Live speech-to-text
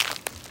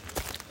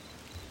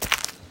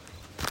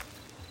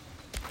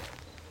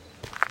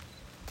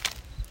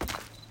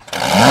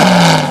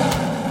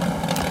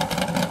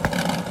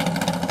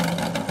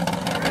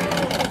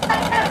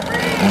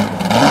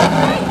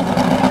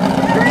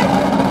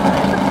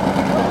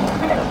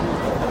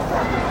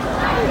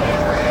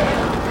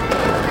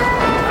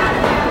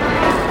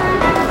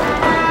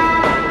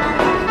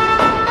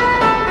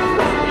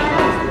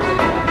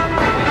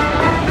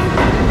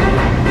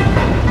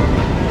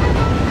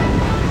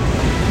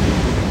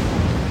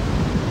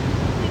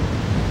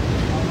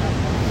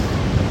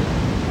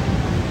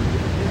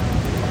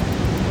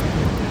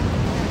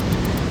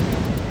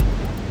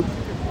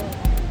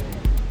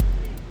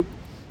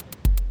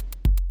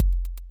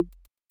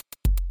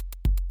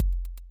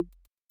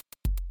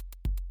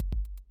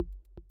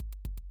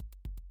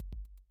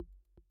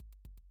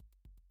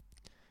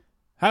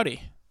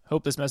Howdy.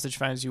 Hope this message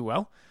finds you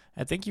well,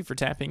 and thank you for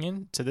tapping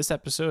in to this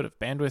episode of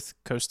Bandwidth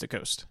Coast to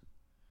Coast.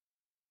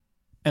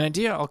 An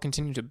idea I'll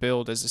continue to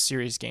build as the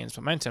series gains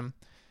momentum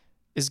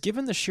is,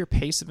 given the sheer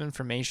pace of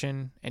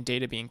information and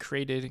data being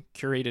created,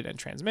 curated, and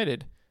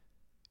transmitted,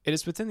 it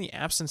is within the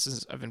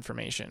absences of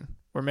information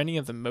where many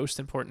of the most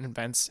important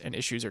events and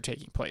issues are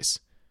taking place.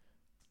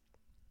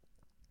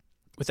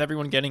 With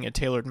everyone getting a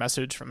tailored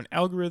message from an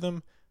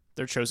algorithm,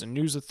 their chosen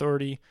news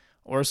authority,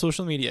 or a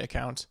social media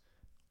account,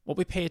 what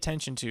we pay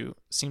attention to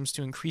seems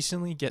to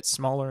increasingly get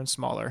smaller and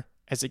smaller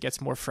as it gets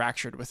more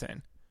fractured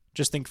within.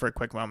 Just think for a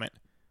quick moment.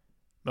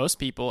 Most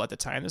people, at the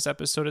time this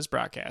episode is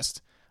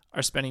broadcast,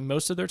 are spending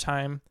most of their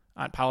time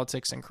on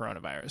politics and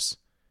coronavirus.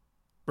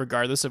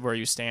 Regardless of where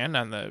you stand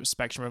on the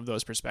spectrum of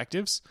those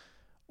perspectives,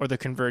 or the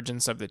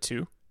convergence of the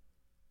two,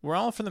 we're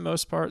all, for the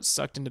most part,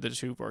 sucked into the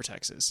two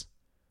vortexes.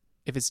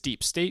 If it's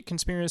deep state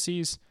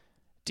conspiracies,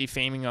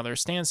 defaming other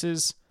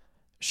stances,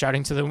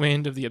 shouting to the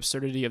wind of the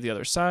absurdity of the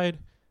other side,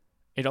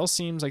 it all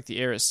seems like the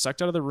air is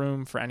sucked out of the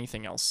room for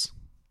anything else.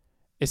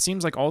 It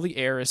seems like all the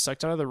air is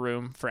sucked out of the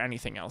room for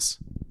anything else.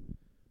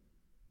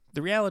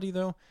 The reality,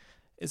 though,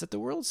 is that the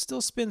world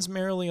still spins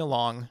merrily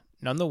along,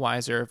 none the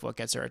wiser of what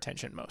gets our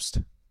attention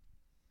most.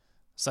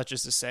 Such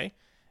as to say,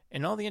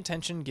 in all the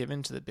attention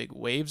given to the big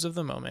waves of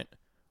the moment,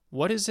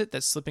 what is it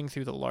that's slipping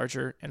through the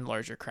larger and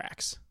larger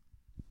cracks?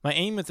 My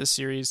aim with this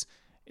series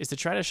is to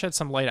try to shed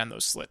some light on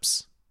those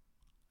slips,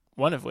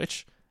 one of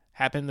which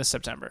happened this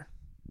September.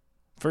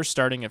 First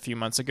starting a few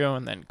months ago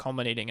and then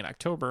culminating in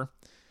October,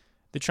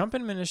 the Trump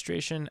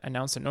administration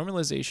announced a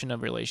normalization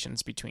of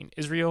relations between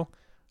Israel,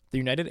 the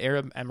United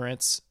Arab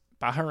Emirates,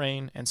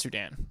 Bahrain, and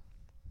Sudan.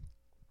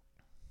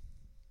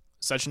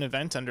 Such an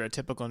event under a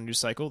typical news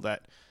cycle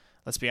that,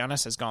 let's be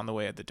honest, has gone the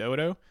way of the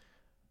dodo,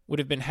 would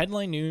have been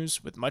headline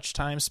news with much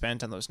time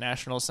spent on those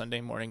national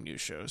Sunday morning news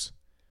shows.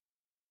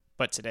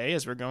 But today,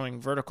 as we're going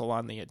vertical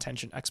on the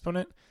attention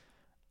exponent,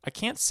 I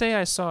can't say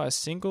I saw a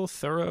single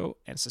thorough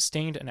and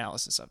sustained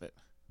analysis of it.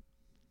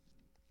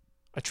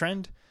 A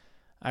trend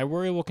I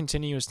worry will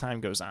continue as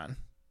time goes on,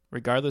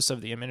 regardless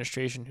of the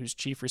administration whose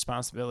chief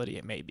responsibility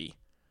it may be.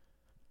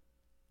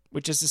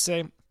 Which is to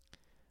say,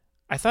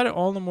 I thought it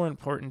all the more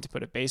important to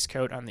put a base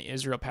coat on the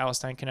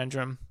Israel-Palestine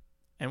conundrum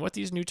and what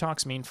these new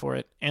talks mean for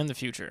it and the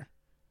future.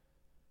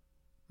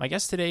 My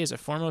guest today is a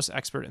foremost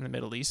expert in the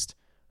Middle East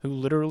who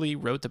literally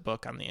wrote the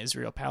book on the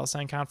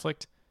Israel-Palestine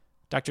conflict,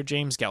 Dr.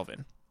 James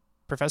Galvin,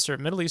 professor of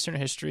Middle Eastern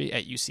history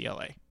at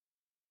UCLA.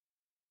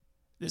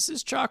 This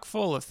is chock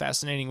full of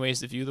fascinating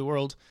ways to view the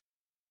world,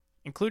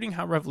 including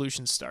how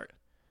revolutions start.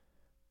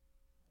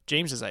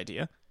 James's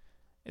idea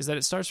is that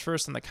it starts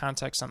first in the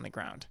context on the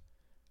ground,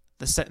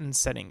 the sentence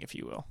setting, if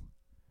you will,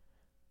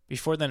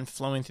 before then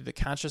flowing through the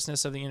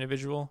consciousness of the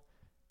individual,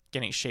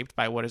 getting shaped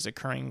by what is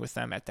occurring with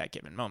them at that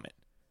given moment.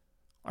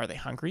 Are they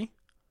hungry?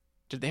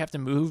 Did they have to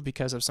move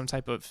because of some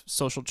type of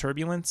social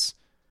turbulence?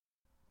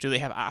 Do they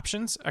have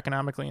options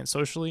economically and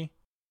socially?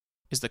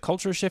 Is the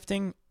culture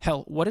shifting?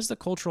 Hell, what is the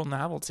cultural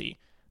novelty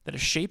that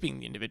is shaping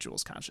the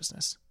individual's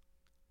consciousness?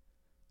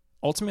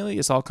 Ultimately,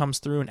 this all comes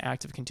through an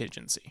act of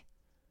contingency.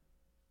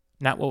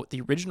 Not what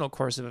the original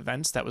course of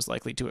events that was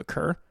likely to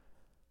occur,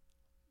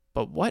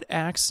 but what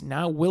acts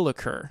now will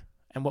occur,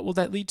 and what will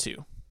that lead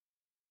to?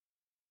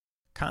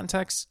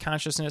 Context,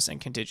 consciousness,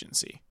 and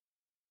contingency.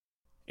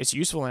 It's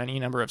useful in any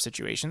number of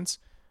situations,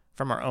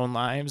 from our own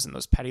lives and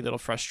those petty little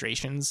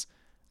frustrations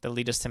that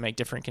lead us to make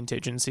different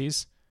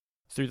contingencies,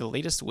 through the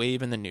latest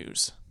wave in the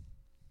news.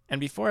 And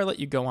before I let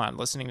you go on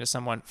listening to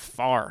someone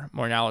far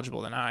more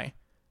knowledgeable than I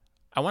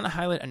want to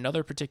highlight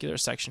another particular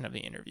section of the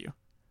interview,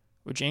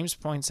 where James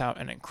points out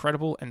an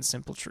incredible and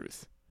simple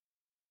truth.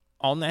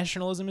 All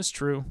nationalism is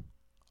true,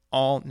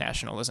 all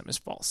nationalism is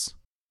false,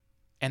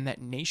 and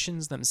that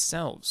nations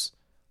themselves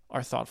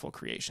are thoughtful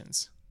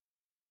creations.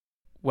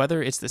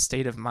 Whether it's the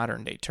state of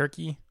modern-day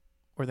Turkey,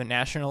 or the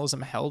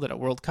nationalism held at a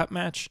World Cup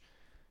match,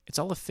 it's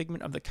all a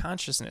figment of the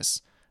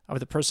consciousness of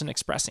the person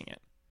expressing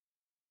it.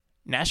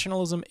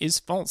 Nationalism is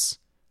false,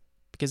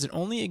 because it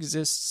only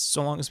exists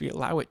so long as we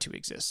allow it to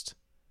exist.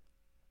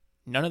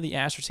 None of the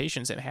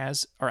assertions it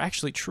has are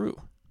actually true,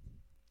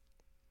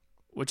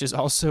 which is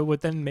also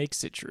what then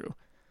makes it true,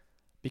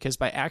 because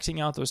by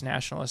acting out those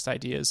nationalist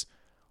ideas,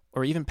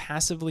 or even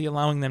passively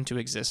allowing them to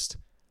exist,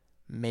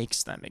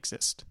 makes them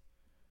exist.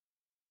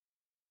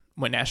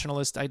 When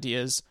nationalist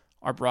ideas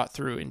are brought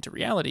through into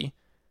reality,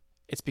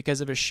 it's because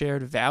of a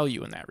shared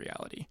value in that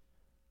reality,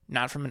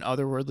 not from an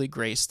otherworldly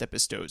grace that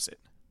bestows it.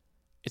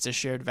 It's a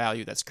shared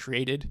value that's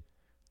created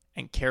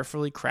and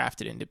carefully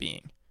crafted into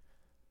being.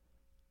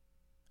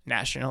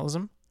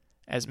 Nationalism,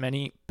 as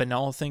many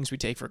banal things we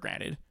take for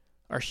granted,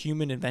 are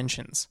human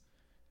inventions.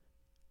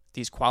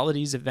 These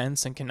qualities,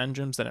 events, and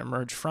conundrums that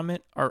emerge from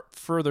it are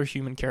further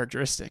human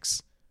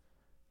characteristics.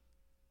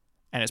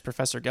 And as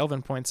Professor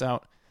Galvin points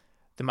out,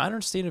 the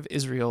modern state of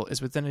Israel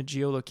is within a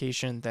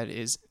geolocation that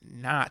is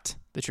not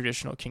the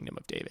traditional Kingdom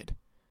of David.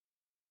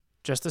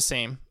 Just the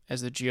same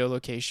as the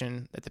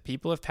geolocation that the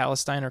people of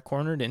Palestine are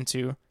cornered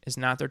into is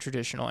not their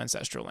traditional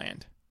ancestral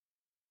land.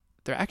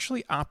 They're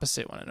actually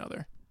opposite one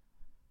another.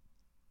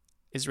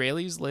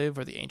 Israelis live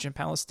where the ancient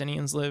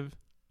Palestinians live,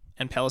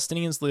 and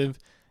Palestinians live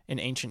in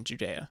ancient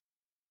Judea.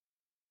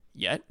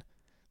 Yet,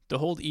 the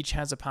hold each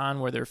has upon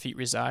where their feet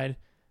reside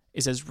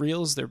is as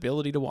real as their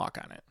ability to walk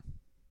on it.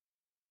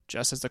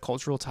 Just as the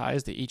cultural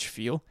ties they each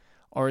feel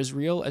are as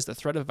real as the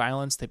threat of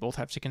violence they both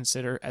have to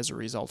consider as a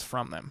result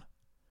from them.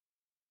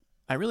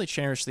 I really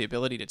cherish the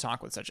ability to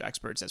talk with such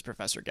experts as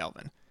Professor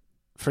Galvin.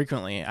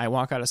 Frequently, I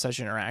walk out of such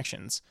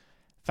interactions,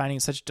 finding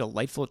such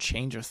delightful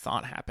change of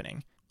thought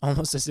happening,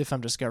 almost as if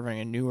I'm discovering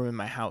a new room in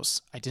my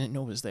house I didn't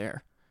know was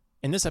there.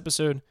 In this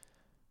episode,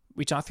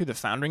 we talk through the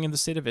founding of the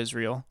State of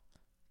Israel,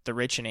 the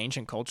rich and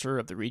ancient culture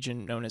of the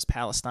region known as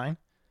Palestine,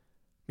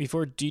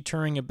 before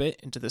detouring a bit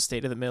into the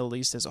state of the Middle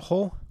East as a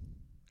whole,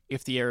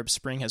 if the Arab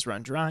Spring has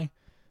run dry,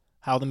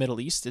 how the Middle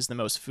East is the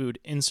most food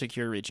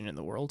insecure region in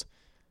the world,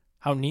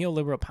 how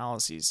neoliberal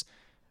policies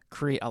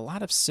create a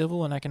lot of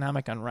civil and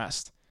economic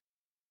unrest,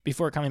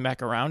 before coming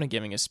back around and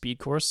giving a speed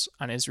course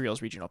on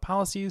Israel's regional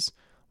policies,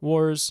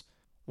 wars,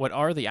 what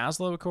are the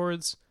Oslo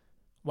Accords,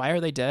 why are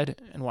they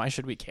dead, and why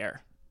should we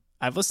care?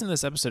 I've listened to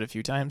this episode a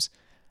few times,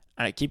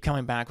 and I keep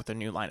coming back with a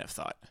new line of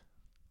thought.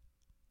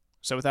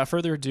 So without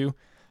further ado,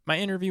 my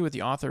interview with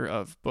the author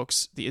of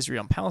books The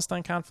Israel and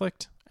Palestine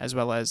Conflict, as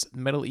well as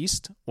Middle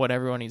East, What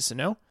Everyone Needs to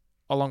Know,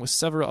 along with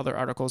several other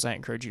articles I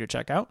encourage you to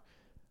check out,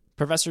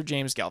 Professor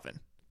James Galvin.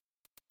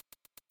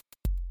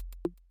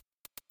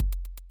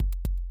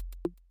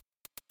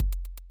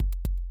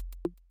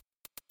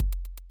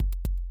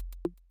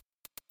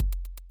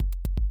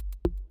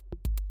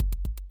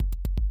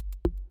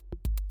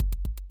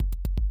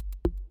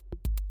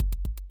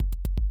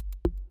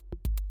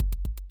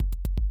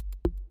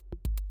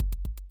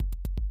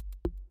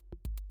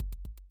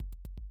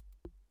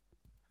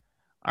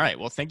 All right.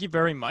 Well, thank you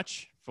very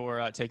much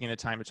for taking the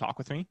time to talk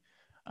with me.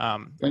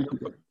 Thank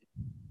you.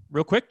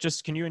 Real quick,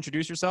 just can you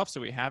introduce yourself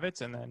so we have it,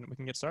 and then we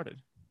can get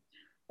started?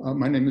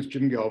 My name is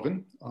Jim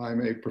Galvin.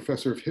 I'm a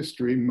professor of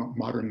history,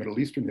 modern Middle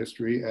Eastern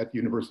history at the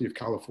University of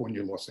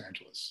California, Los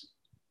Angeles.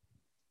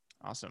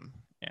 Awesome.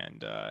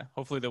 And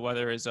hopefully the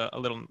weather is a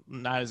little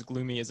not as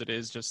gloomy as it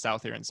is just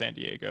south here in San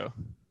Diego.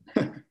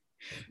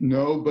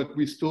 No, but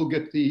we still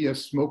get the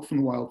smoke from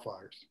the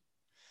wildfires.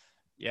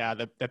 Yeah,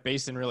 that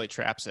basin really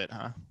traps it,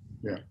 huh?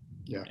 Yeah.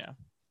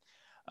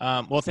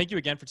 Well, thank you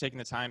again for taking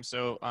the time.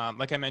 So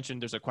like I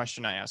mentioned, there's a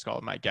question I ask all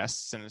of my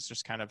guests, and it's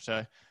just kind of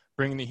to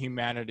bring the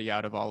humanity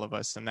out of all of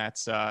us. And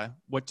that's,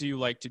 what do you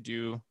like to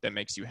do that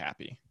makes you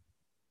happy?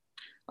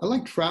 I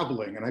like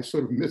traveling, and I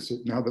sort of miss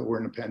it now that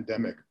we're in a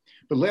pandemic.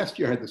 But last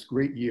year I had this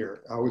great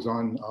year. I was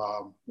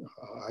off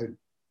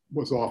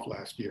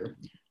last year.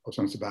 I was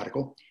on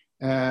sabbatical.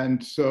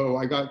 And so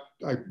I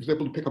was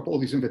able to pick up all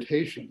these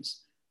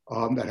invitations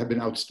that have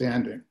been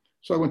outstanding.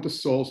 So I went to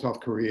Seoul, South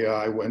Korea.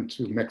 I went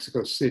to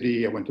Mexico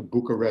City. I went to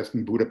Bucharest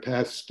and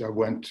Budapest. I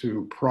went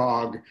to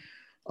Prague.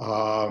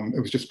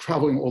 It was just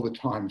traveling all the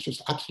time. It's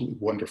just absolutely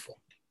wonderful.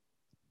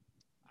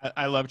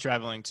 I love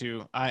traveling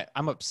too.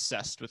 I'm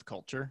obsessed with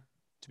culture,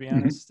 to be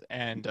honest.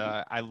 And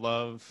I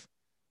love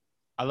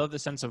the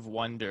sense of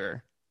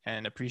wonder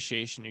and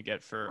appreciation you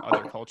get for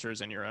other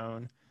cultures and your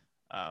own.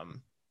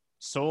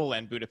 Seoul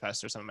and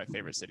Budapest are some of my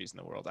favorite cities in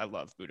the world. I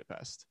love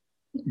Budapest.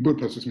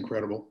 Budapest is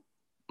incredible.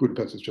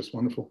 Budapest is just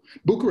wonderful.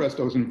 Bucharest,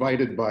 I was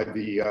invited by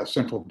the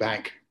central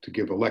bank to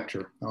give a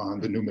lecture on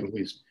the new Middle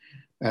East.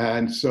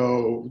 And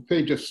so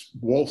they just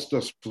waltzed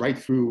us right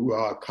through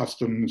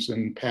customs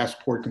and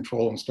passport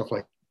control and stuff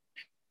like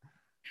that.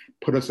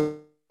 Put us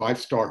in a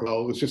 5-star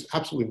hotel. It was just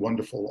absolutely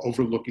wonderful,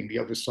 overlooking the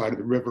other side of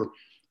the river.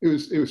 It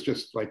was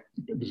just like,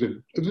 it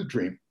was a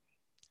dream.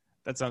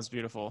 That sounds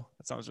beautiful.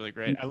 That sounds really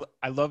great.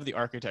 I love the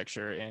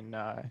architecture in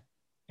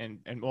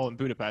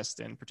Budapest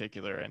in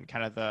particular, and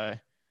kind of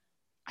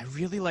I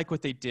really like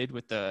what they did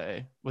with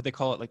what they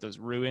call it, like those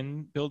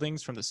ruin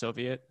buildings from the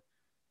Soviet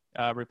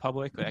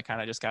Republic that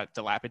kind of just got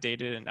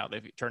dilapidated, and now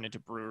they've turned into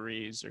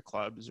breweries or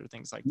clubs or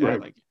things like that.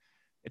 Right. Like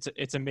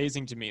it's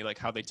amazing to me, like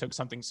how they took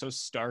something so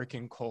stark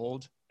and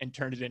cold and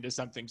turned it into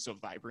something so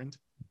vibrant.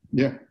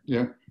 Yeah.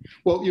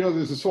 Well,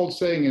 there's this old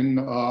saying in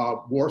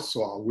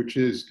Warsaw, which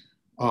is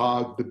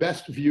the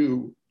best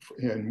view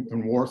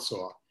in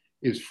Warsaw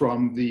is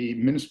from the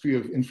Ministry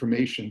of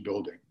Information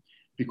building,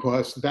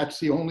 because that's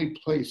the only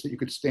place that you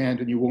could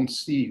stand and you won't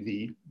see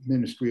the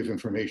Ministry of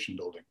Information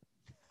building.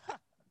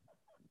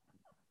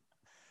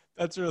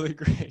 That's really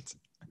great.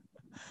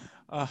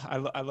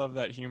 I love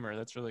that humor.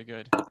 That's really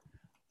good.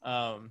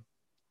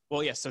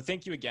 Well, yeah, so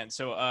thank you again.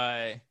 So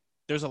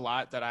there's a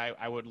lot that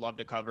I would love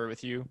to cover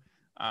with you,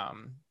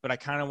 but I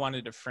kind of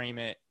wanted to frame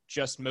it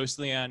just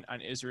mostly on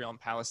Israel and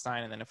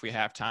Palestine. And then if we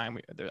have time,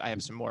 I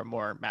have some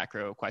more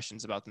macro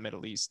questions about the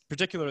Middle East,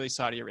 particularly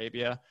Saudi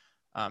Arabia,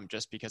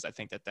 just because I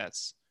think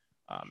that's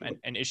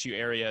an issue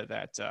area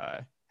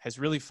that has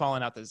really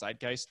fallen out the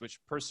zeitgeist, which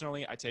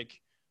personally I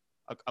take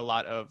a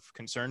lot of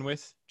concern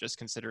with, just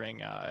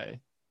considering,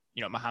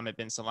 Mohammed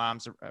bin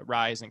Salam's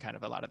rise and kind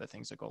of a lot of the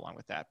things that go along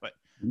with that. But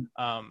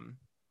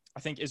I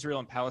think Israel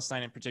and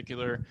Palestine in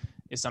particular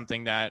is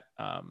something that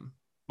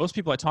most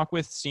people I talk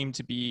with seem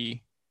to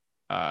be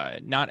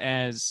not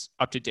as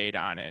up to date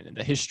on it, and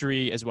the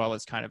history as well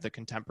as kind of the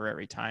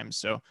contemporary times.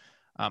 So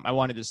I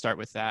wanted to start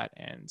with that.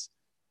 And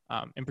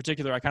in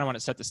particular, I kind of want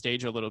to set the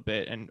stage a little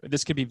bit. And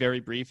this could be very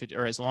brief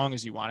or as long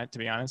as you want it, to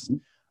be honest.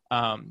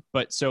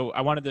 But so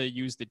I wanted to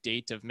use the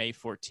date of May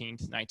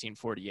 14th,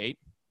 1948,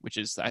 which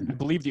is, I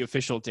believe, the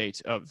official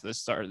date of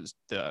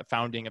the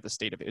founding of the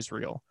state of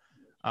Israel.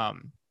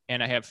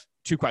 And I have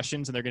two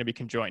questions, and they're going to be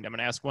conjoined. I'm going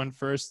to ask one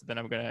first, then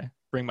I'm going to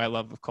bring my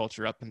love of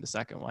culture up in the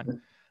second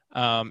one.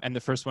 And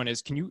the first one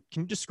is, can you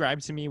describe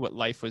to me what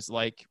life was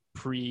like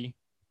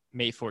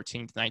pre-May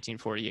 14th,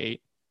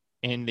 1948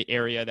 in the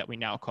area that we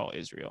now call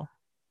Israel?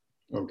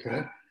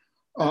 Okay.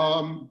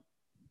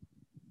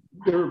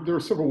 There are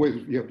several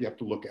ways you have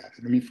to look at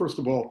it. I mean, first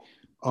of all,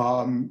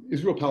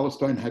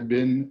 Israel-Palestine had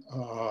been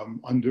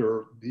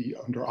under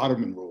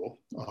Ottoman rule,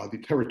 the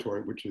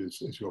territory, which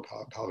is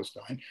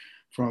Israel-Palestine,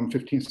 from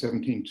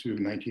 1517 to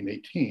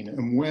 1918.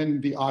 And when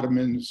the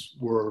Ottomans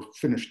were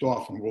finished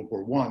off in World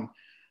War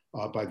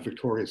I by the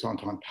victorious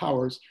Entente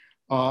powers,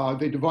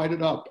 they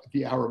divided up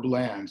the Arab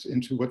lands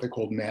into what they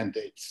called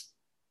mandates.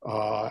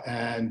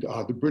 And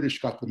the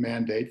British got the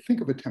mandate. Think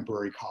of a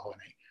temporary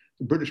colony.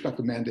 The British got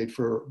the mandate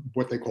for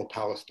what they call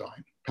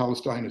Palestine.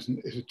 Palestine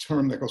is a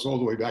term that goes all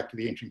the way back to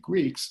the ancient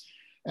Greeks.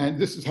 And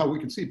this is how we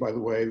can see, by the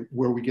way,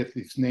 where we get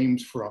these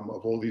names from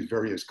of all these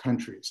various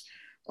countries,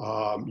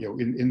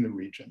 in the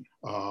region.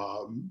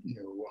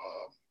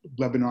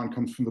 Lebanon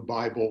comes from the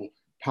Bible.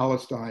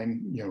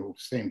 Palestine,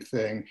 same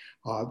thing.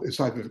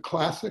 It's either the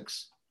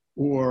classics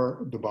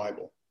or the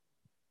Bible,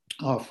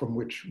 from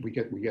which we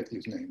get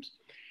these names.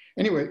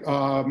 Anyway,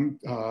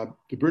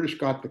 the British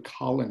got the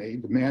colony,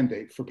 the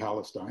mandate for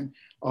Palestine,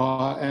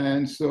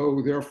 and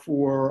so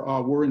therefore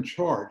were in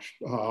charge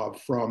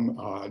from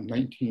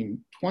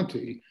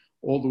 1920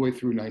 all the way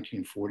through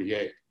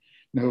 1948.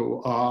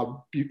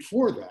 Now,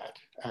 before that,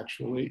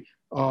 actually,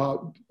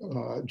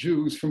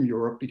 Jews from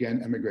Europe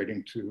began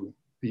emigrating to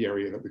the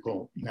area that we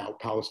call now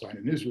Palestine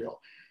and Israel.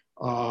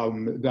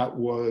 That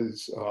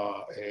was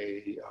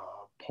a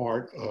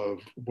part of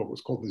what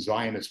was called the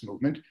Zionist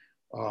movement,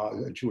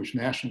 a Jewish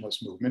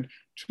nationalist movement,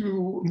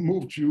 to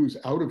move Jews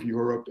out of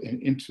Europe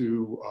and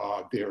into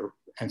their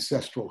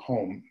ancestral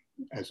home,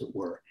 as it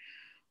were.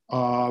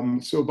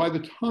 So by the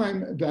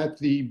time of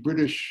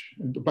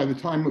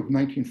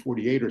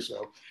 1948 or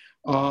so,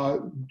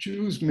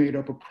 Jews made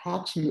up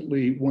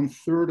approximately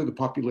 1/3 of the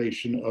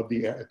population of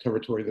the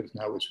territory that is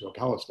now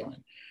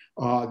Israel-Palestine.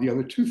 The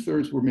other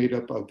 2/3 were made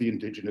up of the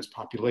indigenous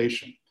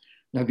population.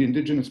 Now, the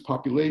indigenous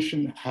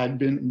population had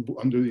been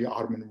under the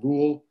Ottoman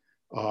rule.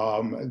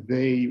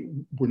 They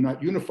were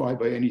not unified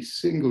by any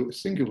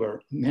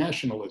singular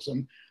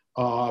nationalism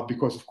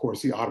because, of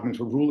course, the Ottomans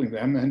were ruling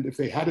them. And if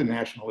they had a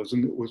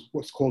nationalism, it was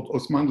what's called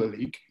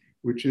Osmanlık,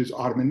 which is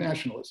Ottoman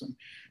nationalism.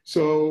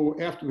 So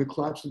after the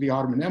collapse of the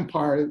Ottoman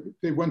Empire,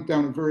 they went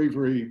down a very,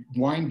 very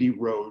windy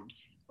road,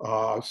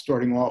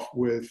 starting off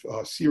with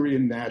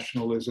Syrian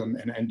nationalism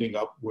and ending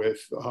up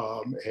with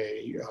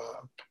a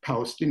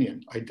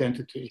Palestinian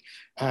identity,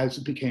 as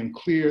it became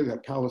clear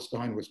that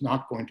Palestine was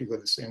not going to go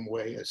the same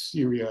way as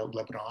Syria,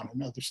 Lebanon,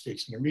 and other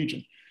states in the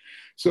region.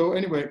 So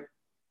anyway,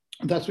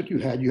 that's what you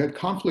had. You had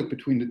conflict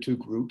between the two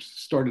groups,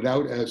 started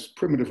out as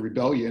primitive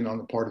rebellion on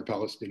the part of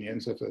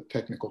Palestinians, that's a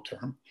technical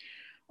term,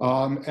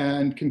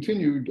 and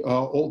continued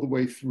all the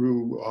way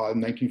through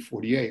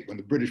 1948, when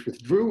the British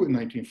withdrew in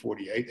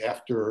 1948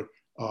 after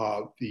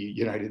the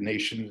United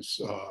Nations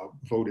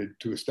voted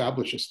to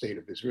establish a state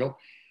of Israel.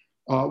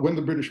 When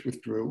the British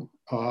withdrew,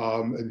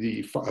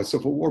 a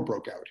civil war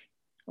broke out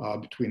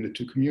between the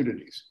two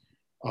communities.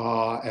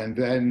 And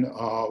then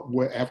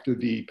after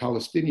the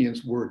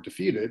Palestinians were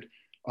defeated,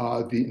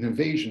 an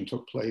invasion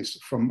took place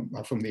from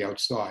the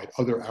outside.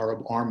 Other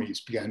Arab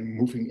armies began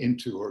moving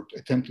into or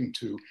attempting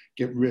to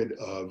get rid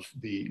of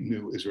the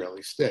new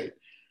Israeli state.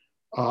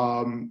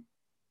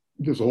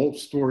 There's a whole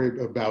story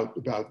about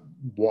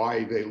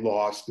why they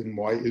lost and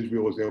why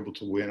Israel was able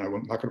to win.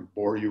 I'm not going to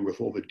bore you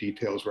with all the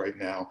details right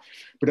now.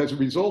 But as a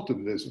result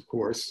of this, of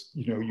course,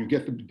 you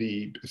get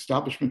the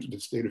establishment of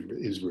the state of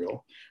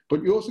Israel,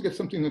 but you also get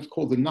something that's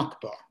called the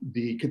Nakba,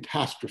 the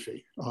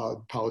catastrophe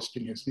of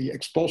Palestinians, the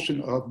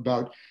expulsion of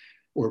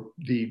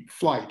the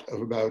flight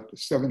of about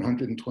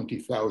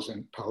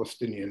 720,000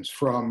 Palestinians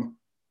from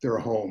their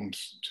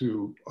homes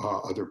to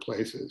other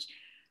places.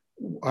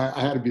 I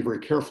had to be very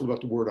careful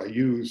about the word I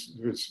use.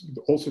 There's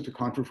all sorts of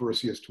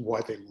controversy as to why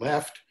they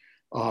left.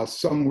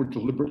 Some were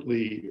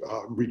deliberately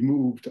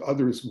removed.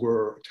 Others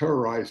were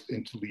terrorized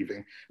into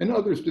leaving. And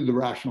others did the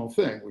rational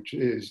thing, which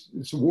is,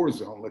 it's a war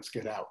zone, let's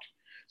get out.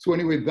 So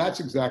anyway,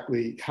 that's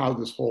exactly how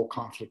this whole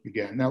conflict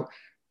began. Now,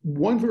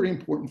 one very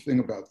important thing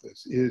about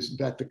this is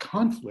that the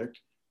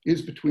conflict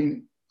is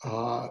between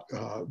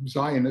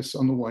Zionists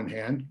on the one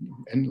hand,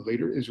 and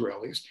later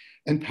Israelis,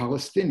 and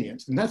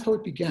Palestinians. And that's how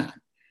it began.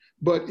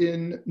 But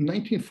in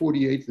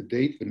 1948,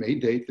 the May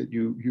date that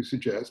you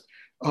suggest,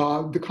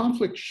 the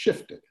conflict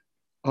shifted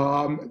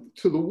to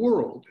the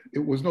world.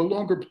 It was no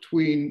longer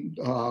between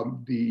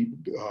the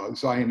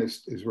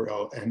Zionist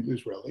Israel and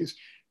Israelis.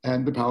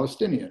 and the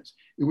Palestinians.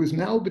 It was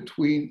now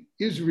between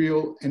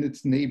Israel and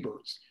its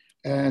neighbors.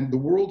 And the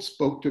world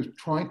spoke to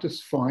trying to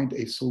find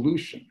a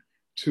solution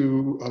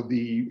to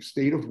the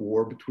state of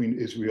war between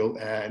Israel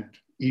and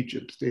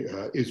Egypt,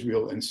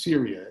 Israel and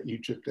Syria,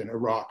 Egypt and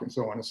Iraq, and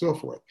so on and so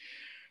forth.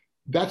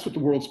 That's what the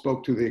world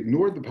spoke to. They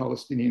ignored the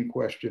Palestinian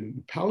question.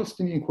 The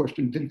Palestinian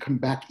question didn't come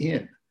back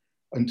in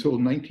until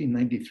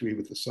 1993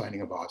 with the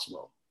signing of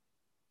Oslo.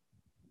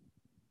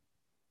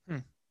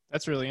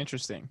 That's really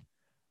interesting.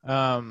 There's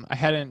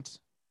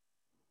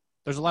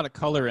a lot of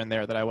color in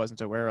there that I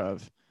wasn't aware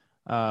of.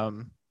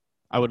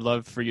 I would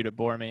love for you to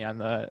bore me on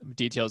the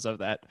details of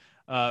that.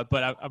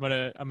 But I'm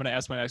gonna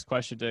ask my next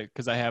question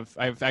because I have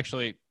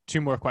actually two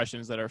more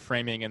questions that are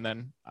framing, and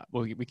then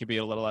we can be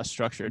a little less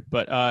structured.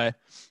 But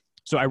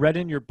so I read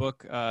in your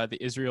book the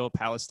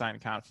Israel-Palestine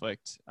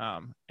conflict,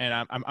 and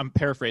I'm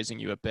paraphrasing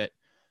you a bit,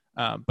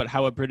 but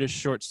how a British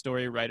short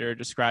story writer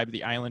described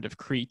the island of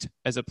Crete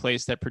as a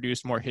place that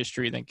produced more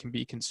history than can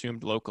be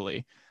consumed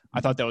locally. I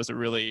thought that was a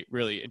really,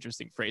 really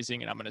interesting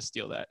phrasing, and I'm going to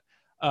steal that.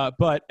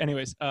 But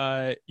anyways,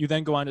 you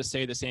then go on to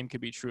say the same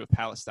could be true of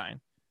Palestine.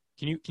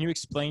 Can you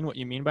explain what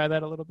you mean by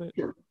that a little bit?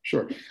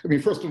 Sure. I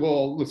mean, first of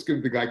all, let's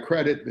give the guy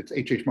credit. It's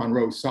H.H.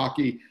 Monroe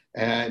Saki,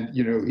 and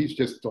he's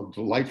just a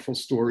delightful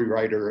story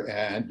writer.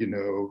 And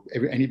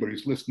anybody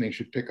who's listening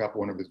should pick up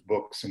one of his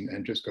books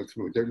and just go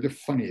through it. They're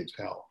funny as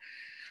hell.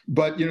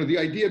 But the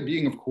idea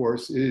being, of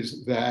course,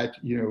 is that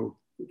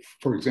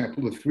for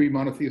example, the three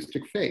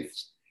monotheistic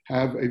faiths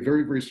have a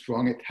very, very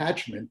strong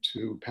attachment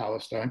to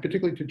Palestine,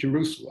 particularly to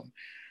Jerusalem.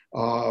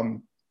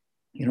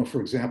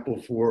 For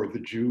example, for the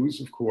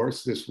Jews, of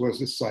course, this was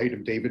the site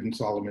of David and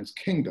Solomon's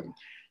kingdom.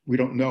 We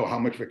don't know how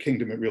much of a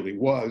kingdom it really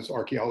was.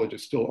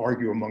 Archaeologists still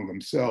argue among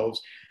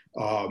themselves.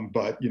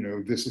 But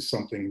this is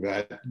something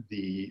that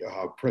the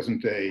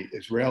present-day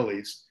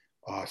Israelis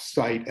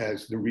cite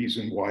as the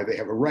reason why they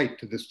have a right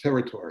to this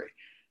territory.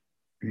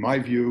 In my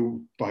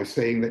view, by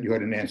saying that you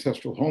had an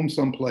ancestral home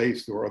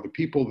someplace, there were other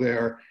people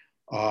there,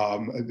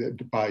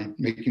 by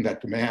making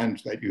that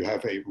demand that you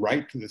have a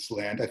right to this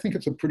land, I think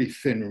it's a pretty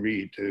thin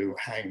reed to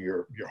hang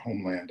your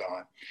homeland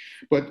on.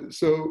 But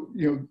so,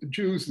 the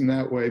Jews in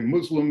that way,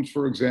 Muslims,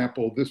 for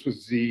example, this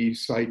was the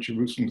site,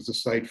 Jerusalem was the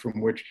site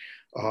from which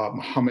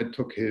Muhammad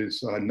took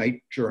his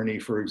night journey,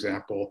 for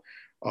example.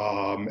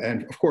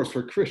 And of course,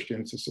 for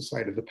Christians, it's the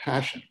site of the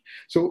Passion.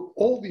 So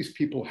all these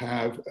people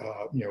have,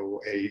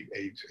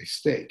 a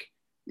stake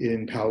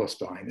in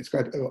Palestine. It's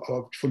got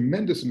a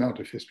tremendous amount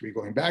of history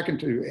going back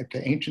into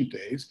ancient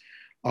days.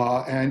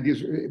 And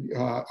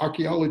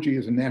archaeology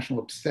is a national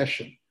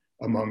obsession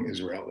among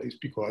Israelis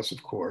because,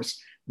 of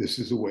course, this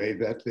is a way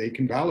that they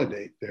can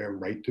validate their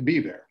right to be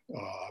there,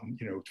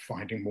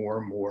 finding more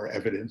and more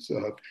evidence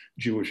of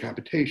Jewish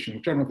habitation,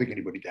 which I don't think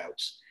anybody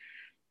doubts.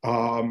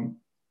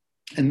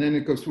 And then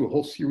it goes through a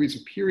whole series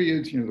of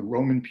periods, the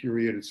Roman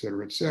period, et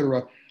cetera, et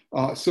cetera.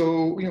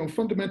 So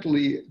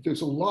fundamentally,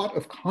 there's a lot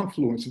of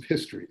confluence of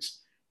histories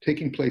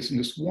taking place in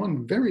this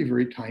one very,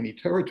 very tiny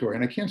territory.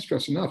 And I can't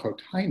stress enough how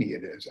tiny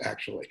it is,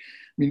 actually.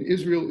 I mean,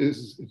 Israel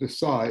is the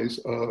size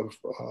of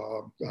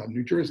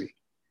New Jersey.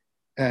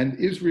 And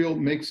Israel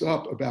makes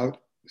up about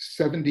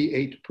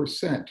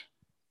 78%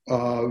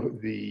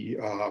 of the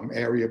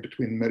area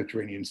between the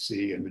Mediterranean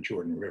Sea and the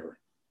Jordan River.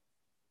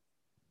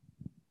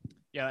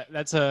 Yeah,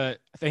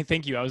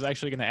 thank you. I was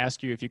actually going to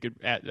ask you if you could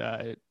add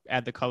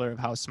the color of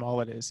how small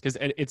it is, because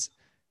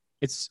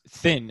it's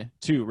thin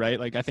too, right?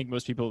 Like I think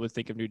most people would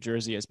think of New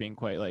Jersey as being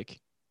quite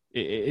like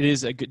it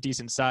is a good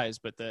decent size,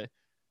 but the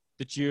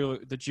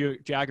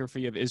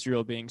geography of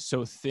Israel being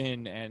so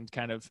thin and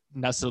kind of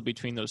nestled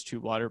between those two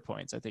water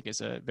points, I think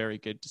is a very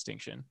good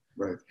distinction.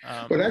 Right.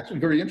 But actually,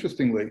 very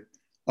interestingly,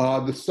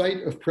 the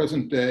site of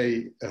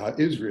present-day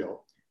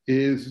Israel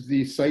is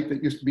the site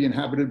that used to be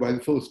inhabited by the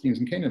Philistines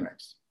and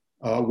Canaanites.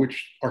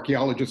 Which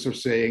archaeologists are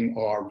saying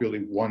are really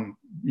one,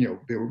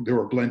 they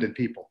were blended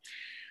people.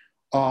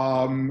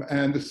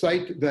 And the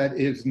site that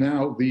is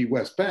now the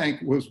West Bank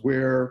was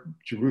where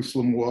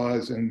Jerusalem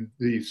was and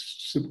the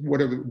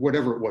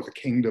whatever it was, a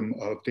kingdom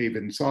of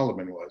David and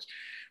Solomon was.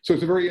 So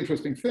it's a very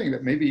interesting thing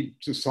that maybe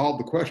to solve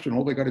the question,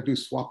 all they got to do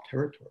is swap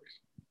territories.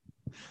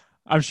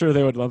 I'm sure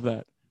they would love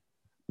that.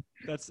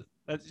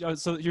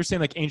 So you're saying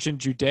like ancient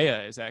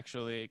Judea is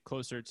actually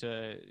closer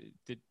to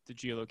the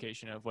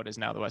geolocation of what is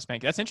now the West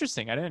Bank. That's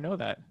interesting. I didn't know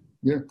that.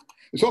 Yeah.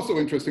 It's also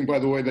interesting, by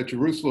the way, that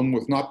Jerusalem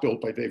was not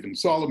built by David and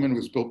Solomon. It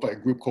was built by a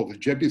group called the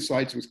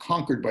Jebusites. It was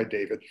conquered by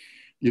David.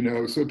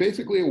 So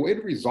basically a way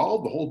to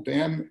resolve the whole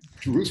damn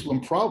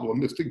Jerusalem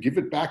problem is to give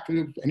it back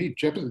to any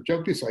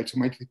Jebusites who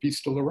might be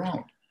still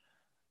around.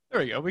 There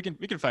we go. We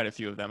can find a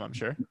few of them, I'm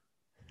sure.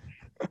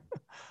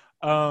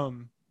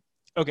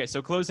 Okay,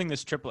 so closing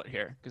this triplet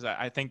here, because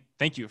I think,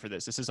 thank you for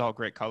this. This is all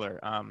great color.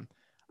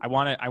 I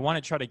want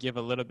to try to give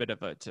a little bit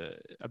of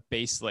a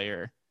base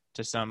layer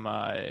to some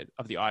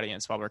of the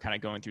audience while we're kind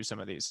of going through some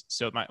of these.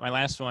 So my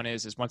last one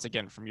is once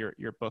again from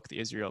your book, The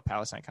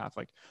Israel-Palestine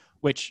Conflict,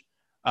 which,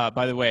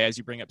 by the way, as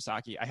you bring up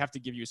Saki, I have to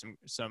give you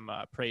some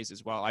praise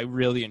as well. I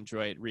really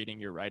enjoyed reading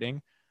your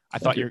writing. I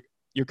thought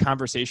your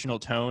conversational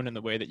tone and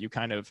the way that you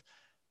kind of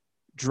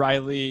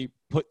dryly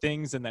put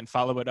things and then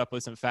follow it up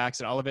with some facts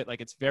and all of it.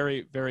 Like, it's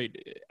very, very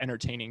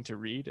entertaining to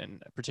read,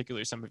 and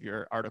particularly some of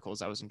your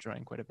articles I was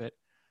enjoying quite a bit.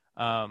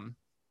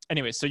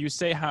 Anyway, so you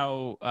say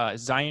how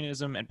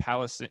Zionism and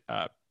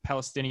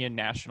Palestinian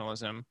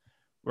nationalism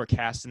were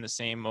cast in the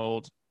same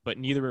mold, but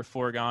neither are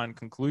foregone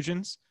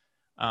conclusions.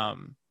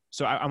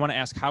 So I want to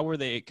ask, how were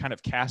they kind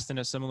of cast in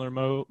a similar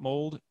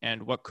mold,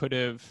 and what could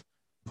have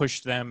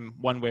pushed them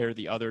one way or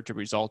the other to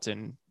result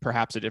in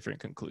perhaps a different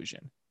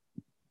conclusion?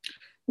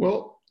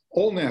 Well,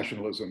 all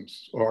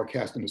nationalisms are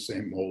cast in the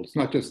same mold. It's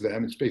not just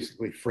them. It's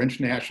basically French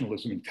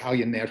nationalism,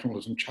 Italian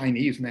nationalism,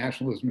 Chinese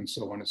nationalism, and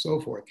so on and so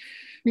forth.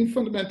 I mean,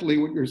 fundamentally,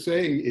 what you're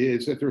saying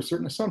is that there are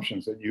certain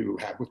assumptions that you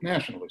have with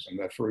nationalism,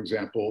 that, for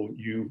example,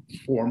 you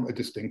form a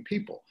distinct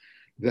people,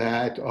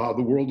 that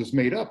the world is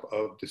made up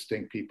of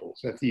distinct peoples,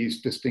 that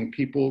these distinct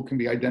people can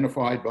be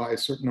identified by a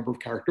certain number of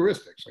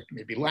characteristics, like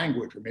maybe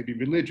language or maybe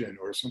religion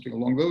or something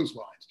along those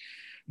lines,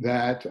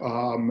 that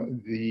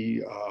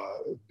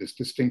this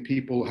distinct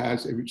people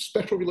has a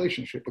special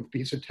relationship with a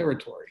piece of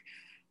territory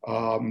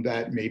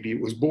that maybe it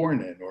was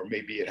born in, or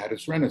maybe it had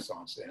its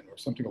renaissance in, or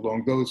something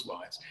along those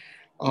lines.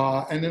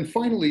 And then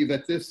finally,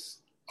 that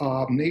this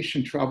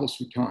nation travels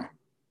through time,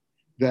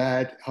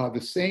 that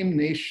the same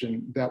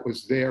nation that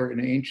was there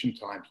in ancient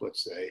times,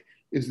 let's say,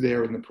 is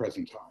there in the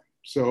present time.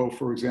 So,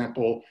 for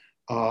example,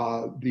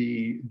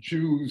 the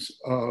Jews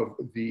of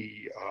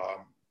the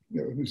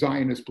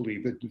Zionists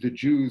believe that the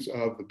Jews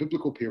of the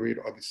biblical period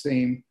are the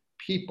same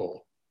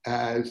people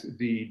as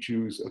the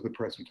Jews of the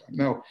present time.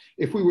 Now,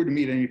 if we were to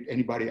meet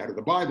anybody out of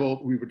the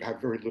Bible, we would have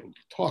very little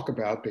to talk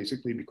about,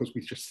 basically, because we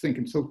just think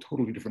in so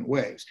totally different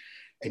ways.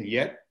 And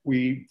yet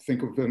we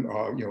think of them,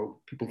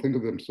 people think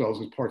of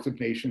themselves as parts of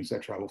nations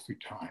that travel through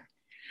time.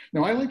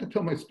 Now, I like to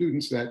tell my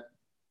students that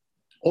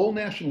all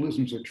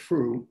nationalisms are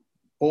true,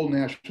 all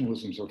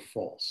nationalisms are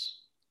false.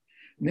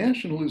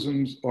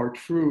 Nationalisms are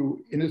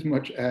true in as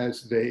much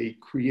as they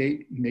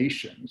create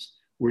nations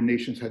where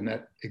nations had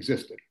not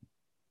existed.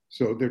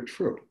 So they're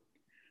true.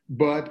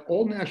 But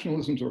all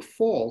nationalisms are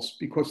false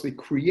because they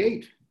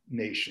create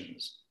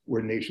nations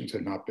where nations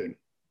had not been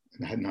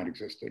and had not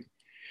existed.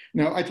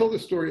 Now, I tell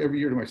this story every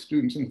year to my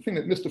students, and the thing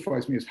that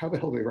mystifies me is how the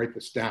hell they write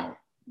this down.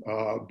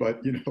 But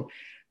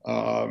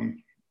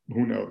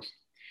who knows?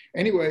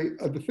 Anyway,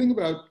 the thing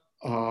about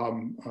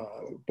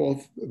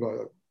both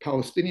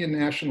Palestinian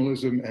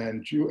nationalism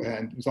and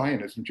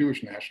Zionism,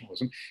 Jewish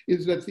nationalism,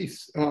 is that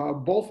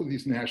both of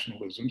these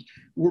nationalisms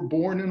were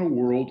born in a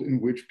world in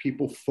which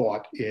people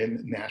thought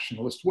in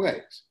nationalist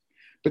ways.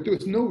 But there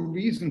was no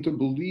reason to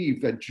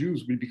believe that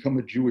Jews would become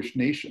a Jewish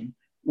nation,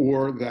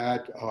 or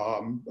that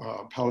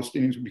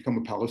Palestinians would become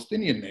a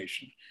Palestinian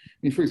nation. I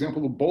mean, for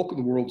example, the bulk of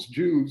the world's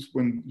Jews,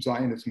 when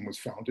Zionism was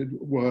founded,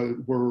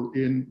 were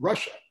in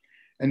Russia.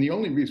 And the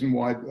only reason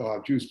why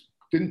Jews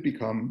didn't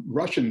become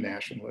Russian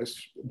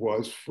nationalists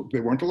was they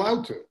weren't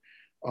allowed to.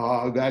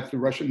 That the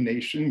Russian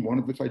nation, one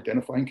of its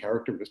identifying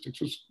characteristics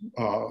was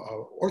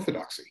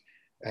orthodoxy.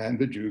 And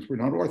the Jews were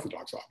not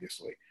Orthodox,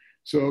 obviously.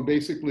 So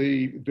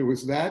basically, there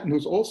was that, and there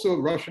was also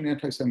Russian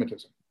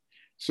anti-Semitism.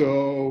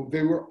 So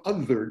they were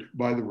othered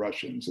by the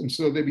Russians. And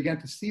so they began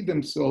to see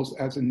themselves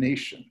as a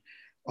nation,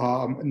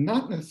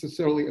 not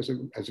necessarily as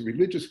a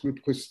religious group,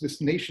 because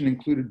this nation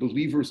included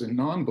believers and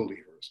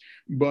non-believers,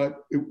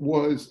 but it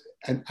was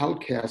an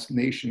outcast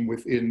nation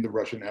within the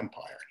Russian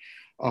Empire.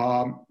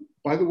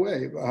 By the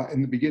way,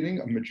 in the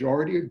beginning, a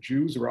majority of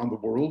Jews around the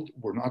world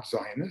were not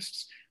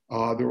Zionists.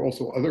 There were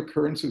also other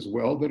currents as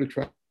well that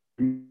attracted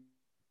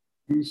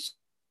Jews.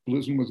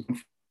 Socialism was,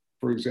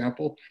 for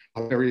example,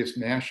 various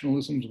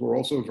nationalisms were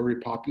also very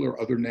popular,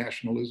 other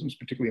nationalisms,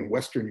 particularly in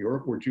Western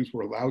Europe, where Jews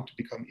were allowed to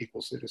become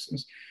equal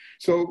citizens.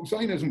 So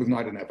Zionism was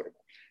not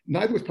inevitable.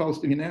 Neither was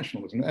Palestinian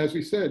nationalism. As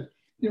we said,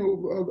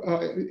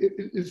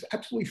 it is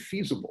absolutely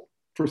feasible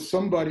for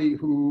somebody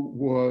who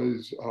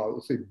was,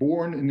 let's say,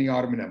 born in the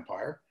Ottoman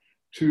Empire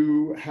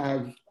to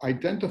have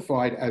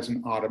identified as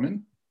an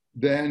Ottoman,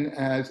 then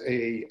as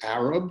an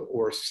Arab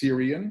or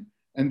Syrian,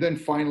 and then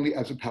finally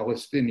as a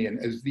Palestinian,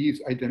 as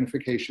these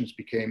identifications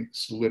became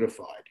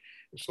solidified.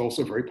 It's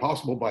also very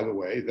possible, by the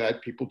way,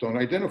 that people don't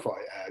identify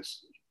as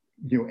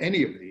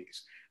any of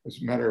these.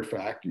 As a matter of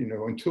fact,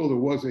 until there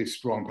was a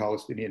strong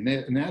Palestinian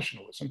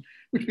nationalism,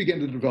 which began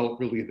to develop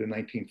really in the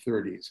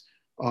 1930s,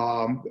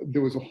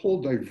 there was a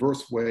whole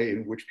diverse way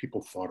in which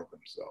people thought of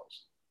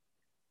themselves.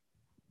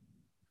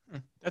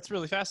 That's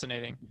really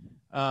fascinating.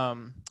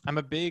 I'm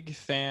a big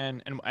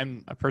fan, and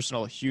I'm a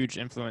personal huge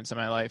influence in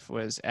my life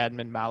was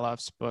Admin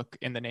Maloff's book,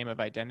 In the Name of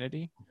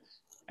Identity.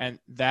 And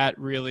that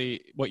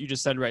really, what you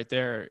just said right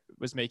there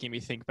was making me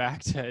think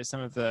back to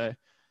some of the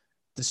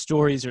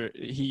stories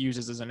he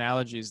uses as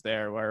analogies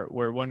there,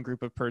 where one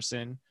group of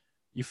person,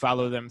 you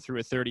follow them through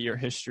a 30-year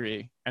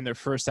history, and their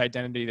first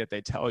identity that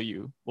they tell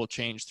you will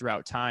change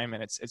throughout time.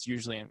 And it's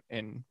usually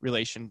in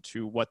relation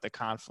to what the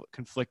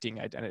conflicting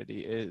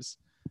identity is.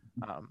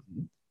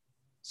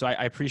 So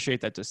I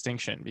appreciate that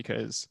distinction,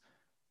 because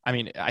I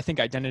mean, I think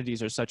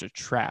identities are such a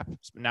trap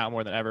now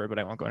more than ever, but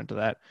I won't go into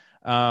that.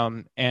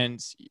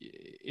 And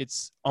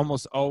it's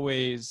almost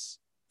always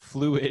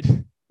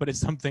fluid, but it's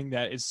something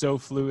that is so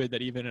fluid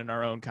that even in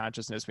our own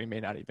consciousness, we may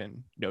not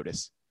even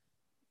notice.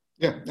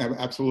 Yeah,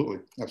 absolutely,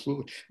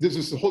 absolutely. There's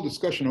this whole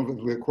discussion over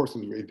the course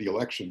of the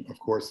election, of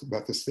course,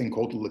 about this thing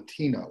called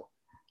Latino,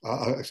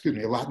 excuse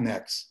me, a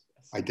Latinx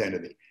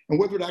identity, and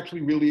whether it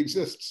actually really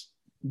exists.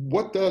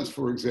 What does,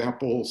 for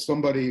example,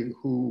 somebody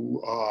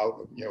who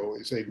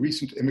is a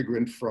recent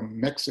immigrant from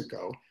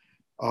Mexico,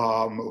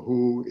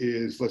 who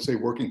is, let's say,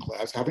 working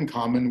class, have in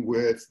common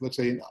with, let's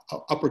say, an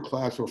upper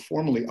class or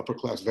formerly upper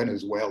class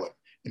Venezuelan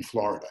in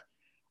Florida?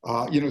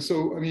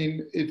 So I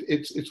mean,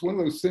 it's one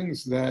of those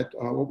things that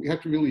what we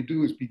have to really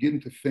do is begin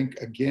to think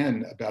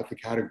again about the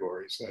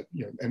categories that,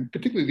 and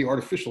particularly the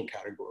artificial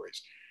categories.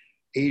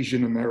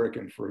 Asian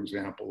American, for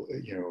example,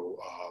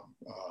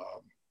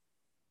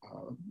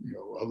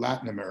 a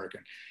Latin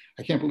American.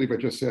 I can't believe I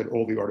just said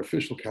all the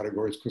artificial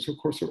categories, because of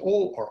course they're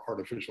all are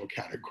artificial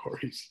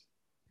categories.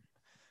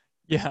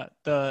 Yeah,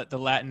 the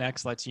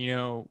Latinx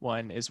Latino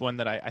one is one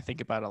that I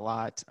think about a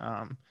lot.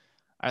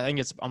 I think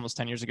it's almost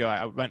 10 years ago.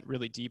 I went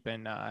really deep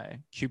in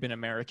Cuban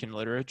American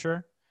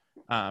literature,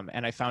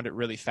 and I found it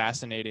really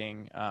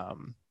fascinating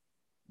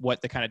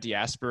what the kind of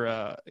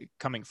diaspora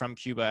coming from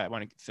Cuba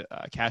when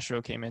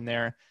Castro came in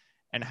there,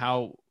 and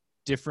how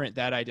different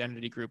that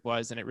identity group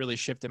was. And it really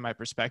shifted my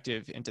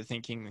perspective into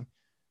thinking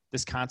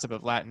this concept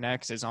of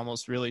Latinx is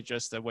almost really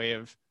just a way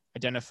of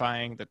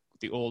identifying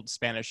the old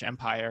Spanish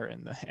Empire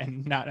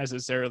and not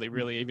necessarily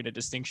really even a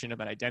distinction of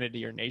an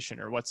identity or nation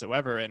or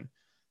whatsoever. And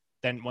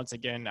then once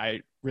again,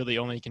 I really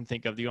only can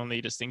think of the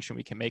only distinction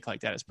we can make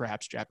like that is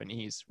perhaps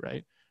Japanese,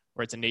 right?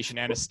 Where it's a nation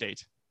and a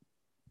state.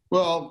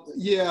 Well,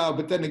 yeah,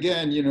 but then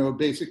again,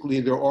 basically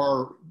there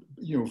are,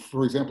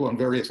 for example, on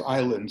various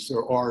islands,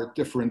 there are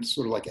different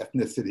sort of like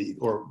ethnicity,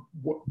 or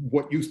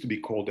what used to be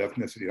called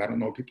ethnicity. I don't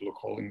know what people are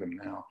calling them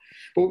now.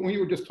 But when you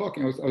were just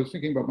talking, I was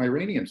thinking about my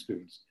Iranian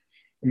students.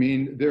 I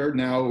mean, they're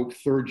now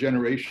third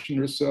generation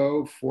or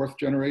so, fourth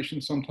generation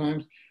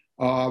sometimes.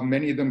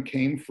 Many of them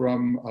came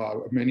from,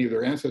 many of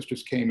their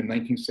ancestors came in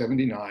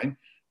 1979.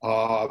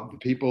 The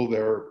people,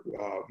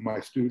 my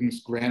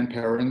students'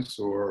 grandparents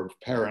or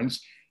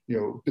parents,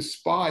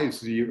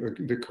 despise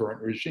the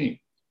current regime.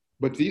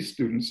 But these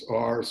students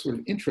are sort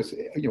of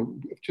interested,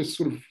 just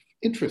sort of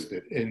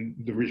interested in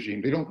the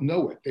regime. They don't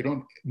know it. They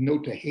don't know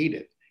to hate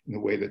it in the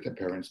way that their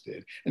parents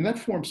did. And that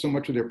forms so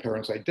much of their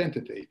parents'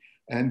 identity.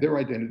 And their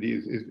identity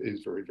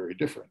is very, very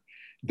different.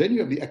 Then you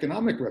have the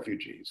economic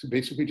refugees who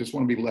basically just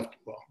want to be left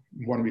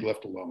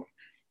alone.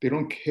 They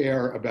don't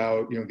care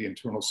about the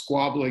internal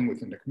squabbling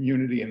within the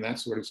community and that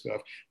sort of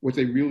stuff. What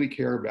they really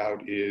care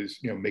about is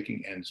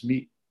making ends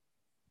meet.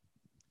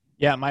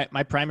 Yeah,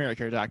 my primary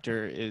care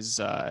doctor is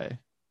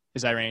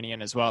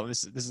Iranian as well.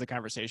 This is a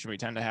conversation we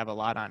tend to have a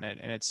lot on it,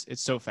 and it's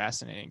so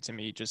fascinating to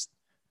me.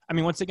 I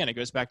mean, once again, it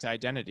goes back to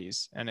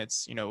identities, and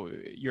it's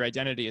your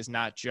identity is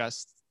not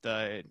just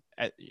I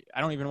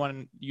don't even want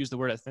to use the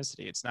word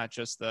ethnicity. It's not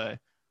just the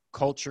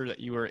culture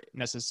that you are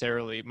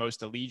necessarily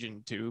most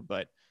allegiant to,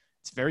 but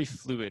it's very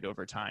fluid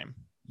over time.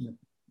 Yeah.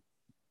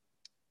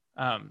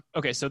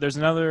 Okay, so there's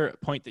another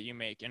point that you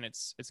make, and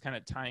it's kind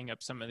of tying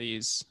up some of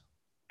these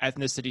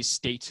ethnicity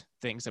state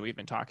things that we've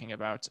been talking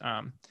about.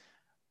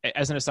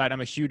 As an aside,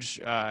 I'm a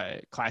huge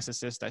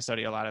classicist. I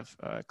study a lot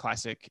of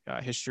classic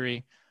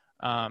history.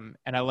 And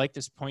I like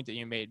this point that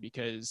you made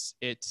because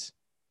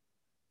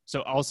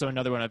so also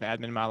another one of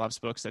Adnan Malov's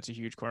books that's a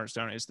huge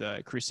cornerstone is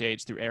the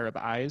Crusades Through Arab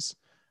Eyes.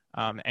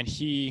 And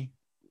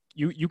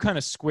you kind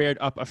of squared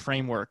up a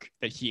framework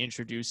that he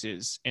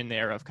introduces in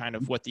there of kind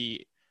of what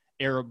the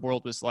Arab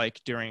world was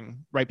like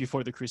right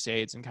before the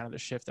Crusades and kind of the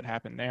shift that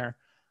happened there.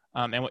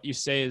 And what you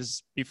say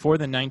is before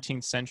the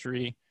 19th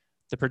century,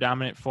 the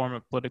predominant form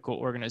of political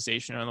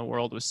organization in the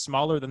world was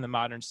smaller than the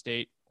modern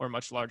state or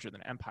much larger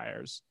than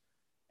empires.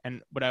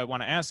 And what I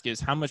want to ask is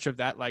how much of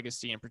that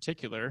legacy in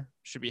particular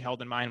should be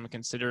held in mind when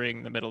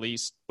considering the Middle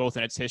East, both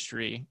in its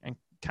history and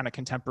kind of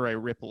contemporary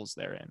ripples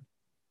therein?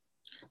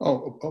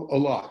 Oh, a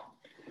lot.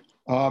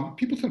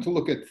 People tend to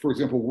look at, for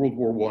example, World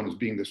War I as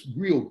being this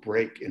real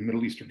break in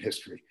Middle Eastern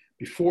history.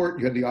 Before it,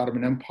 you had the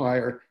Ottoman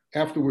Empire.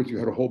 Afterwards, you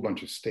had a whole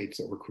bunch of states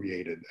that were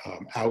created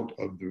out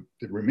of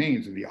the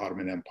remains of the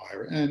Ottoman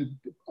Empire and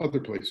other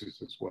places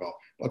as well,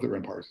 other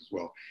empires as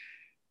well.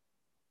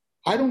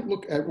 I don't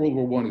look at World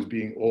War I as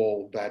being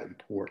all that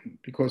important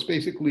because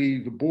basically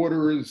the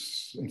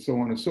borders and so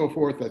on and so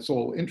forth, that's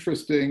all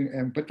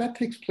interesting, but that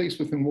takes place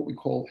within what we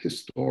call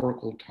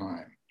historical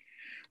time.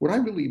 What I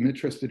really am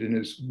interested in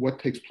is what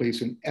takes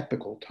place in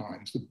epical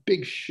times, the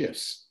big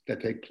shifts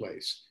that take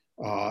place,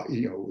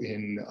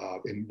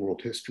 in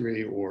world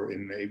history or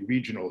in a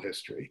regional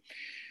history.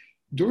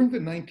 During the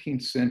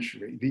 19th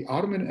century, the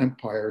Ottoman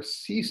Empire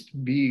ceased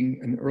being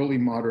an early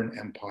modern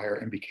empire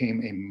and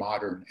became a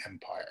modern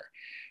empire.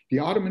 The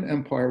Ottoman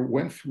Empire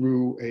went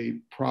through a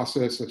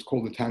process that's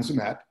called the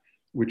Tanzimat,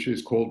 which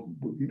is called,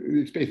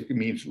 it basically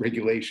means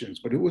regulations,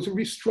 but it was a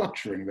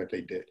restructuring that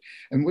they did.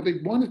 And what they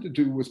wanted to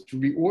do was to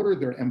reorder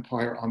their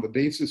empire on the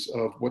basis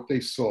of what they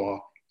saw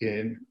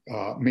in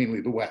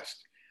mainly the West.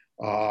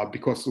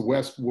 Because the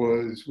West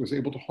was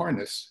able to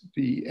harness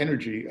the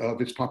energy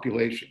of its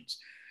populations.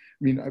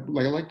 I mean, I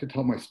like to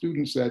tell my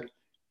students that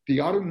the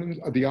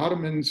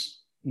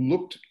Ottomans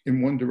looked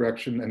in one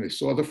direction and they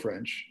saw the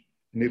French,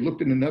 and they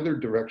looked in another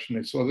direction,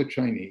 they saw the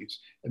Chinese,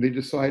 and they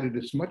decided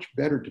it's much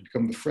better to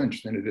become the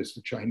French than it is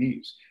the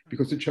Chinese,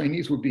 because the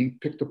Chinese were being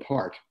picked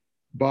apart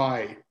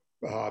by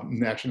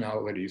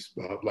nationalities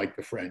like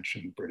the French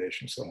and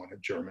British and so on,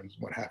 and Germans,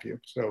 what have you.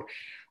 So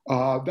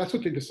that's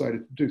what they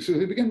decided to do. So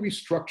they began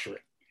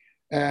restructuring.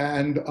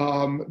 And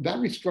that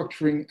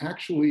restructuring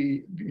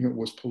actually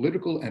was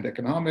political and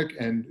economic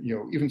and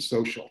even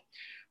social.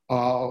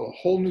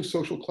 Whole new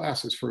social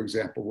classes, for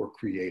example, were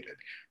created.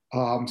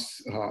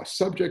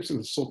 Subjects of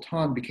the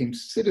Sultan became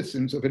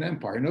citizens of an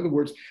empire. In other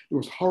words, there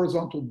was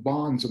horizontal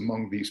bonds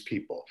among these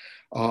people.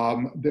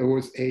 There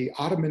was a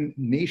Ottoman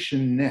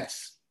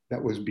nationness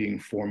that was being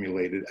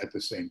formulated at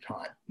the same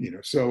time.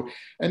 So,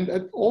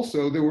 and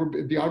also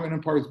the Ottoman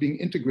Empire was being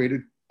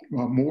integrated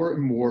more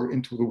and more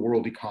into the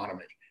world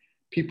economy.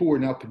 People were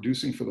now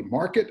producing for the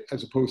market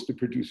as opposed to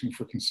producing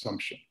for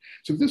consumption.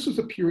 So this was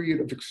a period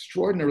of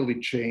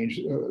extraordinary change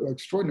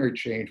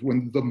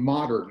when the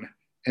modern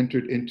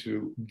entered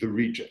into the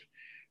region.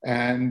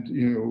 And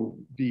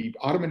the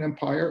Ottoman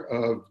Empire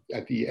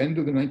at the end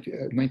of the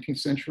 19th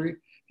century,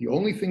 the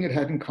only thing it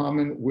had in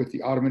common with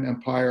the Ottoman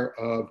Empire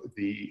of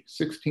the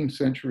 16th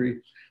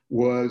century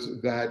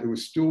was that it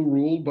was still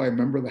ruled by a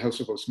member of the House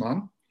of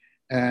Osman,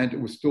 and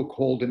it was still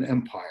called an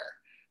empire.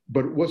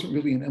 But it wasn't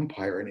really an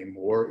empire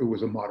anymore. It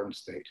was a modern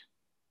state.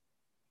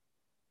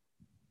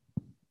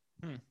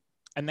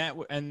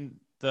 And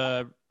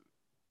the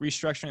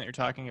restructuring that you're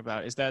talking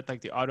about, is that like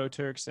the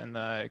Auto-Turks and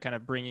the kind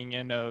of bringing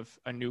in of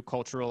a new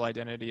cultural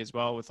identity as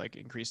well, with like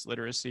increased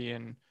literacy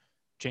and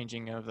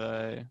changing of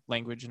the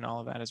language and all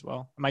of that as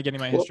well? Am I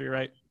getting my history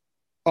right?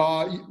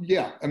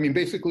 Yeah, I mean,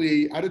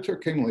 basically,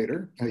 Ataturk came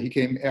later. He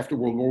came after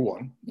World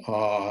War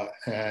I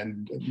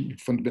and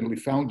fundamentally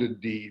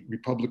founded the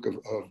Republic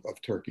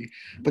of Turkey.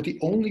 But the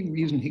only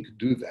reason he could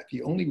do that,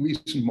 the only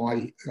reason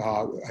why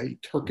a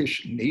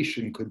Turkish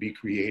nation could be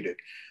created,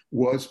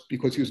 was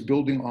because he was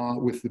building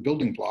on with the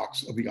building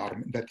blocks of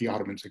that the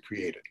Ottomans had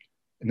created.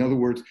 In other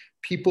words,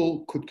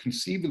 people could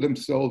conceive of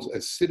themselves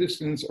as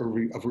citizens of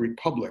a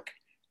republic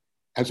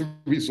as a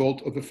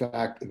result of the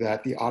fact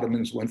that the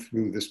Ottomans went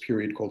through this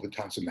period called the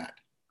Tanzimat.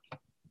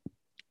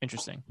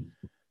 Interesting.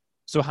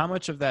 So how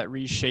much of that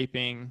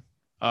reshaping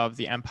of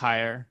the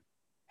empire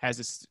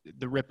has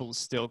the ripples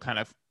still kind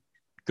of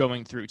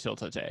going through till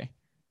today?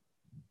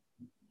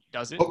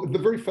 Does it? The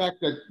very fact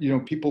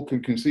that people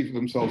can conceive of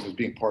themselves as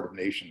being part of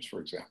nations,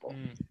 for example,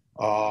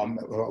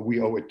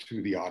 we owe it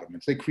to the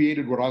Ottomans. They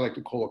created what I like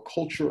to call a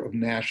culture of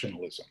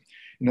nationalism.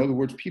 In other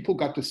words, people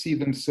got to see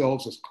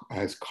themselves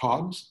as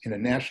cogs in a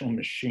national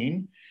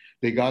machine.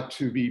 They got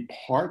to be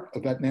part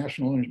of that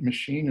national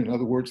machine. In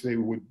other words, they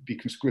would be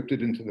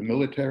conscripted into the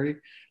military.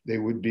 They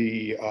would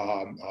be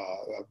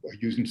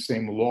using the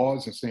same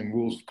laws and same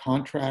rules of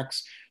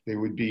contracts. They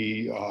would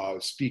be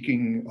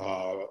speaking,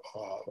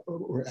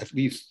 or at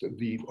least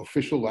the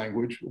official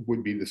language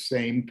would be the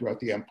same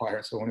throughout the empire,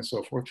 and so on and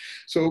so forth.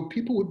 So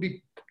people would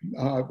be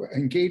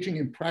engaging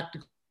in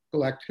practical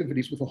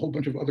activities with a whole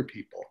bunch of other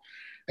people.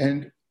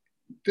 And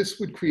this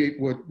would create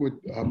what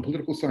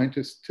political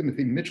scientist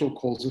Timothy Mitchell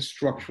calls a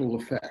structural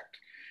effect.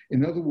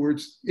 In other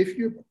words, if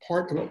you're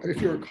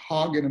a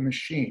cog in a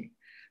machine,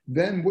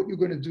 then what you're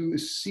going to do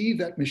is see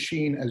that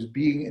machine as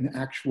being an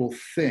actual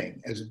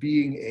thing, as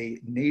being a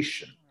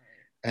nation,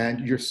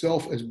 and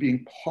yourself as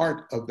being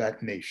part of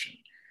that nation.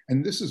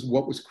 And this is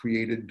what was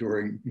created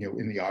during,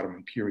 in the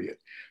Ottoman period.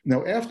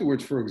 Now,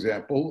 afterwards, for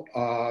example,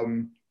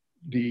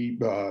 the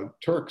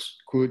Turks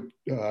could,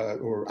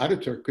 or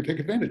Ataturk could take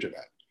advantage of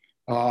that.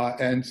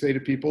 And say to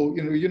people,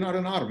 you're not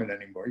an Ottoman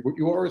anymore. What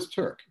you are is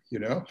Turk,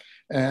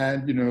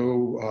 and,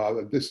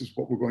 this is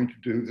what we're going to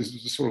do. This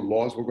is the sort of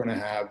laws we're going to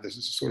have. This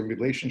is the sort of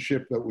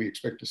relationship that we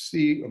expect to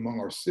see among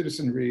our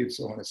citizenry, and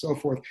so on and so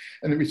forth,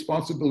 and the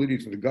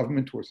responsibilities of the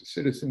government towards the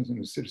citizens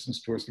and the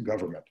citizens towards the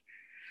government.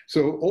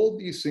 So all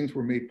these things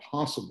were made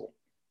possible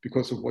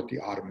because of what the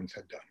Ottomans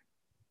had done.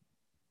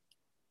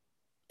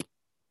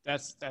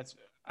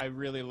 I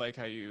really like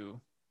how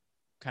you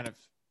kind of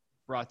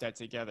brought that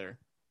together.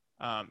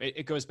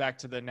 It goes back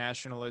to the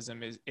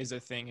nationalism is a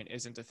thing and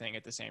isn't a thing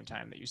at the same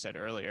time that you said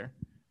earlier,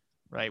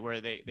 right?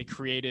 Where they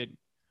created,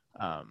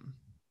 I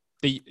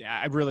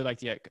really like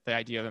the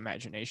idea of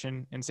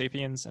imagination in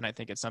Sapiens. And I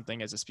think it's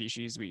something as a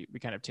species we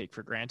kind of take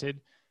for granted.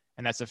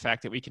 And that's the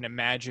fact that we can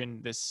imagine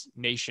this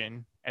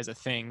nation as a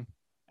thing.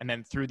 And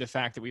then through the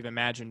fact that we've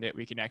imagined it,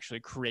 we can actually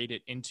create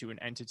it into an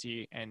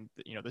entity. And,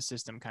 the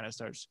system kind of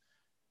starts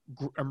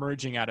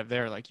emerging out of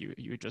there, like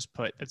you just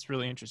put. That's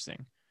really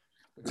interesting.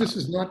 This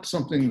is not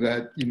something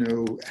that,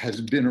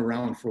 has been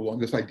around for a long,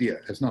 this idea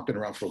has not been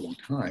around for a long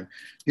time.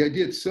 The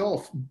idea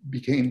itself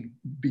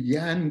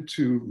began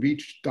to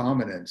reach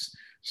dominance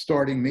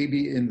starting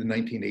maybe in the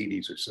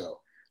 1980s or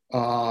so.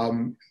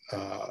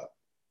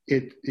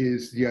 It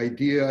is the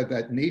idea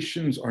that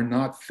nations are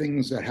not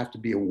things that have to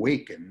be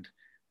awakened,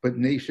 but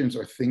nations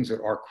are things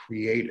that are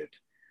created.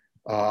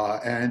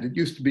 And it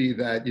used to be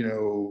that,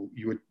 you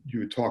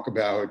would talk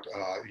about,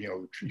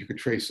 you could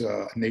trace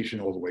a nation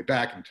all the way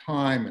back in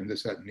time and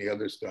this, that, and the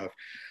other stuff.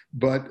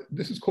 But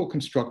this is called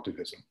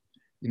constructivism.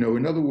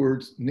 In other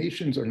words,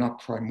 nations are not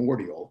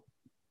primordial.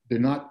 They're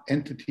not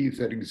entities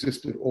that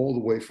existed all the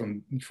way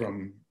from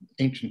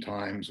ancient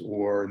times,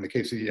 or in the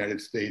case of the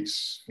United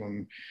States,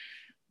 from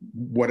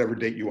whatever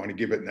date you want to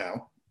give it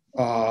now.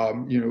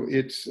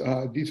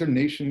 These are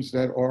nations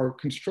that are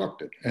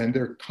constructed, and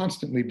they're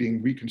constantly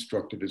being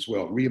reconstructed as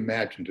well,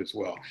 reimagined as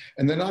well.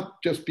 And they're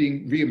not just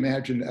being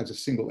reimagined as a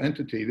single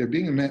entity, they're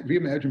being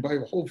reimagined by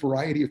a whole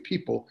variety of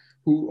people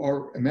who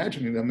are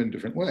imagining them in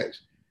different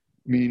ways.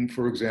 I mean,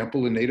 for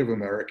example, a Native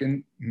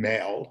American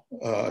male,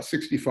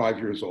 65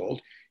 years old,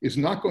 is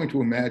not going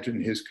to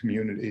imagine his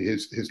community,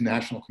 his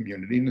national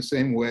community, in the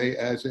same way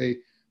as a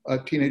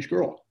teenage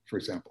girl, for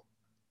example.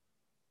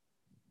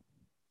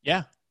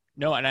 Yeah.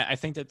 No, and I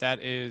think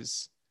that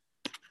is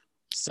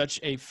such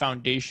a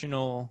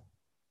foundational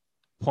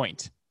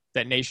point,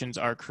 that nations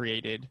are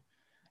created.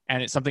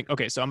 And it's something,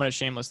 okay, so I'm going to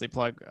shamelessly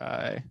plug,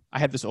 I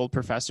had this old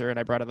professor, and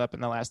I brought it up in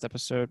the last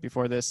episode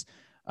before this.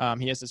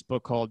 He has this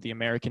book called The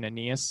American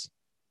Aeneas.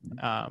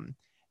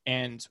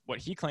 And what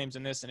he claims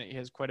in this, and he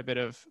has quite a bit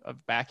of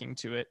backing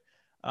to it,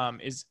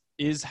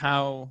 is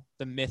how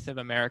the myth of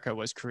America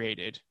was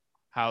created,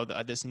 how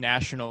this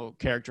national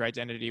character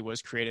identity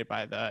was created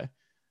by the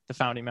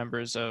founding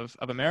members of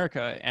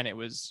America, and it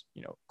was,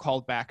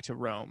 called back to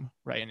Rome,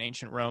 right, in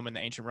ancient Rome and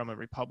the ancient Roman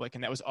Republic,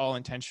 and that was all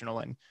intentional.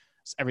 And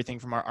everything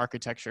from our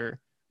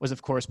architecture was,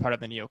 of course, part of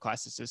the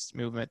neoclassicist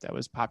movement that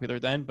was popular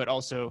then, but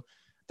also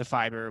the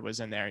fiber was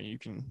in there. You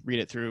can read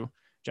it through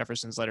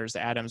Jefferson's letters to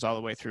Adams all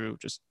the way through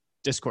just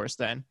discourse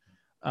then.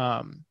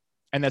 And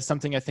that's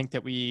something I think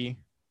that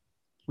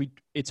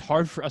it's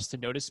hard for us to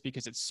notice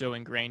because it's so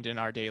ingrained in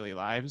our daily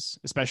lives,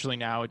 especially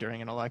now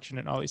during an election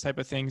and all these type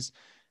of things,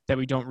 that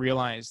we don't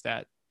realize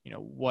that,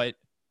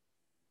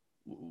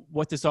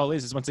 what this all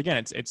is once again,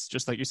 it's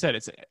just like you said,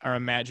 it's our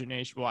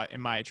imagination. Well,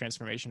 in my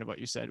transformation of what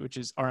you said, which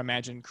is our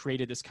imagination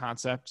created this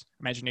concept,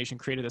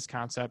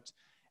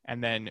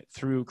 and then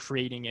through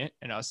creating it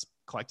and us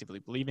collectively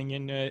believing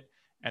in it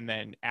and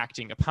then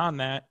acting upon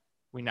that,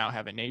 we now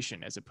have a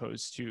nation, as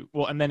opposed to,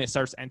 and then it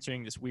starts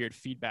entering this weird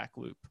feedback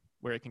loop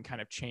where it can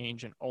kind of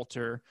change and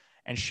alter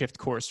and shift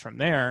course from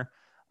there.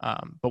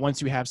 But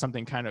once you have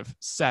something kind of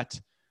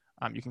set,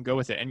 you can go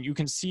with it. And you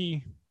can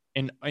see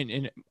in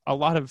a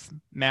lot of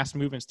mass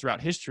movements throughout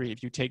history,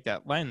 if you take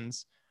that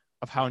lens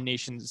of how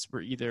nations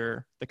were,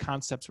 either the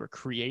concepts were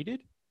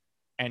created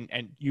and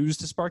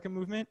used to spark a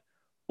movement,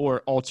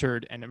 or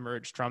altered and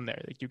emerged from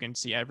there. Like you can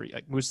see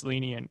like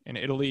Mussolini in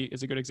Italy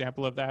is a good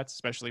example of that,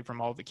 especially from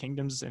all the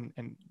kingdoms and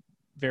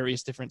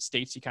various different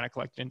states he kind of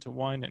collected into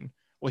one. And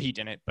well, he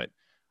didn't, but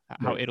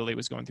how Italy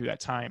was going through that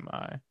time.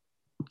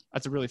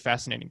 That's a really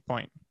fascinating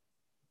point.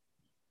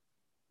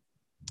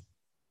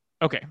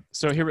 Okay,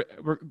 so here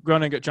we're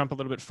going to jump a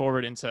little bit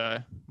forward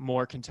into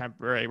more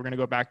contemporary. We're going to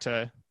go back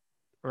to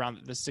around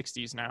the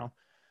 60s now.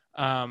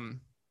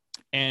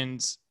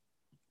 And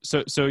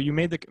so you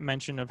made the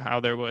mention of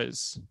how there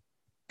was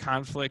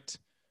conflict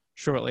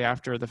shortly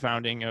after the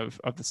founding of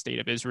the State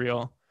of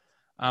Israel.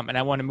 And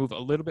I want to move a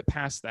little bit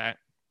past that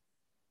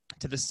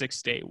to the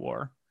 6-Day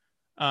War.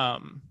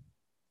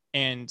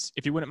 And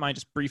if you wouldn't mind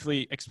just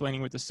briefly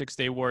explaining what the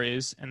 6-Day War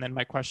is, and then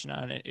my question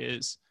on it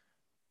is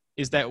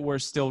that war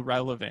still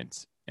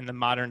relevant in the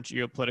modern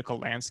geopolitical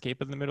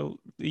landscape of the Middle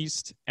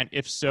East? And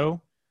if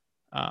so,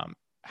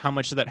 how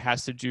much of that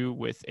has to do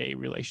with a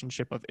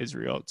relationship of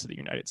Israel to the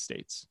United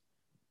States?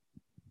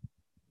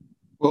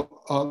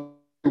 Well,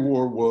 the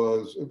war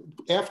was,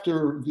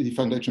 after the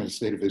foundation of the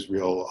State of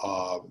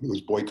Israel, it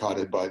was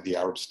boycotted by the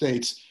Arab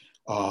states,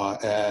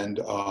 and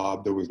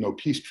there was no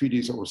peace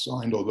treaties that were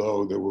signed,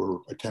 although there were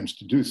attempts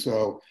to do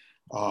so.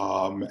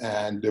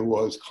 And there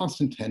was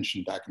constant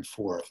tension back and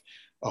forth.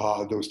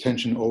 There was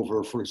tension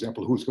over, for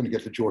example, who's going to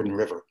get the Jordan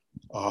River,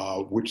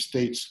 which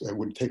states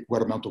would take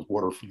what amount of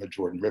water from the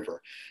Jordan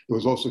River. There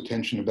was also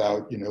tension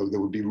about,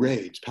 there would be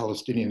raids.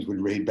 Palestinians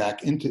would raid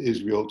back into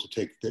Israel to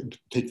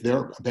take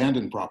their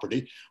abandoned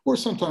property, or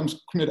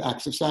sometimes commit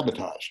acts of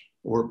sabotage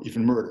or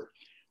even murder.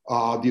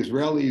 The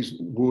Israelis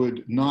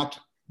would not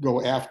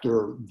go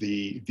after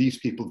these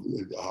people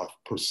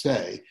per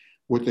se.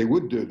 What they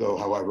would do, though,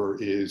 however,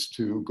 is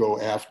to go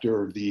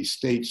after the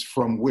states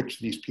from which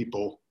these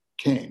people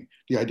came.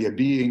 The idea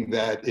being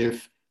that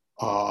if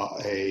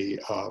Fidei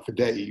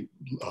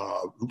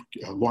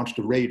launched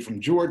a raid from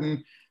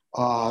Jordan,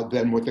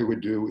 then what they would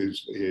do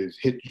is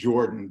hit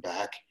Jordan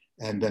back,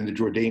 and then the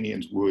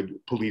Jordanians would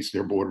police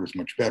their borders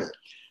much better.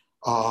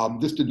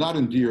 This did not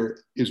endear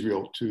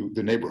Israel to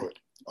the neighborhood.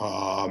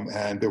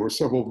 And there were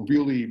several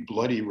really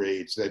bloody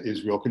raids that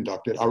Israel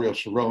conducted. Ariel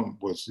Sharon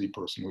was the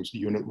person who was the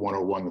Unit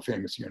 101, the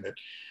famous unit.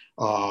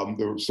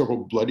 There were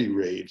several bloody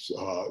raids,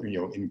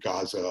 in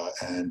Gaza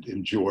and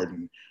in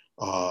Jordan,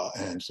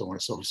 and so on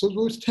and so forth. So there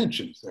was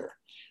tensions there.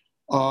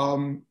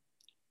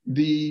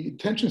 The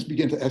tensions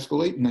began to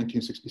escalate in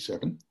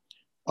 1967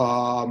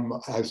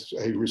 as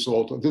a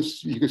result of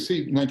this. You can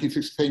see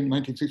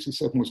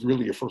 1967 was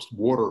really a first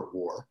water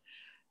war.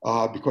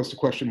 Because the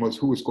question was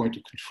who was going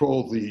to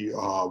control the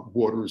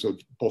waters of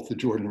both the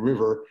Jordan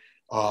River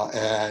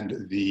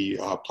and the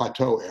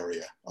plateau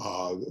area,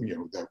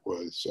 that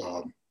was,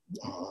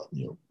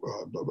 in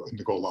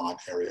the Golan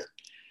area.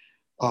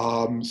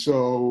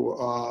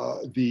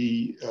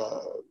 The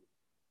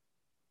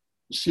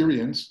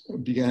Syrians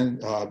began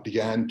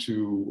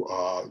to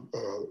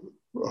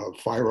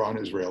fire on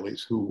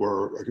Israelis who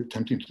were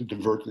attempting to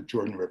divert the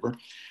Jordan River.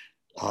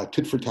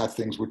 Tit for tat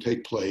things would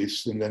take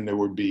place, and then there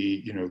would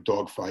be,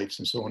 dogfights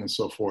and so on and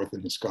so forth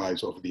in the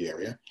skies over the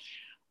area.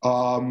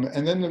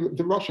 And then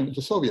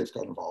the Soviets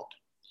got involved.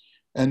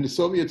 And the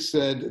Soviets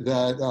said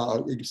that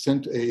it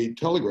sent a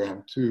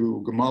telegram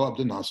to Gamal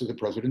Abdel Nasser, the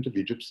president of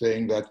Egypt,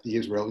 saying that the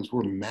Israelis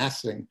were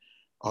massing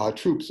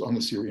troops on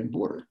the Syrian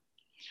border.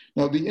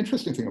 Now, the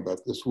interesting thing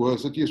about this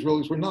was that the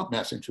Israelis were not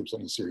massing troops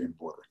on the Syrian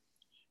border,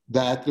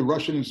 that the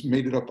Russians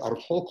made it up out of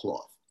whole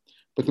cloth.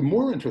 But the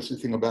more interesting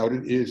thing about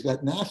it is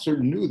that Nasser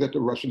knew that the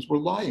Russians were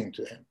lying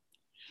to him.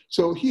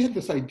 So he had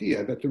this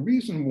idea that the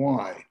reason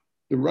why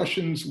the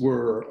Russians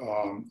were,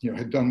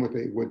 had done what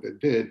they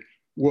did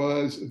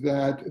was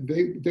that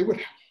they would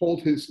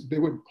hold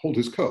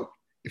his coat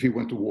if he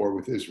went to war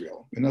with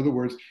Israel. In other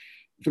words,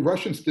 the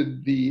Russians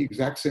did the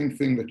exact same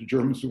thing that the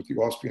Germans did with the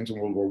Austrians in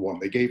World War I.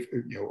 They gave,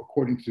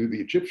 according to the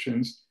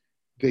Egyptians,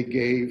 they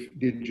gave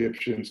the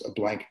Egyptians a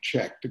blank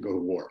check to go to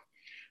war.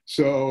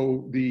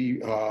 So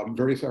the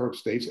various Arab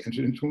states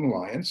entered into an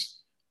alliance.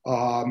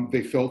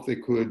 They felt they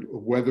could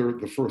weather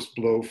the first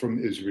blow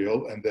from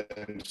Israel and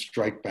then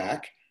strike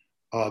back.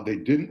 They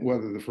didn't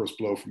weather the first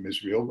blow from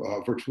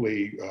Israel.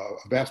 Virtually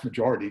a vast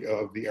majority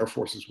of the air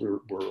forces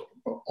were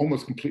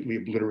almost completely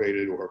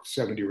obliterated, or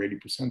 70 or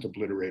 80%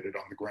 obliterated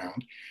on the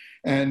ground.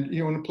 And,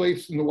 in a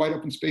place in the wide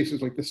open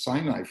spaces like the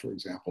Sinai, for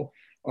example,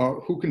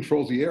 who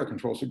controls the air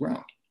controls the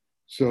ground.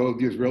 So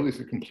the Israelis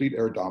had complete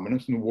air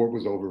dominance, and the war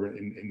was over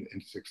in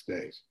 6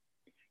 days.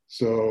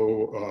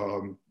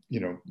 So,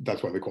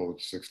 that's why they call it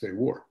the 6-Day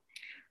War.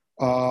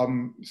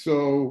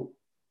 So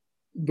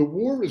the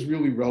war is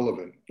really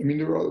relevant. I mean,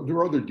 there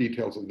are other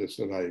details of this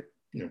that I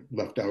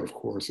left out, of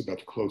course, about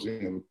the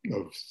closing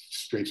of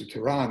Straits of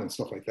Tiran and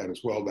stuff like that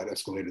as well, that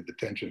escalated the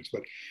tensions.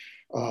 But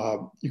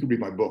you can read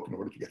my book in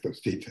order to get those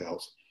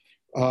details.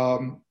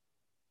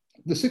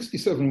 The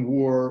 67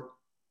 war,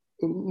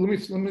 let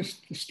me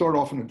start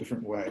off in a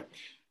different way.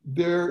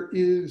 There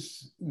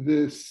is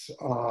this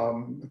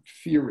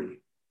theory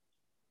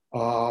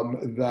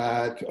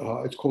that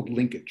it's called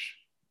linkage,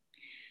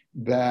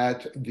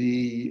 that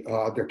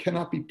there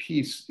cannot be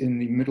peace in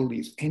the Middle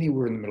East,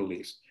 anywhere in the Middle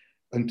East,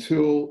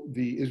 until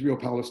the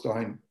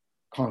Israel-Palestine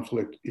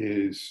conflict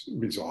is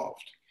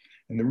resolved.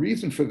 And the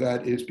reason for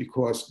that is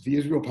because the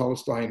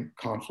Israel-Palestine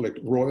conflict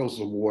roils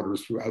the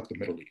waters throughout the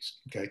Middle East,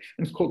 okay?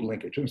 And it's called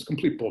linkage, and it's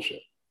complete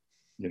bullshit.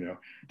 There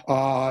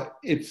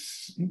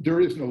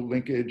is no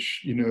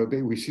linkage.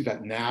 We see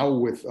that now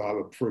with,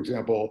 for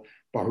example,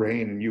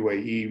 Bahrain and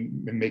UAE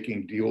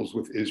making deals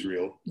with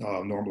Israel,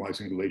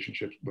 normalizing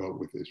relationships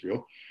with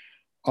Israel.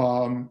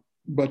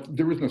 But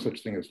there is no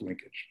such thing as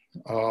linkage.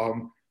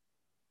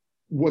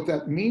 What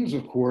that means,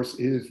 of course,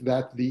 is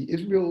that the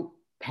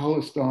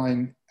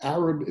Israel-Palestine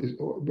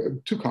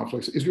two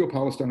conflicts,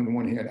 Israel-Palestine on the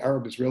one hand,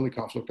 Arab-Israeli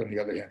conflict on the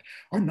other hand,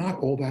 are not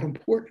all that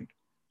important.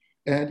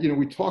 And,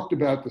 we talked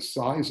about the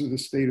size of the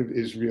state of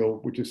Israel,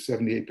 which is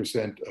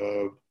 78%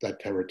 of that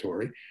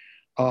territory.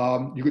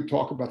 You could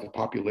talk about the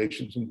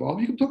populations involved.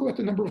 You could talk about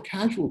the number of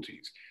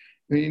casualties.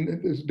 I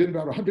mean, there's been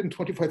about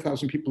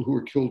 125,000 people who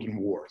were killed in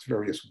wars,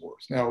 various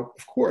wars. Now,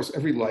 of course,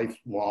 every life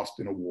lost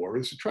in a war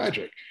is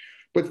tragic.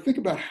 But think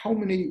about how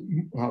many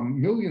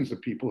millions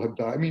of people have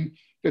died. I mean,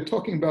 they're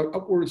talking about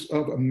upwards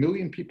of 1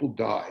 million people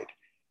died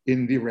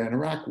in the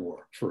Iran-Iraq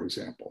war, for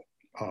example.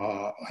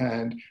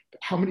 And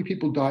how many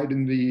people died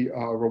in the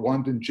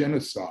Rwandan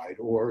genocide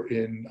or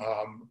in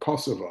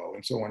Kosovo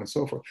and so on and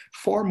so forth?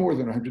 Far more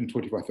than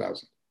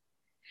 125,000.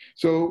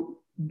 So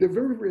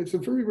it's a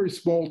very, very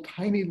small,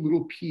 tiny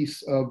little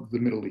piece of the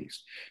Middle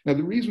East. Now,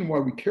 the reason why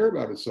we care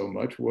about it so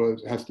much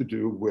has to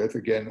do with,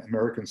 again,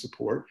 American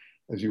support,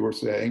 as you were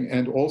saying,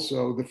 and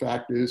also the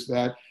fact is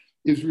that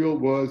Israel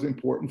was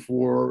important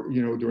for,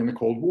 during the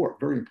Cold War,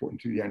 very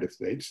important to the United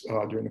States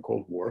during the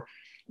Cold War,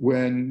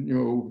 when,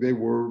 they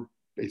were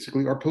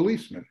basically our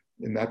policemen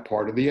in that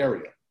part of the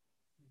area.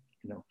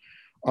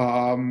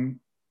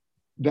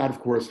 That, of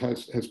course,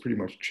 has pretty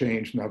much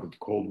changed now that the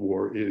Cold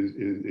War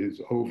is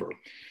over.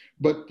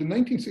 But the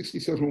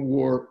 1967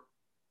 war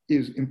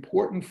is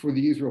important for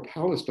the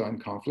Israel-Palestine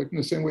conflict in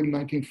the same way the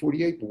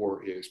 1948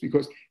 war is,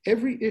 because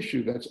every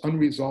issue that's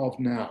unresolved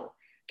now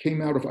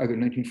came out of either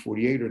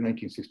 1948 or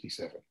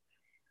 1967.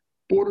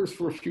 Borders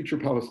for a future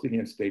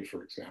Palestinian state,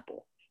 for example.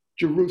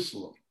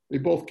 Jerusalem. They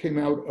both came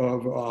out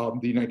of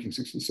the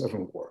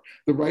 1967 war.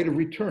 The right of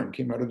return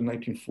came out of the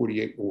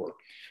 1948 war.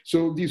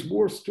 So these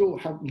wars still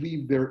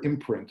leave their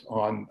imprint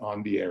on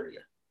the area.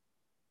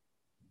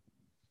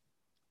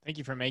 Thank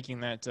you for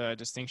making that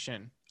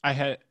distinction. I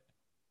had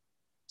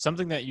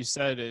something that you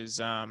said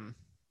is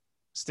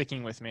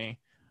sticking with me.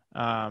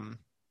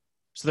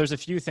 So there's a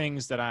few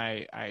things that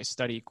I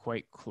study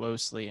quite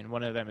closely, and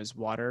one of them is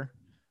water,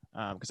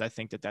 because I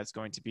think that that's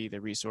going to be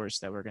the resource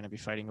that we're going to be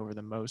fighting over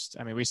the most.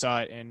 I mean, we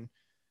saw it in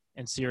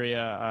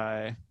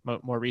Syria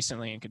more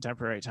recently in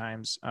contemporary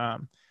times.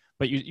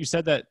 But you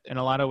said that in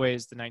a lot of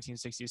ways, the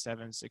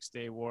 1967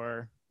 Six-Day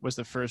War was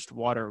the first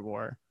water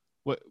war.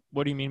 What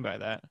do you mean by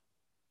that?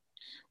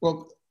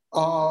 Well,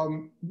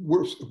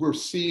 we're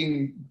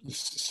seeing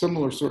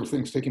similar sort of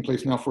things taking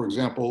place now, for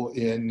example,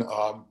 in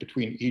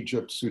between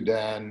Egypt,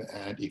 Sudan,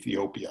 and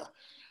Ethiopia,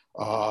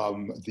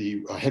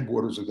 the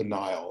headwaters of the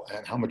Nile,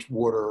 and how much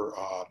water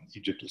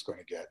Egypt is going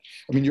to get.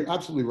 I mean, you're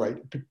absolutely right.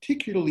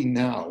 Particularly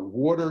now,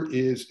 water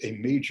is a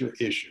major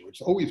issue.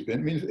 It's always been.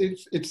 I mean,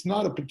 it's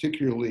not a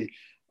particularly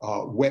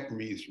wet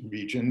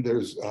region.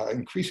 There's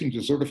increasing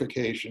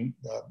desertification,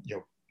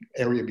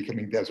 area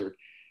becoming desert,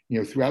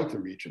 throughout the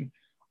region.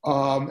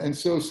 And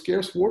so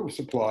scarce water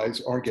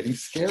supplies are getting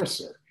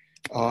scarcer.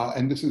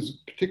 And this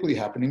is particularly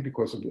happening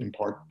in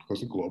part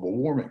because of global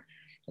warming.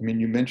 I mean,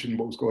 you mentioned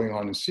what was going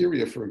on in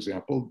Syria, for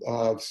example.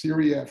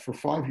 Syria, for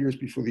 5 years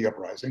before the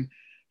uprising,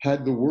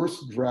 had the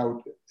worst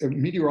drought.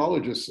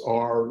 Meteorologists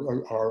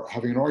are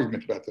having an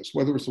argument about this,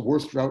 whether it's the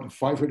worst drought in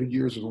 500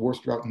 years or the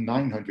worst drought in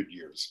 900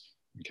 years.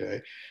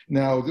 Okay.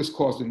 Now, this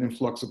caused an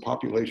influx of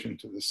population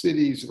to the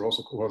cities. It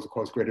also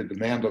caused greater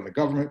demand on the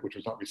government, which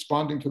was not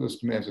responding to those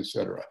demands, et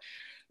cetera.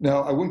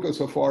 Now, I wouldn't go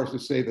so far as to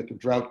say that the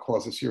drought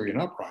caused the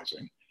Syrian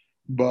uprising,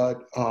 but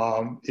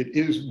it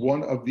is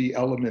one of the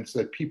elements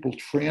that people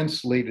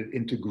translated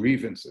into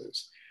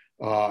grievances,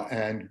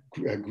 and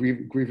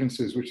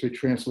grievances which they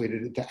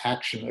translated into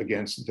action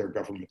against their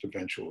government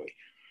eventually.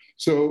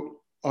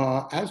 So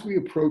as we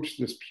approach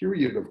this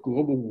period of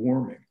global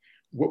warming,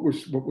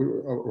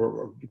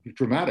 or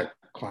dramatic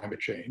climate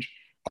change,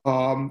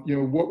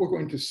 what we're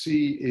going to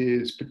see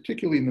is,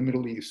 particularly in the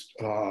Middle East,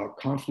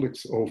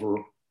 conflicts over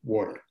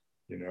water.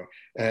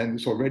 And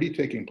it's already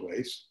taking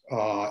place,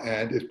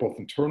 and it's both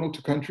internal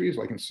to countries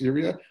like in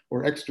Syria,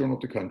 or external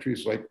to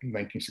countries like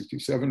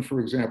 1967,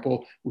 for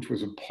example, which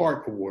was a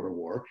part of water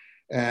war,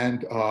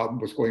 and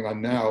what's going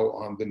on now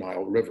on the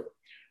Nile River.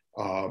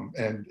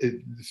 And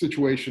the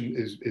situation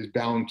is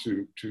bound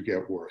to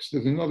get worse.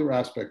 There's another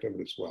aspect of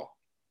it as well.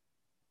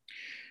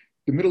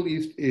 The Middle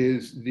East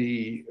is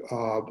the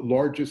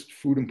largest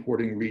food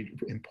importing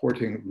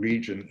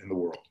region in the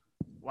world.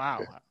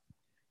 Wow.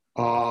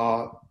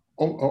 Okay.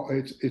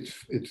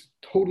 It's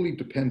totally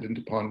dependent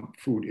upon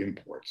food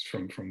imports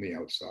from the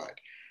outside.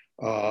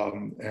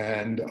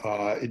 And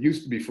it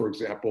used to be, for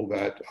example,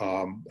 that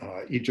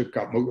Egypt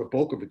got a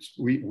bulk of its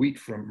wheat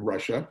from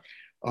Russia,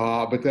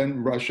 but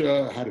then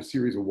Russia had a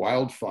series of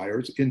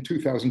wildfires in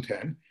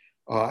 2010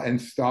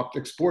 and stopped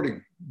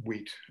exporting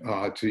wheat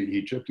to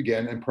Egypt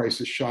again, and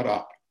prices shot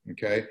up,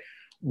 okay?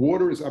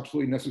 Water is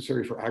absolutely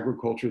necessary for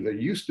agriculture. There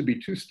used to be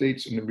two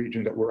states in the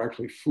region that were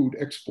actually food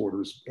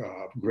exporters,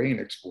 grain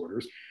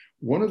exporters.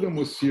 One of them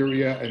was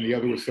Syria and the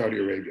other was Saudi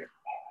Arabia.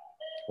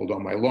 Hold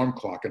on, my alarm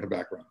clock in the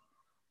background.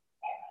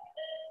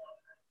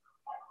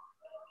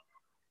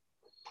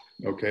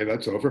 Okay,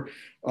 that's over.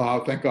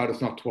 Thank God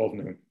it's not 12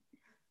 noon.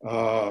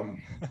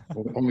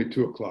 Only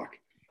 2 o'clock.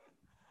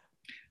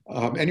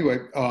 Anyway,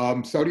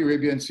 Saudi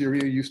Arabia and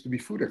Syria used to be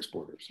food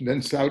exporters. And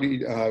then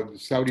Saudi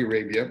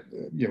Arabia,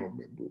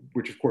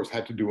 which of course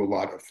had to do a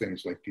lot of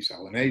things like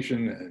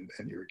desalination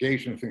and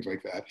irrigation and things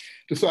like that,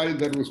 decided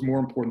that it was more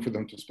important for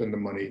them to spend the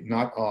money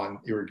not on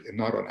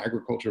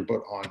agriculture,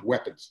 but on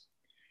weapons.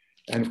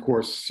 And of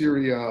course,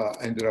 Syria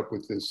ended up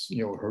with this,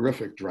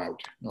 horrific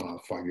drought,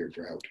 5-year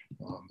drought,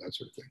 that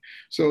sort of thing.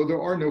 So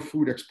there are no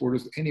food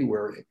exporters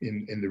anywhere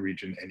in the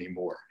region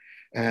anymore.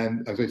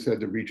 And as I said,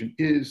 the region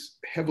is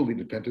heavily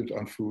dependent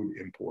on food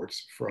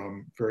imports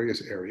from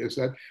various areas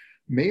that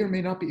may or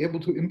may not be able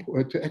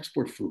to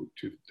export food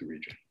to the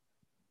region.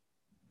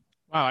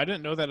 Wow, I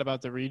didn't know that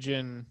about the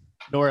region,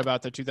 nor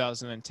about the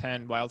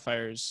 2010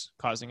 wildfires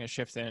causing a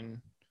shift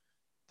in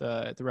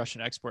the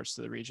Russian exports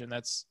to the region.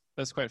 That's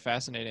quite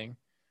fascinating.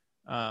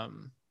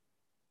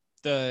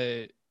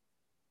 The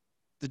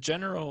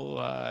general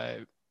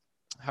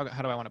how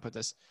do I want to put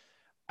this?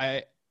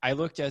 I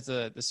looked at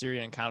the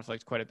Syrian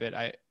conflict quite a bit.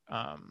 I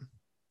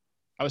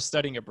was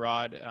studying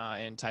abroad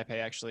in Taipei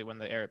actually when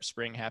the Arab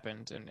Spring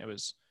happened, and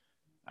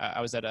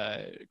I was at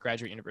a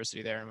graduate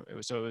university there, and it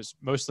was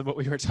most of what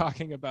we were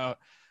talking about.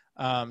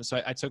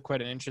 So I took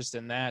quite an interest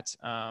in that.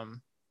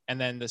 And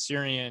then the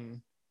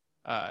Syrian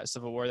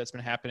civil war that's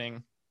been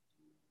happening,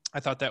 I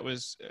thought that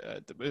was,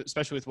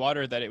 especially with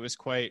water, that it was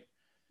quite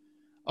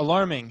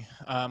alarming,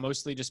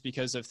 mostly just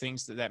because of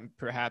things that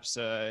perhaps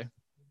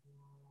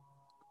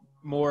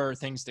more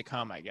things to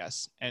come, I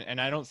guess. And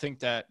I don't think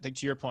that, like,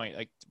 to your point,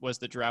 like, was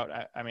the drought,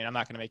 I mean, I'm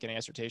not going to make any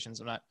assertions.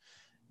 I'm not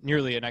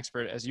nearly an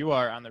expert as you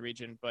are on the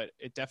region, but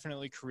it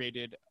definitely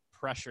created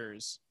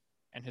pressures.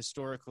 And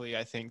historically,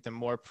 I think the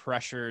more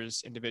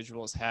pressures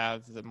individuals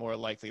have, the more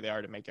likely they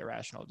are to make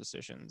irrational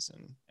decisions.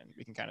 And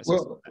we can kind of see.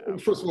 Well,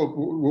 first of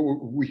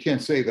all, we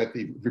can't say that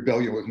the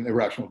rebellion was an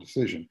irrational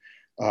decision.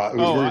 It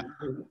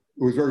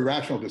was a very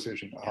rational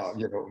decision, on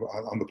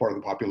the part of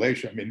the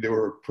population. I mean, they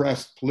were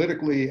oppressed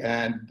politically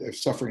and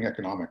suffering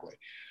economically.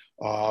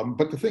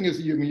 But the thing is,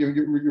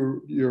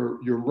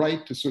 you're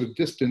right to sort of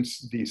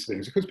distance these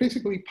things, because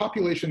basically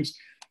populations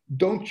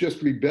don't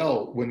just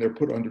rebel when they're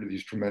put under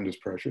these tremendous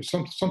pressures.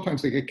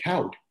 Sometimes they get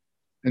cowed,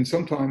 and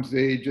sometimes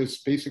they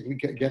just basically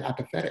get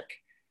apathetic.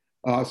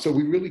 So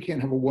we really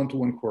can't have a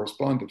one-to-one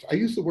correspondence. I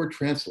use the word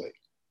translate.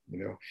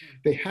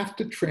 They have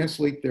to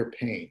translate their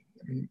pain.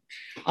 I mean,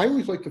 I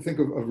always like to think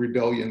of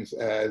rebellions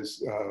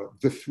as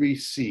the 3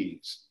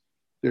 C's.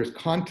 There's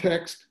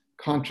context,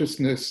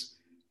 consciousness,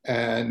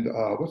 and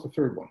what's the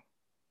third one?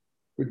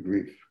 Good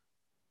grief.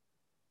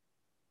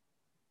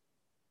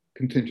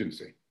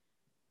 Contingency.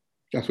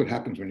 That's what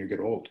happens when you get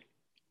old.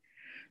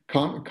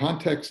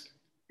 Context,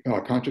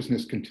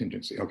 consciousness,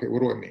 contingency. Okay,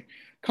 what do I mean?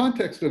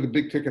 Context are the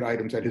big ticket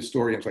items that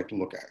historians like to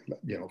look at.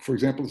 For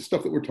example, the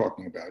stuff that we're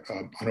talking about,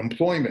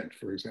 unemployment,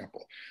 for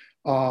example,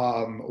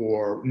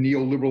 or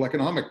neoliberal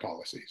economic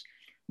policies.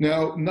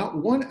 Now, not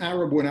one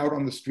Arab went out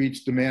on the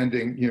streets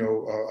demanding,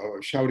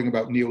 shouting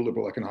about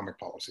neoliberal economic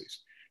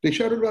policies. They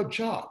shouted about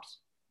jobs.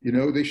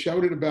 They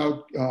shouted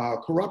about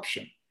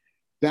corruption.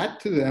 That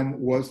to them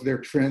was their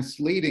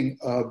translating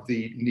of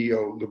the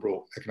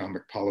neoliberal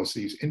economic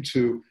policies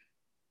into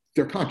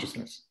their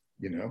consciousness,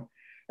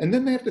 And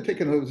then they have to take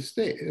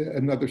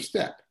another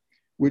step,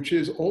 which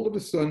is all of a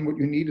sudden what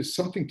you need is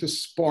something to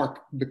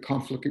spark the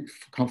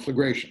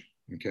conflagration,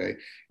 okay?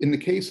 In the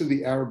case of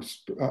the Arab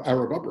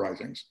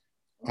uprisings,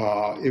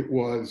 it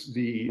was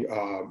the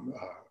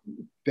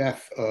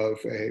death of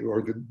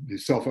the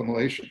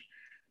self-immolation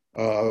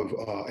of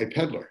a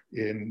peddler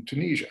in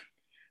Tunisia.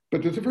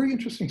 But there's a very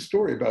interesting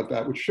story about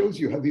that, which shows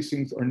you how these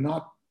things are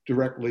not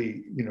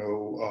directly,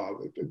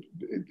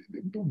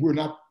 we're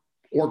not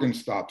organ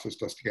stops, as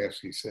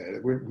Dostoevsky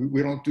said.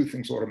 We don't do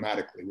things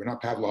automatically. We're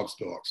not Pavlov's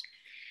dogs.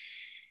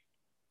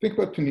 Think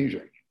about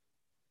Tunisia.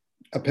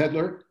 A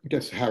peddler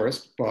gets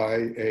harassed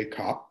by a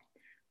cop,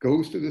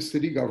 goes to the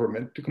city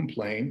government to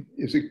complain,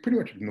 is pretty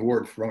much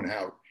ignored, thrown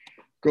out,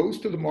 goes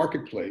to the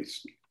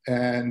marketplace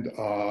and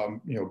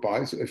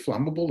buys a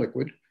flammable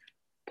liquid,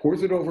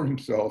 pours it over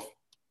himself,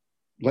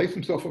 lights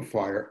himself on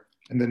fire,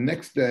 and the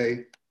next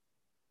day,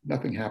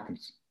 nothing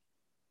happens.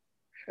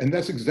 And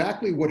that's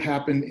exactly what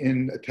happened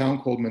in a town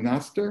called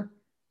Monastir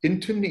in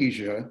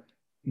Tunisia,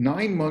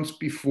 9 months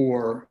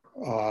before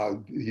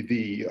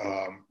the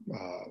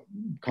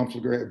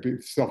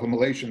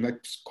self-immolation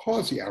that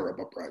caused the Arab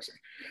uprising.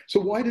 So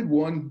why did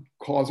one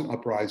cause an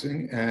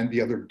uprising and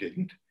the other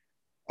didn't?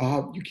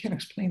 You can't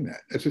explain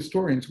that. As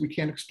historians, we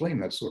can't explain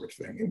that sort of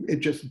thing. It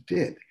just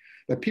did.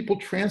 That people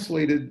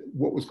translated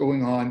what was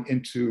going on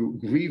into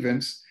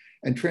grievance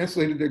and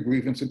translated their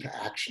grievance into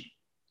action,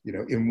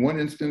 in one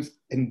instance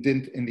and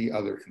didn't in the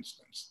other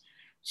instance.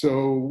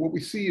 So what we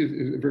see is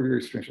very,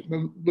 very strange.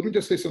 Now, let me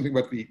just say something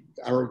about the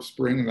Arab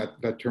Spring and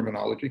that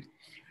terminology,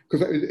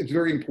 because it's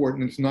very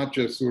important. It's not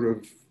just sort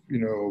of,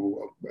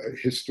 a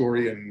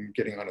historian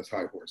getting on his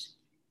high horse.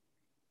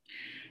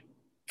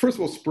 First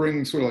of all,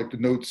 spring sort of like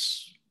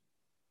denotes,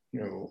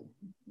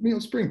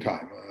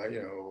 springtime,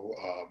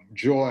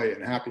 joy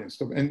and happiness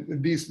stuff.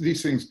 And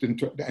these things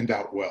didn't end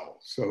out well.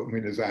 So,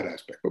 there's that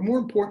aspect. But more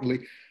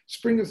importantly,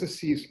 spring is a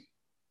season.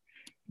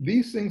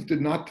 These things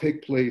did not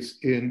take place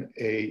in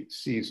a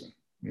season,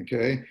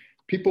 okay?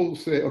 People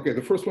say, okay,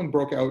 the first one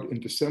broke out in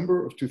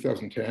December of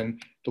 2010.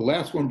 The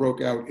last one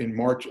broke out in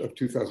March of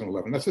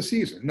 2011. That's a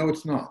season. No,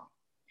 it's not.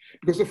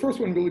 Because the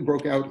first one really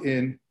broke out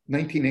in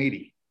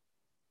 1980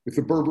 with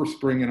the Berber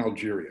Spring in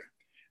Algeria.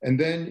 And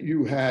then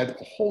you had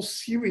a whole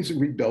series of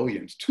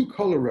rebellions, 2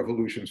 color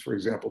revolutions, for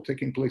example,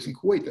 taking place in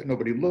Kuwait that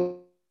nobody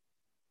looked,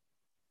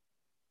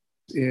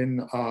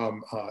 in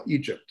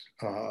Egypt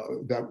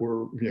that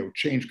were,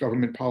 changed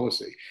government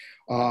policy.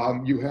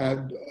 You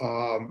had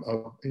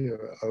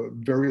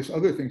various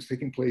other things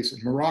taking place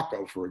in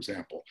Morocco, for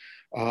example,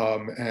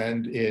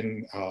 and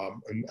in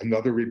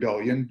another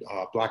rebellion,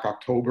 Black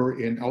October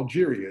in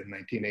Algeria in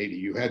 1980.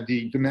 You had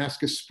the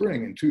Damascus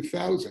Spring in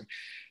 2000.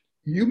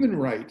 Human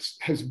rights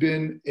has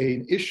been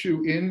an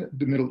issue in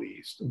the Middle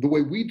East, the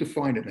way we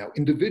define it now,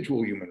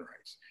 individual human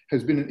rights,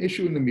 has been an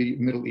issue in the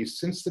Middle East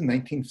since the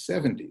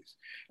 1970s.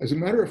 As a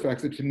matter of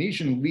fact, the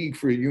Tunisian League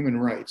for Human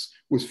Rights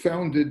was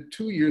founded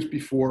 2 years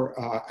before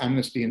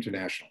Amnesty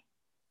International.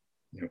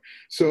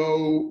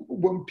 So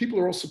when people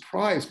are all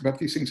surprised about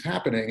these things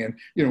happening, and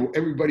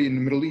everybody in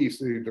the Middle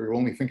East, they're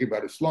only thinking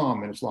about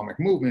Islam and Islamic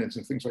movements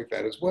and things like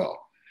that as well.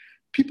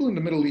 People in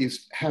the Middle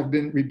East have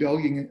been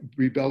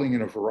rebelling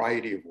in a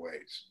variety of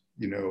ways,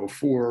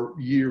 for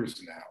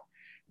years now.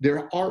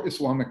 there are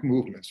Islamic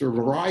movements. There are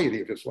a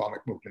variety of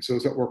Islamic movements,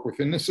 those that work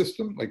within the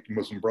system, like the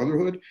Muslim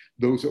Brotherhood,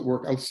 those that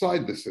work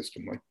outside the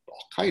system, like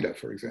Al-Qaeda,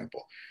 for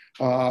example.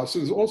 So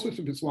there's all sorts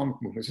of Islamic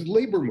movements. There's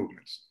labor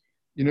movements.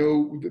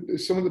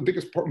 Some of the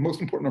biggest,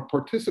 most important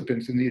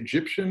participants in the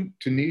Egyptian,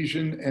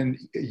 Tunisian, and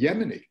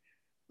Yemeni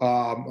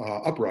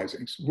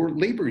uprisings were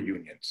labor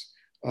unions.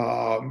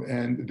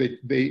 And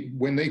they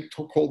when they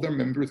called their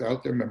members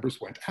out, their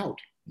members went out.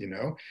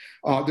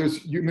 There's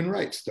human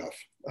rights stuff.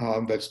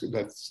 That's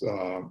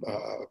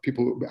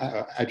people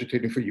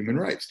agitating for human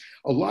rights.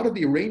 A lot of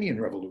the Iranian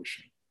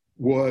Revolution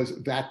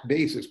was that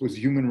basis, was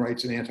human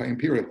rights and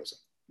anti-imperialism,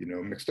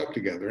 mixed up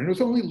together. And it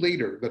was only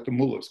later that the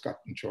mullahs got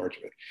in charge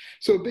of it.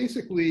 So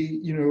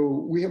basically,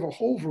 we have a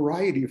whole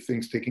variety of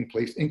things taking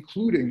place,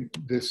 including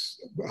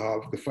this,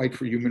 the fight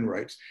for human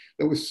rights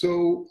that was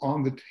so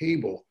on the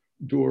table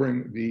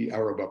during the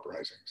Arab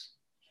uprisings.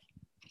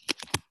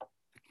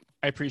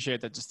 I appreciate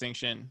that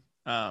distinction.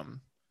 I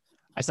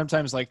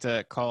sometimes like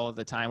to call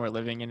the time we're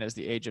living in as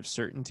the age of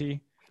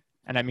certainty.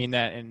 And I mean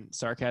that in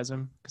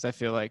sarcasm, because I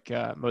feel like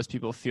most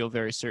people feel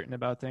very certain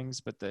about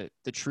things. But the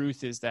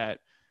truth is that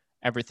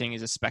everything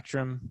is a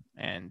spectrum,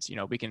 and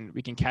we can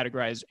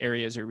categorize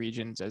areas or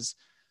regions as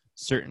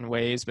certain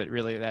ways, but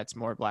really that's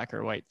more black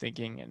or white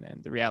thinking.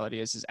 And the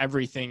reality is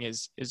everything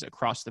is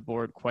across the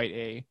board quite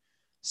a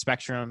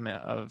spectrum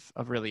of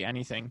really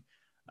anything.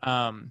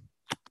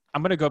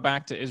 I'm going to go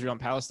back to Israel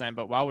and Palestine,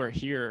 but while we're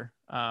here,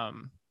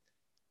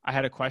 I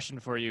had a question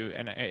for you,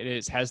 and it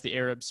is: has the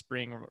Arab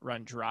Spring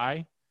run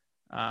dry?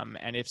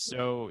 And if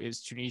so,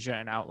 is Tunisia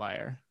an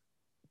outlier?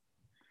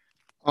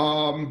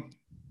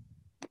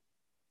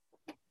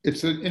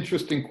 It's an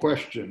interesting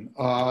question.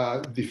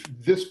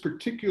 This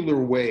particular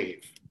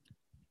wave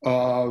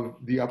of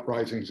the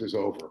uprisings is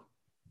over,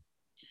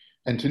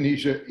 and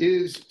Tunisia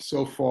is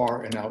so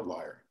far an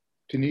outlier.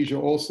 Tunisia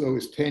also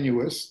is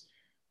tenuous.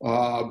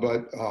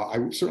 But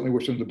I certainly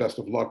wish them the best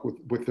of luck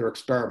with their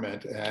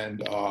experiment,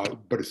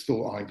 but it's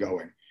still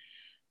ongoing.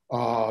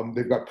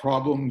 They've got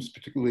problems,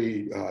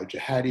 particularly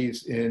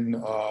jihadis in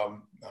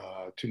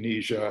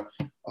Tunisia,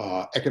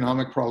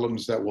 economic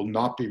problems that will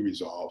not be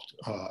resolved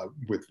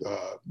with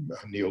a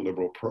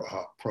neoliberal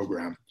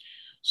program.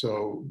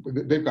 So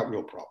they've got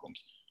real problems,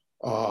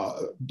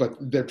 but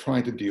they're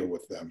trying to deal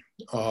with them.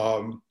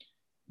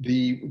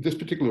 This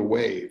particular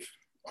wave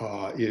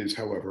is,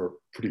 however,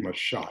 pretty much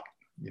shot.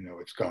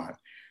 It's gone.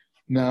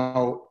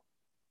 Now,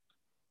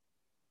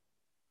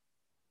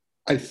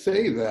 I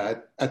say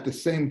that at the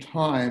same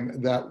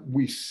time that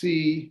we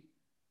see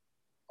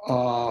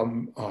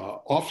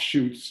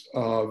offshoots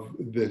of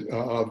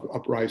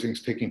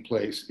uprisings taking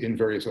place in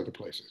various other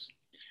places,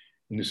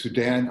 in the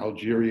Sudan,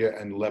 Algeria,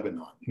 and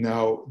Lebanon.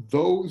 Now,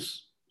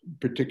 those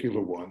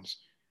particular ones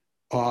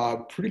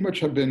pretty much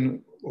have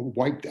been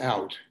wiped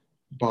out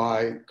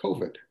by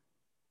COVID.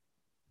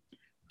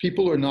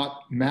 People are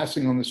not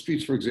massing on the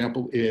streets, for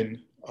example,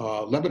 in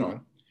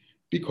Lebanon,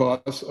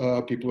 because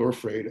people are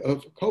afraid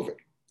of COVID.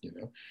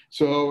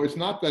 So it's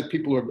not that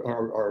people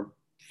are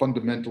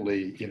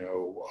fundamentally,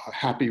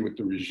 happy with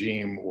the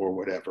regime or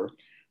whatever.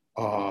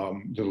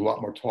 There's a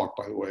lot more talk,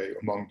 by the way,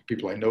 among the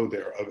people I know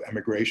there of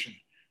emigration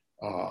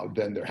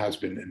than there has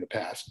been in the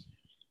past.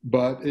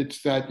 But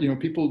it's that,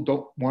 people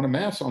don't want to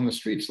mass on the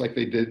streets like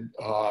they did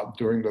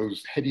during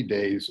those heady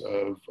days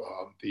of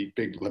the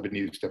big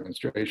Lebanese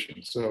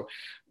demonstrations. So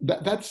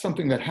that's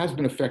something that has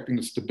been affecting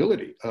the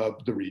stability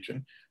of the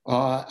region.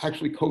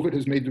 Actually, COVID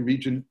has made the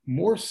region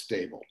more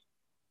stable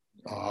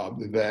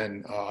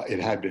than it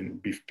had been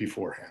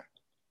beforehand.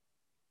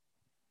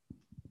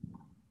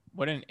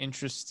 What an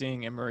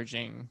interesting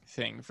emerging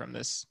thing from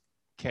this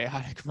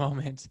chaotic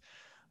moment.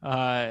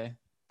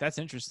 That's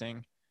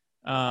interesting.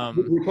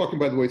 We're talking,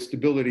 by the way,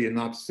 stability and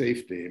not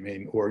safety.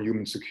 Or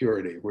human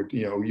security.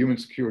 Human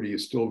security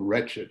is still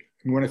wretched.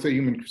 And when I say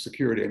human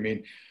security, I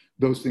mean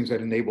those things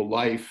that enable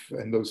life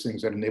and those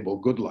things that enable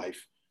good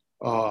life.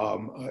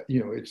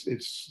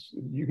 It's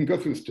you can go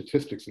through the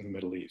statistics in the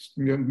Middle East.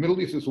 The Middle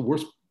East is the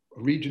worst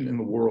region in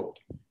the world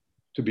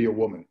to be a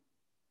woman.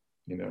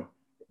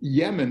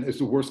 Yemen is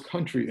the worst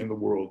country in the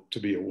world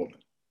to be a woman.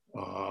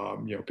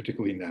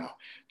 Particularly now.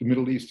 The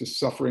Middle East is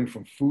suffering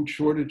from food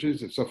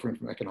shortages, it's suffering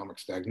from economic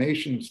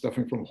stagnation, it's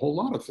suffering from a whole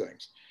lot of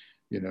things,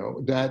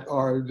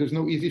 there's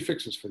no easy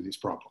fixes for these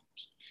problems.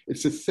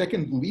 It's the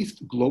second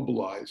least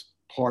globalized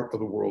part of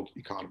the world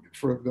economy,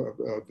 for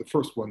the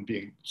first one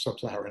being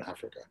sub-Saharan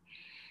Africa.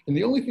 And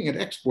the only thing it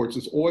exports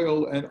is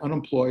oil and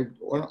unemployed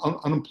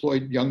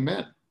young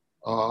men,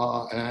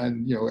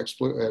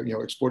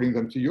 exporting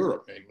them to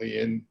Europe, mainly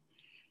in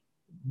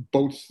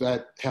boats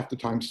that half the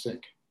time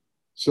sink.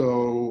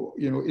 So,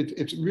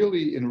 it's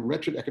really in a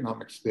wretched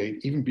economic state,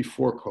 even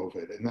before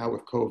COVID. And now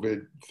with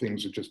COVID,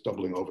 things are just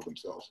doubling over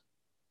themselves.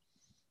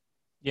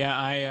 Yeah,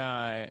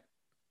 I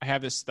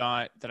have this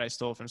thought that I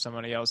stole from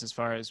somebody else as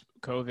far as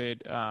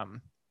COVID.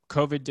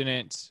 COVID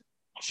didn't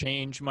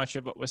change much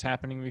of what was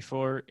happening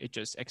before. It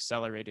just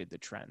accelerated the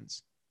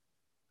trends.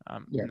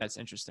 And that's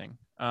interesting.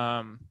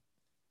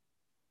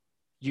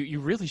 you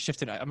really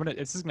shifted.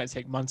 This is gonna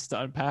take months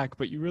to unpack,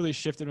 but you really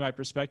shifted my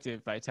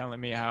perspective by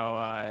telling me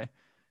how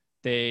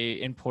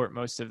they import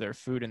most of their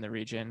food in the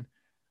region.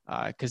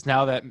 Because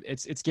now that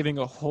it's giving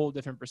a whole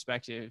different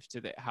perspective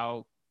to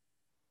how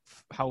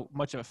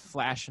much of a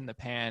flash in the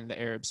pan the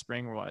Arab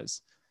Spring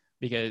was.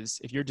 Because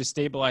if you're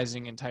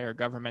destabilizing entire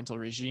governmental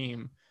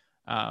regime,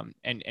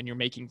 and you're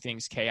making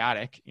things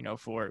chaotic,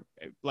 for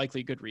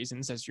likely good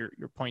reasons, as you're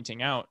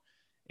pointing out,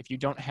 if you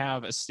don't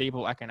have a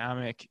stable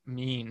economic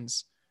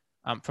means,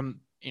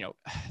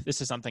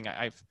 this is something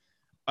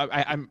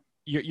I'm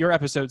your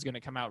episode's going to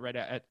come out right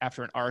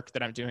after an arc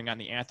that I'm doing on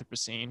the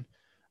Anthropocene,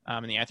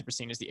 and the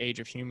Anthropocene is the age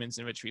of humans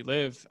in which we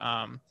live,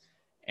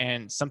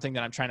 and something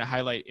that I'm trying to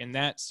highlight in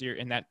that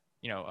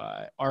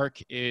arc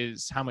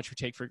is how much we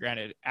take for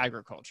granted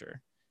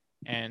agriculture.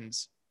 And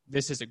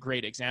this is a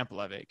great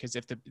example of it, because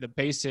if the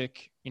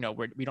basic,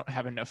 we don't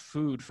have enough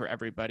food for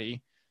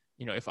everybody,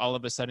 if all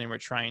of a sudden we're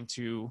trying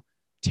to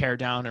tear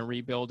down and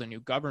rebuild a new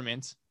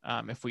government,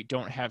 if we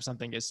don't have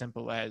something as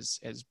simple as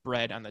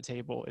bread on the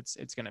table,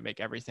 it's going to make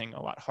everything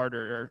a lot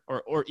harder,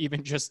 or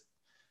even just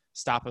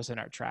stop us in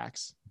our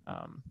tracks.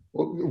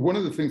 Well, one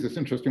of the things that's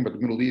interesting about the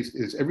Middle East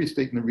is every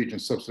state in the region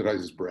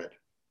subsidizes bread.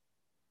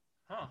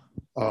 Huh.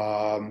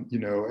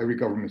 Every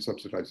government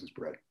subsidizes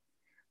bread.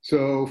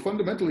 So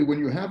fundamentally, when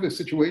you have a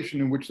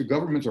situation in which the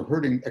governments are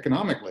hurting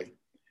economically,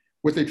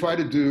 what they try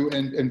to do,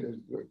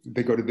 and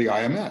they go to the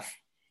IMF,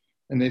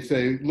 and they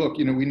say, look,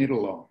 we need a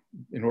loan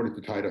in order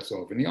to tide us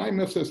over. And the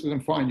IMF says to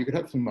them, fine, you could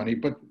have some money,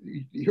 but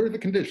here are the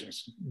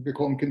conditions. They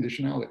call them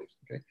conditionalities.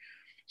 Okay,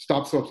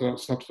 stop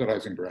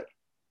subsidizing bread.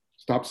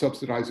 Stop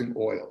subsidizing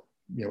oil,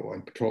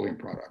 and petroleum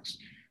products.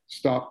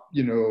 Stop,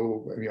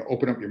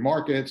 open up your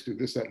markets, do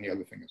this, that, and the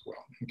other thing as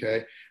well.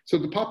 Okay, so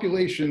the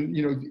population,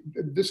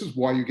 this is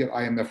why you get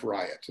IMF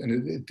riots,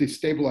 and it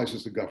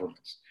destabilizes the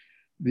governments.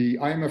 The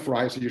IMF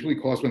riots are usually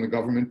caused when the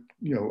government,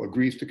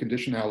 agrees to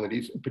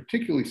conditionalities,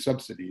 particularly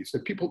subsidies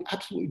that people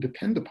absolutely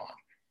depend upon,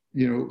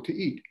 to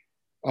eat.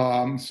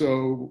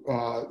 So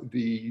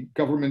the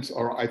governments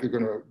are either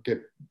going to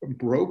get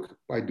broke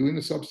by doing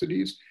the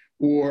subsidies,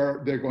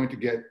 or they're going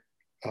to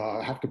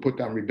have to put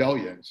down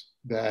rebellions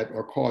that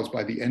are caused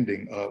by the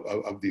ending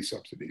of these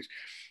subsidies.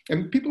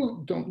 And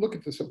people don't look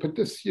at this, but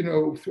this,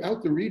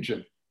 throughout the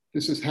region,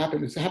 this has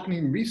happened. It's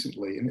happening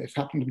recently, and it's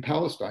happened in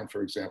Palestine,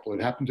 for example.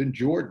 It happened in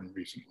Jordan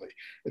recently.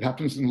 It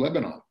happens in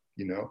Lebanon.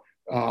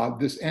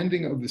 This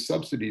ending of the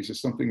subsidies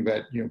is something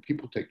that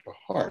people take to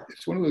heart.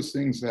 It's one of those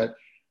things that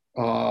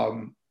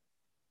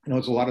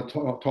there's a lot of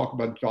talk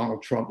about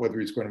Donald Trump, whether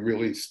he's going to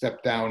really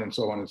step down and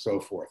so on and so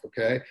forth.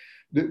 Okay,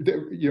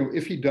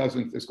 if he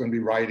doesn't, there's going to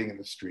be rioting in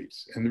the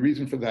streets, and the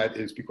reason for that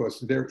is because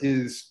there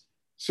is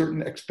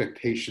certain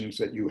expectations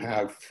that you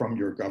have from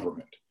your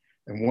government,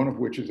 and one of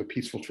which is a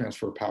peaceful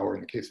transfer of power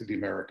in the case of the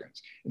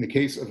Americans. In the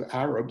case of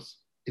Arabs,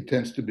 it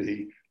tends to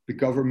be the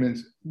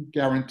governments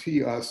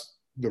guarantee us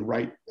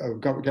bread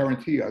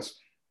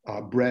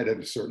at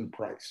a certain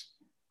price,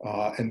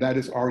 and that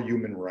is our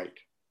human right.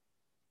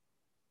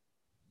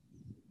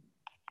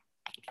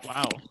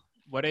 Wow,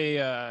 what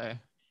a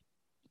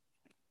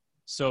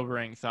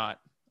sobering thought,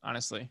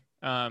 honestly.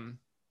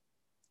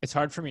 It's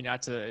hard for me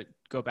not to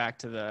go back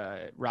to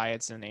the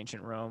riots in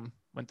ancient Rome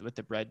with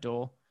the bread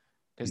dole,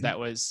 because that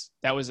was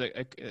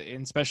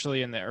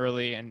especially in the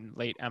early and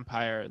late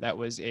empire, that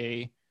was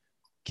a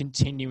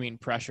continuing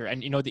pressure.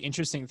 And the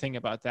interesting thing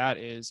about that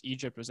is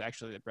Egypt was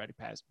actually the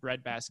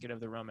bread basket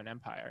of the Roman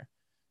Empire.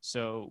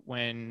 So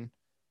when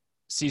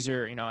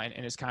Caesar,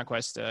 in his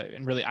conquest,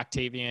 and really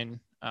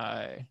Octavian,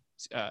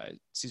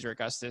 Caesar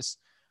Augustus,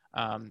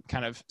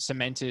 kind of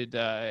cemented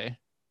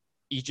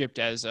Egypt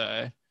as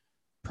a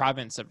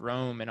province of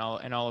Rome, and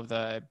all of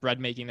the bread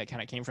making that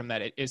kind of came from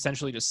that. It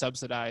essentially just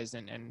subsidized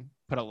and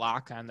put a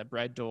lock on the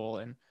bread dole,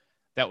 and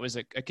that was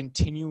a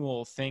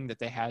continual thing that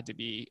they had to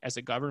be as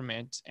a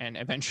government, and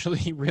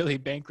eventually really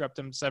bankrupt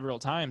them several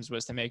times,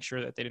 was to make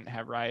sure that they didn't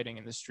have rioting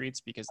in the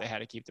streets because they had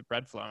to keep the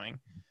bread flowing.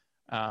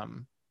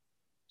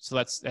 So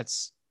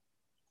that's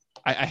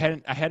I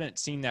hadn't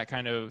seen that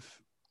kind of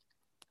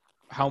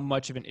how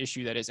much of an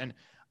issue that is. And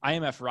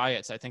IMF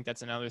riots, I think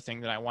that's another thing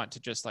that I want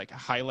to just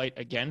highlight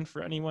again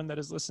for anyone that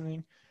is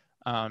listening,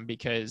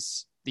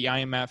 because the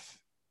IMF,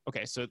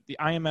 so the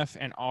IMF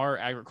and our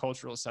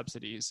agricultural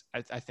subsidies,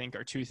 I think,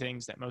 are two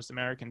things that most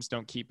Americans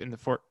don't keep in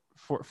the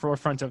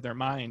forefront of their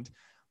mind.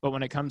 But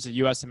when it comes to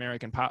U.S.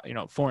 American,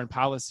 foreign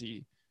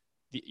policy,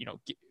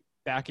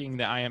 backing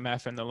the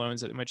IMF and the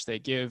loans in which they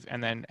give,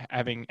 and then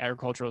having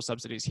agricultural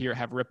subsidies here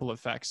have ripple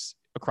effects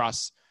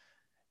across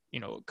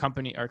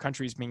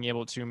countries being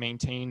able to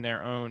maintain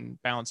their own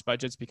balanced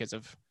budgets because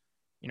of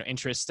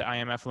interest to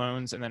IMF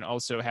loans, and then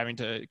also having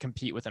to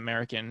compete with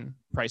American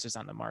prices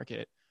on the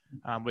market,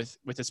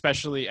 with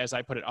especially, as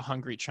I put it, a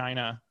hungry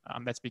China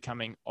that's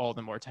becoming all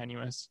the more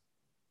tenuous.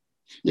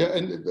 Yeah,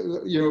 and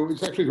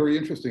it's actually very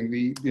interesting.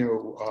 The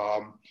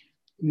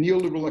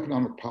neoliberal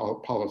economic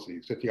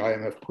policies that the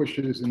IMF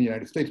pushes and the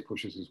United States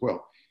pushes as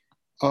well.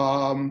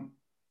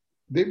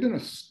 They've been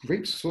a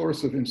great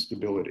source of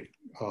instability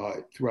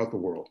throughout the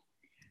world.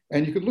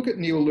 And you could look at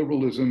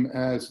neoliberalism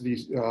as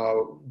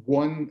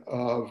one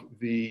of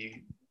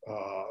the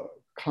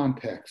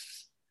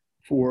contexts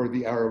for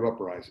the Arab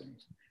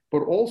uprisings,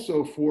 but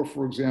also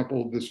for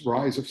example, this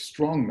rise of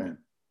strongmen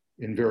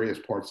in various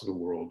parts of the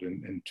world,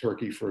 in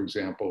Turkey, for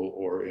example,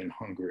 or in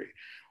Hungary.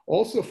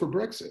 Also for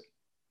Brexit,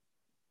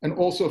 and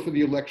also for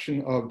the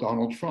election of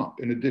Donald Trump,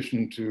 in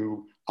addition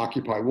to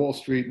Occupy Wall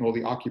Street and all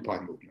the Occupy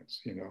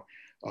movements.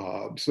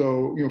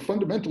 So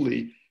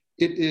fundamentally,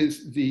 it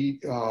is the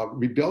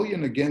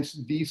rebellion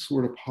against these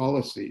sort of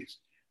policies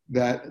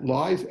that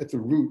lies at the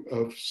root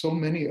of so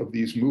many of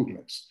these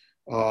movements.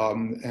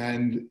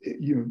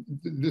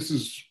 This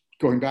is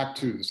going back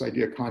to this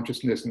idea of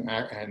consciousness and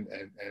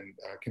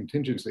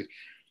contingency.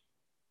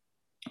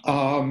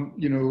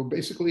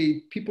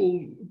 Basically,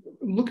 people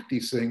look at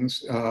these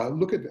things,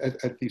 look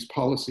at these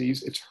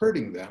policies. It's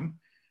hurting them.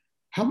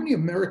 How many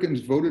Americans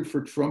voted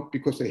for Trump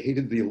because they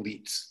hated the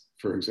elites,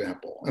 for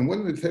example? And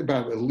when they say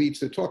about elites,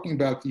 they're talking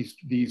about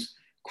these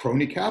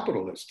crony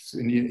capitalists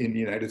in the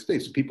United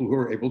States, people who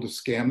are able to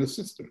scam the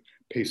system,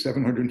 pay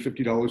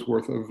 $750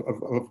 worth of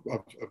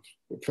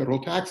federal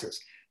taxes,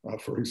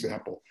 for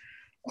example.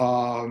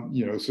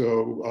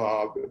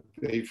 So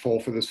they fall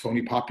for this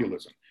phony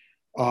populism.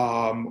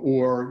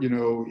 Or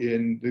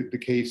in the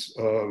case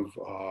of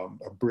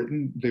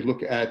Britain, they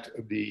look at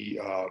the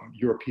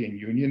European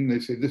Union, they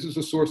say, this is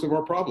the source of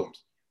our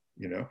problems,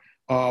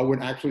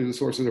 when actually the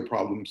source of their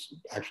problems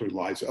actually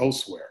lies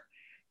elsewhere.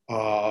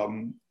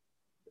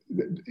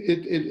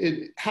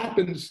 It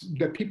happens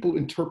that people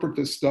interpret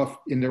this stuff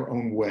in their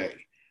own way.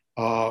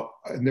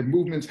 And their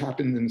movements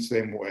happen in the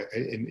same way,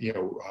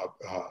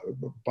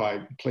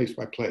 by place,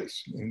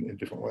 in a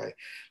different way.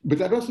 But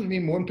that doesn't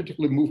mean one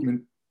particular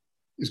movement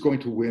is going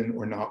to win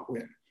or not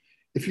win.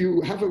 If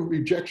you have a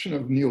rejection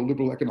of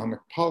neoliberal economic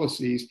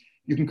policies,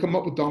 you can come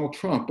up with Donald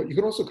Trump, but you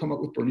could also come up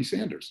with Bernie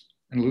Sanders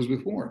and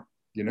Elizabeth Warren,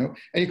 and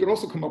you could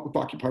also come up with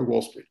Occupy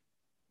Wall Street,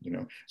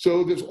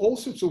 So there's all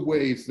sorts of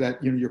ways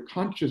that,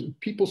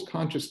 people's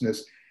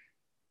consciousness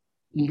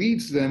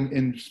leads them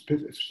in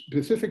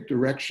specific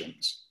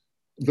directions.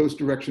 Those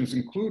directions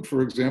include,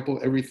 for example,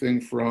 everything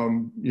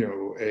from,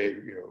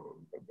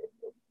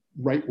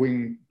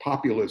 right-wing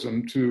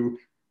populism to,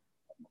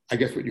 I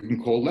guess, what you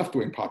can call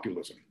left-wing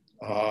populism.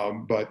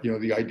 But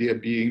the idea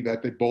being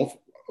that they both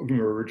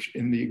emerge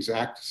in the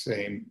exact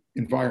same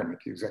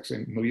environment, the exact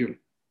same milieu.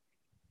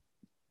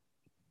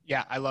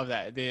 Yeah, I love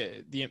that.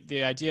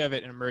 The idea of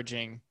it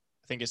emerging,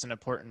 I think, is an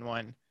important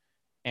one,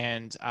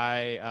 and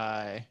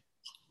I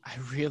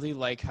really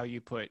like how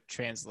you put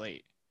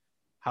translate,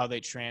 how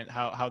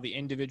the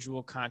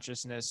individual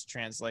consciousness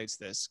translates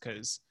this,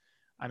 because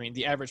I mean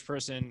the average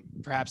person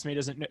perhaps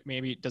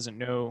maybe doesn't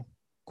know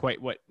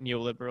quite what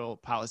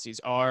neoliberal policies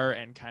are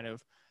and kind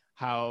of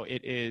how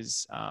it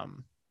is.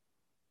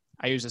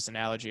 I use this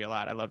analogy a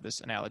lot. I love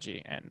this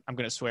analogy, and I'm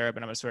going to swear,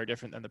 but I'm going to swear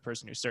different than the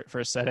person who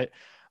first said it.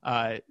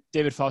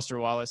 David Foster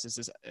Wallace is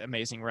this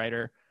amazing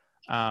writer,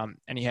 and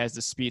he has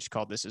this speech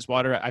called "This Is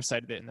Water." I've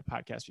cited it in the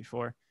podcast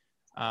before,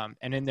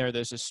 and in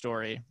there's a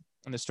story,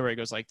 and the story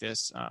goes like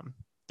this.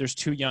 There's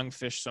two young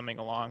fish swimming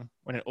along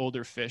when an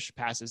older fish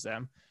passes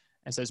them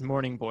and says,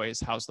 "Morning, boys,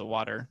 how's the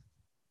water?"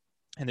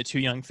 And the two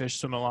young fish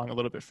swim along a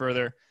little bit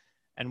further,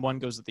 and one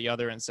goes at the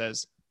other and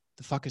says,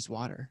 "The fuck is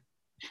water?"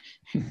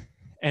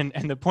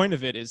 And the point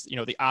of it is,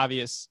 the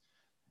obvious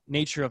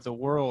nature of the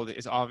world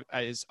is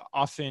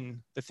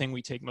often the thing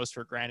we take most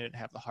for granted and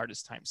have the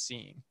hardest time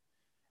seeing.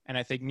 And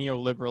I think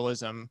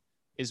neoliberalism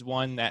is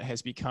one that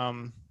has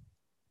become,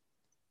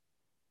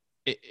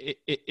 it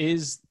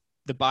is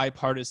the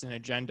bipartisan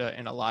agenda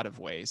in a lot of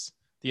ways,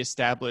 the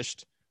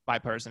established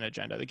bipartisan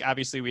agenda. Like,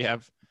 obviously we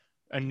have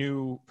a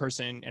new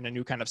person and a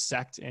new kind of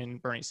sect in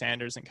Bernie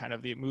Sanders and kind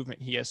of the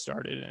movement he has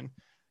started. And,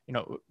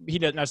 he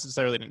didn't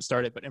necessarily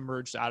start it, but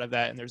emerged out of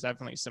that. And there's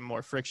definitely some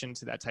more friction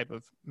to that type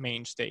of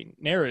mainstay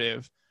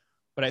narrative.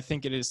 But I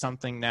think it is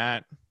something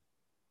that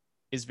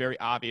is very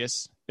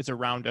obvious. It's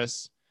around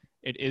us.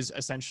 It is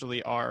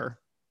essentially the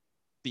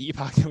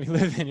epoch that we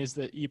live in is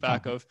the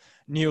epoch of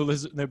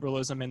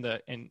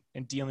neoliberalism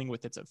and dealing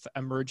with its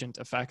emergent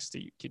effects,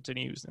 to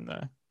use in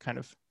the kind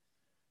of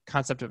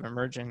concept of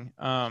emerging.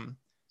 Let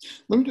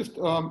me just,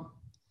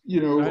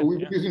 we've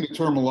been using the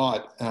term a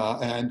lot,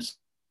 and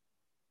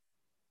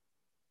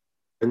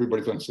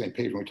everybody's on the same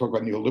page when we talk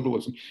about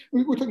neoliberalism.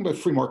 We're talking about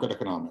free market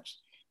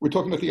economics. We're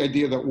talking about the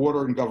idea that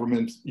water and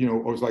government,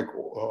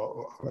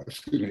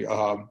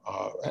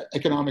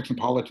 economics and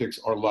politics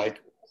are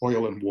like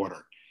oil and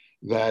water,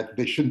 that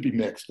they shouldn't be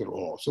mixed at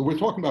all. So we're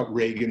talking about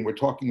Reagan. We're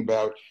talking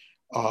about,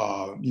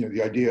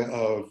 the idea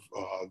of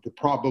the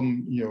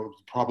problem. The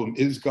problem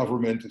is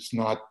government. It's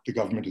not the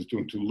government is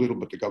doing too little,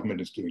 but the government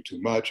is doing too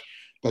much.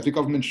 That the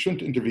government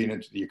shouldn't intervene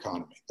into the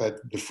economy. That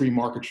the free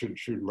market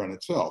should run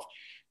itself.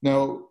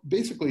 Now,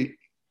 basically,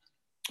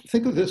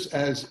 think of this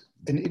as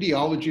an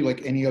ideology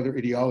like any other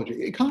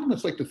ideology.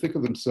 Economists like to think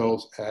of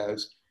themselves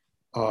as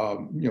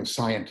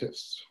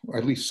scientists, or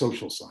at least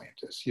social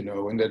scientists,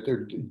 and that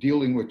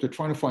they're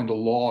trying to find the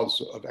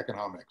laws of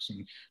economics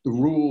and the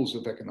rules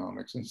of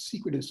economics. And the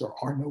secret is there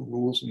are no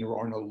rules and there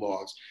are no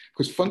laws,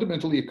 because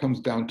fundamentally it comes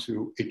down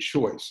to a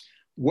choice.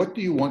 What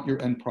do you want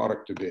your end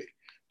product to be?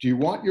 Do you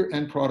want your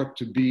end product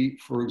to be,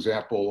 for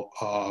example,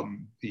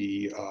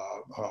 the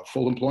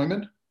full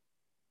employment?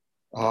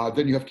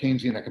 Then you have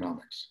Keynesian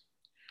economics.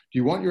 Do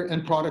you want your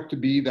end product to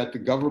be that the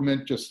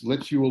government just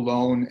lets you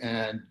alone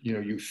and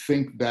you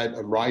think that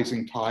a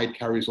rising tide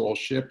carries all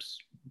ships?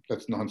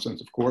 That's nonsense,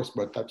 of course,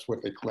 but that's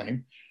what they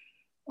claim.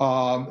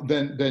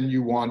 Then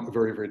you want a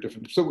very, very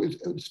different. So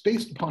it's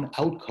based upon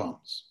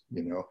outcomes,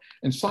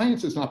 and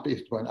science is not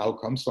based upon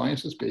outcomes.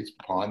 Science is based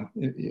upon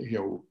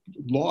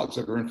laws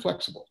that are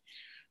inflexible.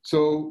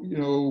 So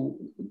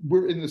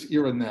we're in this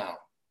era now.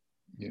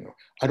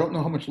 I don't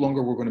know how much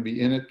longer we're going to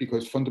be in it,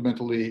 because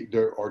fundamentally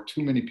there are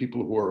too many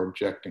people who are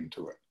objecting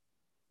to it.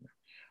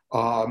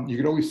 You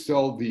can always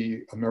sell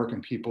the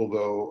American people,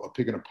 though, a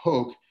pig in a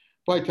poke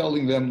by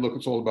telling them, look,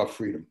 it's all about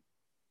freedom,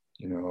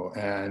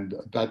 and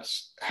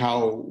that's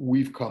how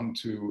we've come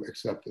to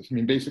accept this. I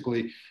mean,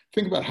 basically,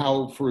 think about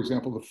how, for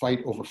example, the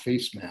fight over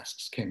face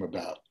masks came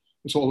about.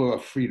 It's all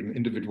about freedom,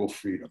 individual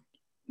freedom.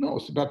 No,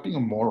 it's about being a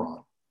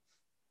moron.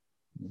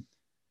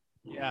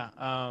 Yeah.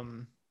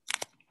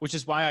 Which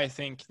is why I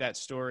think that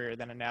story or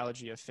that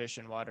analogy of fish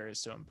and water is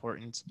so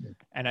important. Yeah.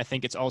 And I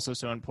think it's also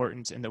so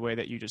important in the way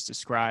that you just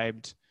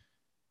described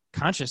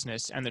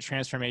consciousness and the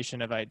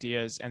transformation of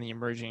ideas and the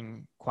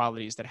emerging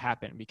qualities that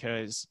happen,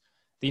 because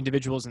the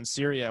individuals in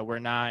Syria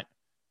were not,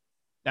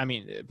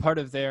 part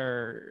of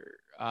their,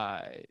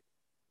 I'm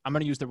going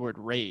to use the word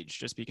rage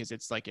just because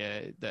it's like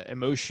the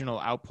emotional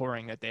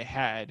outpouring that they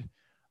had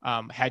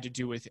to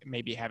do with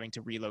maybe having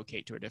to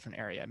relocate to a different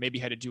area, maybe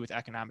had to do with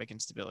economic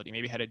instability,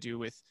 maybe had to do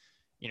with,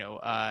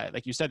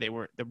 like you said, they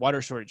were the water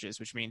shortages,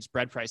 which means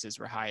bread prices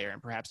were higher,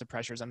 and perhaps the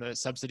pressures on the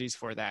subsidies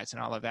for that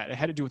and all of that. It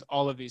had to do with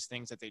all of these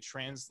things that they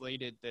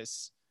translated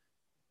this,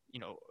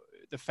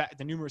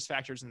 the numerous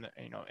factors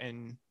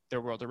in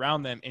their world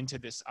around them into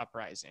this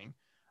uprising.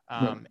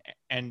 Right.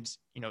 And,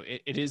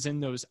 it is in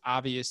those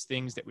obvious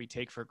things that we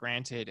take for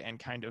granted and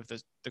kind of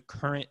the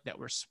current that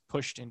we're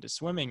pushed into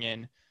swimming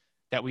in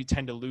that we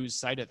tend to lose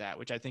sight of that,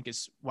 which I think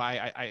is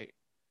why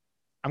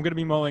I'm going to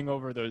be mulling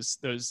over those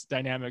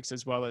dynamics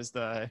as well as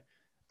the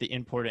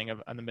importing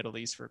on the Middle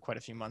East for quite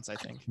a few months, I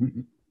think.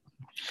 Mm-hmm.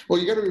 Well,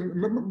 you got to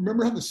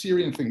remember how the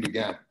Syrian thing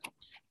began,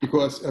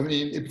 because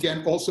it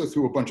began also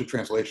through a bunch of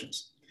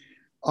translations.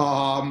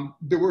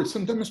 There were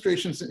some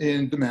demonstrations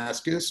in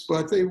Damascus,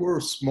 but they were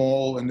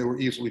small and they were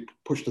easily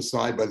pushed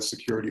aside by the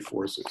security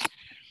forces.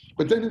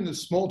 But then in the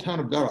small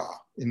town of Daraa,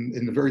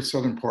 in the very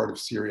southern part of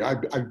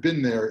Syria, I've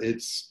been there.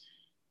 It's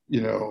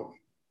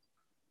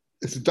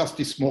a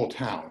dusty small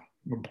town.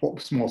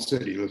 Small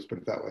city, let's put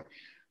it that way.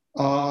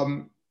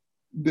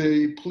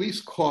 The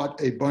police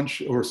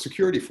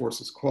security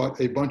forces caught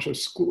a bunch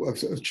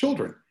of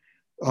children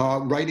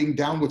writing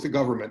down with the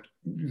government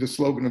the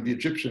slogan of the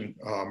Egyptian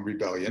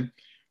rebellion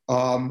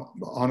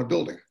on a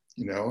building,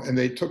 and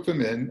they took them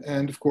in.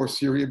 And of course,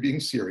 Syria being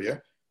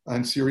Syria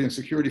and Syrian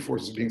security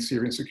forces being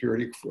Syrian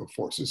security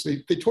forces,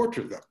 they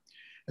tortured them.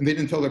 And they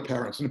didn't tell their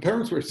parents. And the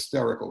parents were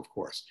hysterical, of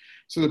course.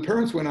 So the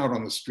parents went out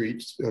on the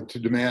streets to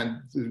demand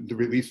the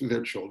release of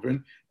their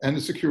children, and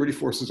the security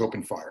forces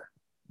opened fire.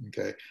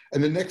 Okay.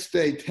 And the next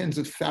day, tens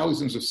of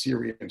thousands of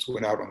Syrians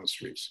went out on the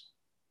streets.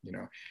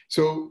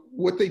 So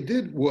what they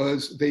did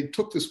was they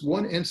took this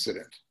one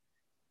incident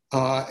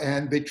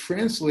and they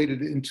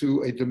translated it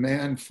into a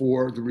demand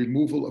for the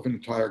removal of an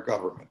entire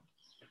government.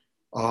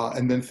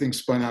 And then things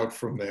spun out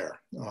from there.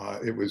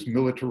 It was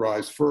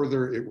militarized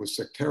further. It was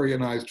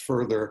sectarianized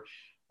further.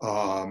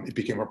 It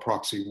became a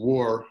proxy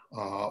war.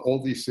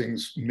 All these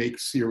things make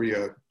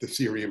the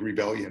Syrian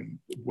rebellion,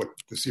 what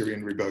the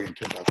Syrian rebellion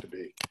turned out to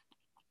be.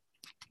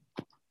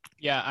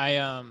 Yeah,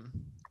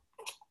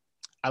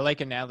 I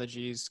like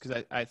analogies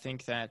because I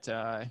think that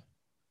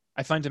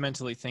I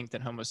fundamentally think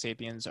that Homo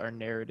sapiens are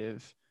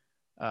narrative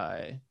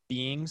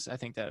beings. I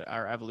think that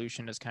our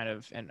evolution is kind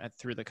of, and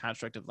through the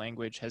construct of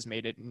language, has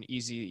made it an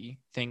easy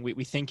thing.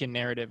 We think in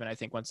narrative, and I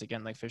think once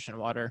again, like fish and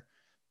water,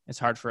 it's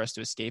hard for us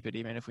to escape it,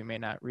 even if we may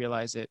not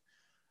realize it.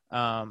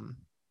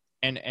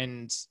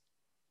 And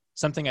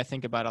something I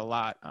think about a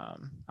lot,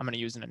 I'm going to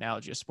use an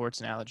analogy, a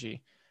sports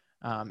analogy,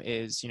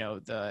 is,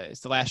 it's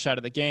the last shot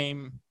of the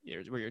game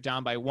where you're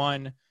down by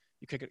one,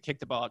 you kick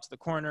the ball out to the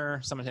corner,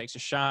 someone takes a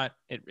shot,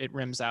 it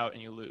rims out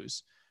and you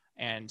lose.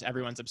 And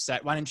everyone's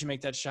upset. Why didn't you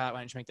make that shot?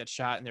 Why didn't you make that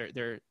shot? And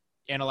they're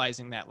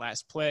analyzing that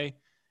last play.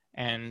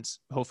 And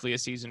hopefully a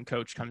seasoned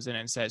coach comes in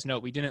and says, no,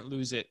 we didn't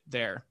lose it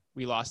there.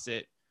 We lost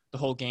it the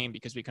whole game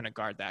because we couldn't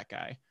guard that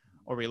guy.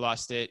 Or we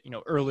lost it,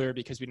 earlier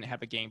because we didn't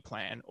have a game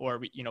plan. Or,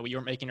 we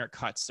weren't making our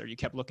cuts, or you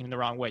kept looking the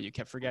wrong way. You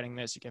kept forgetting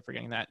this, you kept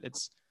forgetting that.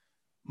 It's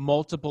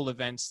multiple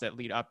events that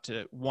lead up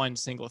to one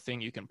single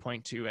thing you can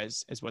point to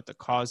as what the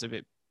cause of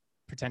it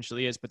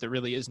potentially is, but there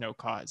really is no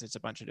cause. It's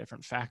a bunch of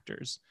different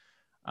factors.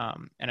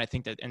 And I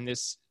think that in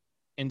this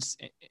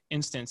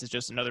instance is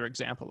just another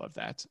example of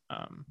that.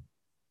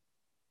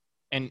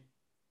 And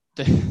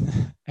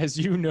as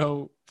you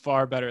know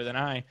far better than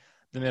I,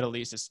 the Middle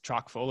East is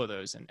chock full of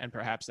those. And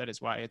perhaps that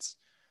is why it's,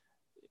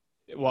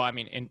 well, I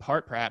mean, in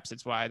part, perhaps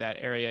it's why that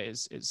area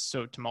is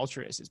so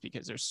tumultuous, is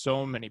because there's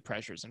so many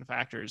pressures and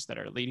factors that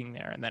are leading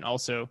there. And then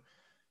also,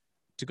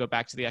 to go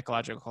back to the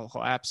ecological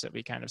collapse that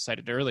we kind of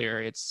cited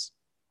earlier, it's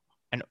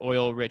an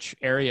oil-rich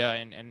area,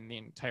 and the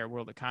entire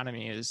world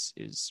economy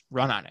is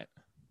run on it.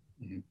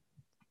 Mm-hmm.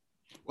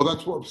 Well,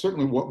 that's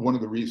certainly one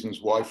of the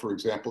reasons why, for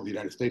example, the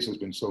United States has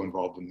been so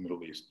involved in the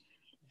Middle East.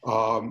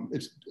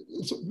 It's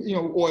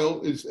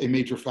oil is a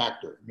major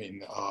factor. I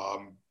mean,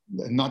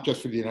 not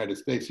just for the United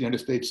States. The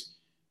United States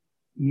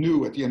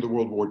knew at the end of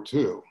World War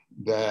II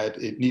that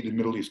it needed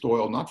Middle East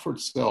oil, not for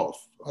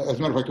itself. As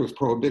a matter of fact, there was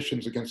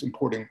prohibitions against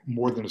importing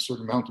more than a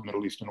certain amount of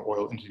Middle Eastern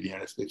oil into the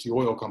United States. The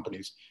oil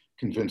companies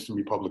convinced the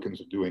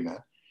Republicans of doing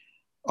that.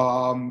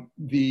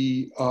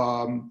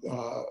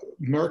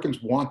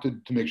 Americans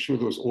wanted to make sure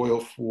there was oil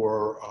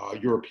for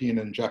European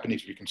and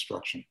Japanese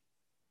reconstruction,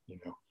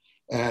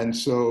 and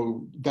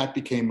so that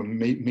became a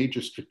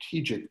major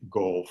strategic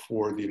goal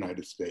for the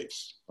United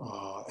States,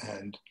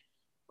 and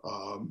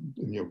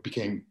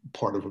became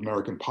part of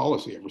American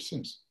policy ever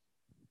since.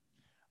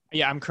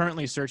 Yeah, I'm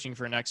currently searching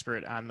for an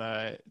expert on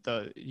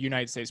the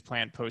United States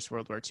plan post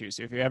World War II.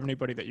 So if you have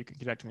anybody that you can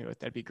connect me with,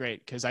 that'd be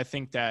great, because I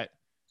think that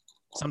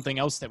something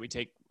else that we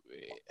take,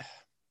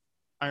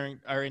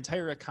 our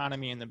entire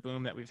economy and the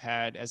boom that we've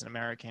had as an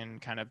American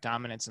kind of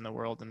dominance in the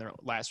world and the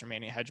last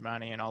remaining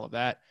hegemony and all of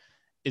that,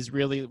 is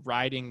really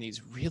riding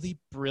these really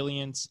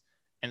brilliant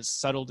and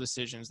subtle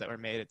decisions that were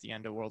made at the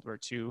end of World War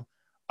II,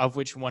 of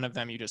which one of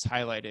them you just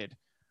highlighted.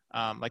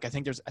 I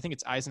think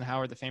it's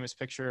Eisenhower, the famous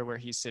picture where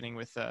he's sitting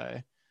with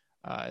the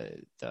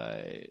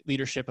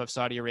leadership of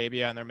Saudi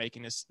Arabia, and they're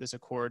making this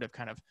accord of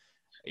kind of,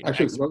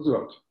 actually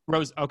Roosevelt.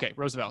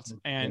 Roosevelt,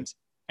 and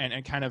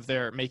kind of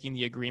they're making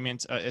the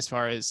agreement as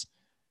far as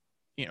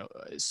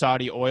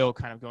Saudi oil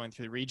kind of going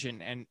through the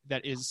region, and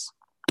that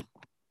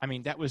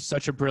was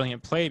such a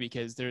brilliant play,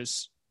 because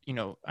there's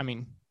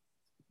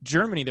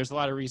Germany, there's a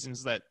lot of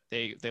reasons that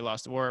they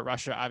lost the war.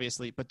 Russia,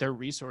 obviously, but they're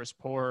resource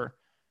poor,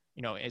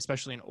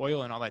 especially in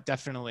oil and all that,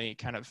 definitely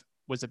kind of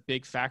was a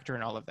big factor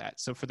in all of that.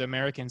 So for the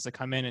Americans to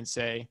come in and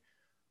say,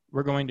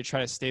 we're going to try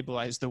to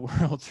stabilize the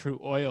world through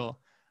oil,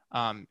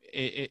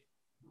 it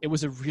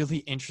was a really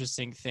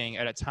interesting thing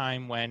at a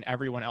time when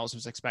everyone else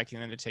was expecting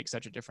them to take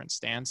such a different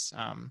stance.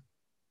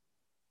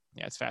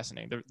 It's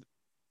fascinating.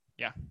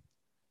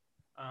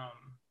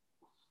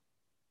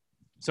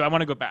 So I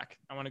want to go back.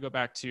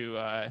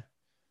 To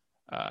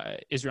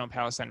Israel and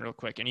Palestine real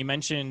quick. And you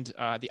mentioned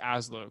the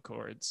Oslo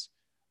Accords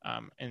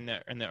in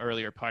the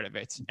earlier part of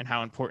it, and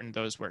how important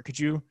those were. Could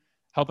you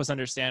help us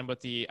understand what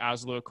the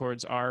Oslo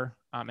Accords are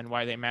and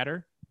why they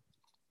matter?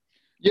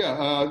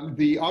 Yeah,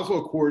 the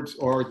Oslo Accords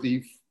are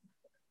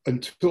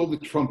until the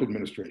Trump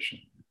administration,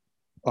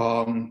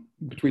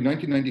 between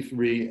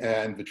 1993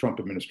 and the Trump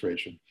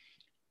administration,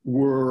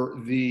 were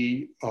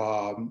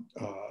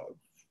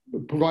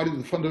provided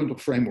the fundamental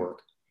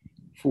framework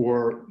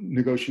for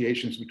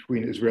negotiations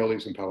between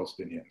Israelis and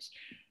Palestinians.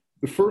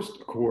 The first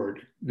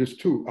accord, there's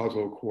two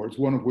Oslo Accords,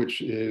 one of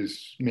which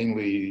is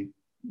mainly,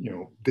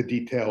 the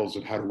details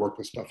of how to work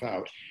this stuff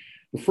out.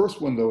 The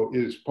first one, though,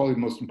 is probably the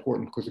most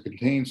important because it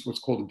contains what's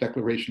called a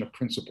Declaration of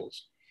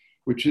Principles,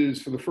 which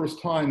is, for the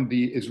first time,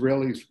 the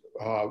Israelis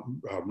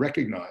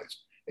recognized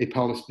a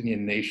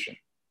Palestinian nation.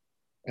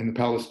 And the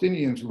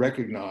Palestinians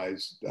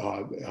recognized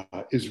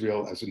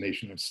Israel as a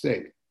nation and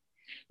state.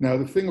 Now,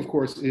 the thing, of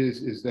course,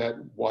 is that,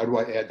 why do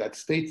I add that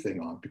state thing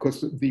on?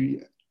 Because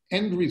the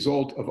end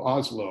result of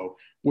Oslo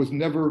was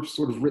never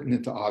sort of written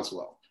into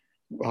Oslo.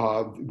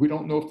 We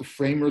don't know if the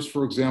framers,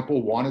 for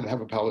example, wanted to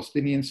have a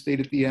Palestinian state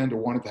at the end, or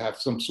wanted to have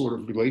some sort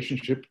of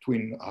relationship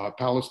between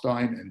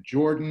Palestine and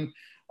Jordan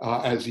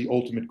as the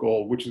ultimate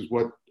goal, which is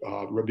what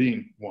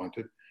Rabin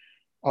wanted.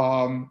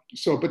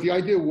 But the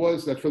idea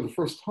was that for the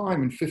first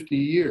time in 50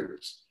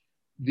 years,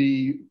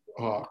 the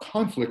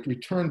conflict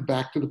returned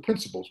back to the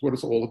principles, what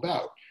it's all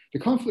about. The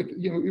conflict,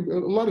 a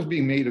lot is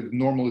being made of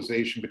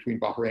normalization between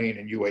Bahrain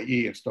and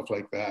UAE and stuff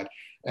like that.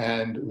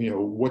 And,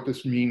 what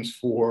this means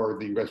for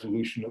the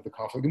resolution of the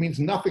conflict. It means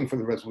nothing for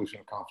the resolution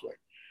of conflict.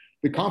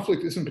 The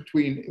conflict isn't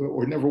between,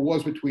 or never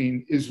was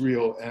between,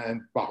 Israel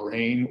and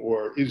Bahrain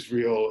or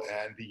Israel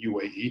and the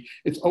UAE.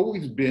 It's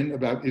always been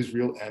about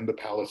Israel and the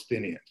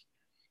Palestinians.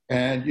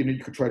 And, you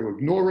could try to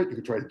ignore it. You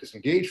could try to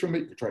disengage from it.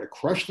 You could try to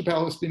crush the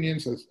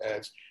Palestinians as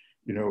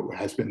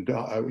has been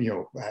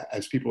done,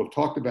 as people have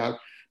talked about.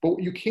 But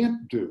what you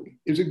can't do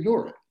is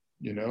ignore it,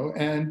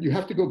 and you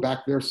have to go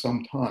back there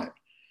sometime.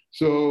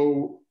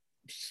 So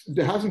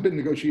there hasn't been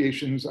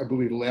negotiations. I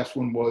believe the last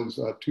one was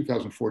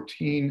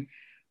 2014.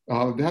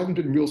 There haven't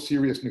been real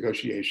serious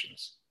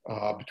negotiations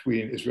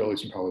between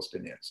Israelis and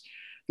Palestinians.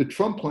 The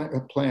Trump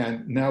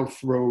plan now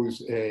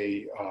throws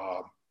a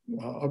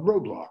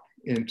roadblock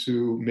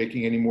into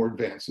making any more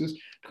advances,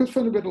 because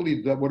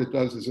fundamentally what it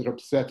does is it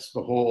upsets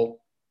the whole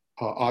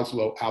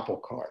Oslo apple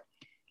cart.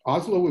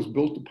 Oslo was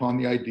built upon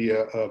the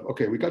idea of,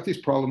 okay, we got these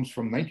problems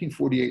from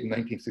 1948 and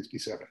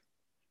 1967.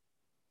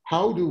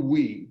 how do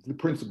we, the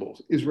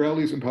principals,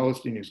 Israelis and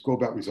Palestinians, go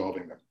about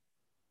resolving them?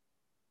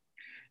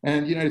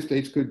 And the United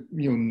States could,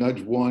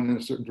 nudge one in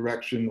a certain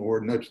direction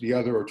or nudge the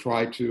other or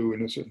try to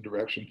in a certain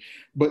direction.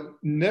 But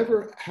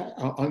never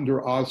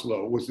under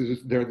Oslo was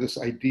there this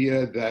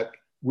idea that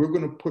we're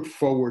going to put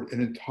forward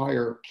an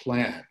entire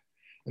plan.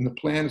 And the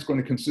plan is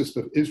going to consist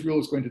of Israel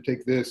is going to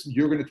take this,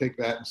 you're going to take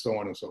that, and so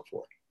on and so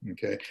forth.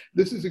 Okay,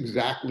 this is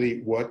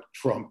exactly what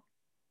Trump,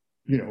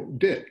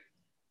 did.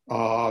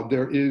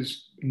 There is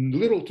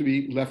little to be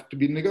left to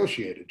be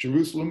negotiated.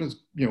 Jerusalem is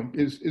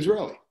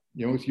Israeli.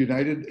 It's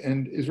united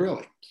and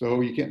Israeli.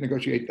 So you can't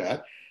negotiate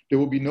that. There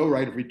will be no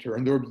right of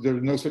return. There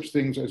are no such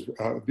things as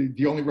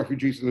the only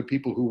refugees are the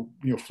people who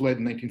fled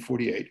in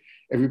 1948.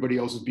 Everybody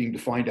else is being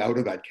defined out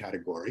of that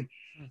category.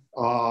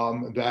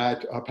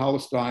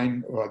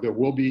 Palestine, there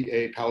will be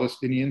a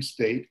Palestinian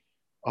state,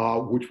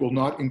 which will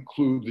not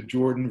include the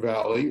Jordan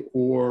Valley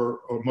or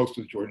most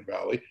of the Jordan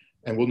Valley,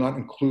 and will not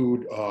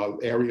include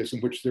areas in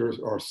which there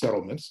are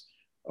settlements.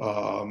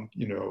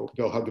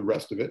 They'll have the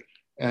rest of it.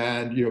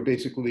 And,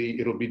 basically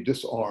it'll be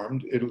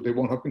disarmed. They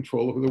won't have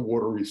control over their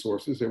water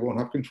resources. They won't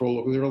have control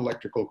over their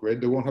electrical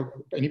grid. They won't have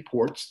any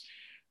ports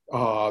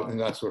and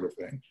that sort of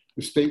thing.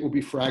 The state will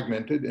be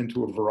fragmented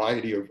into a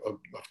variety of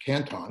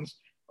cantons,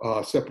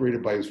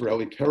 separated by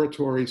Israeli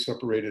territory,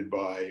 separated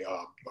by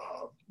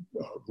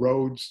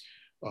roads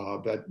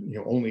that,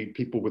 only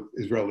people with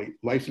Israeli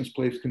license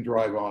plates can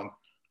drive on.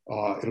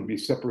 It'll be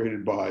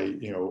separated by,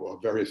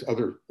 various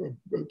other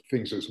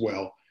things as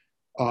well.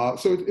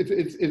 So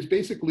it's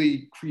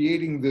basically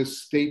creating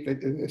this state,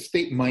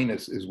 state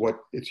minus is what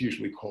it's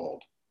usually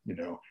called,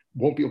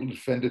 won't be able to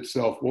defend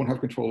itself, won't have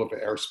control over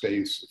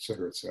airspace, et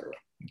cetera,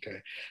 okay?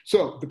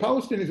 So the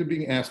Palestinians are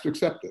being asked to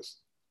accept this.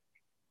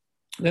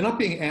 They're not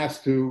being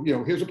asked to,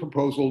 here's a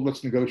proposal,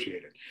 let's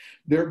negotiate it.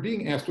 They're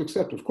being asked to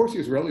accept it. Of course, the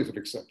Israelis have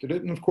accepted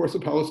it, and of course, the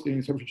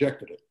Palestinians have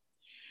rejected it.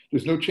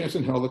 There's no chance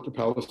in hell that the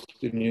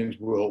Palestinians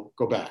will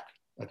go back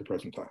at the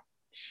present time.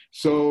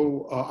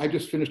 So I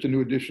just finished a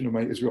new edition of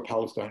my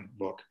Israel-Palestine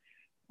book.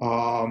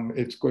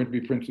 It's going to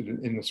be printed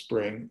in the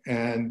spring.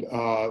 And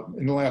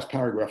in the last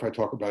paragraph, I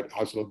talk about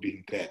Oslo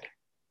being dead.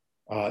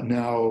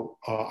 Now,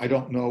 I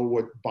don't know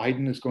what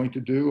Biden is going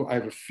to do. I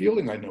have a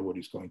feeling I know what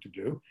he's going to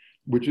do,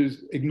 which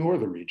is ignore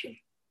the region,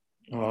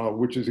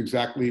 which is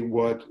exactly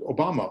what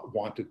Obama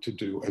wanted to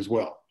do as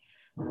well,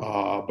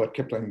 but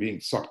kept on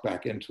being sucked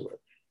back into it.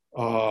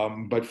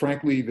 But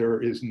frankly,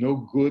 there is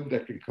no good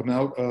that can come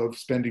out of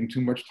spending too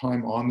much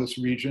time on this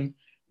region.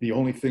 The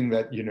only thing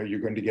that you're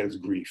going to get is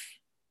grief.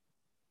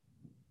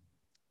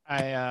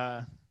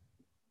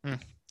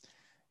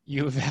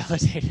 You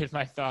validated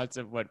my thoughts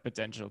of what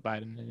potential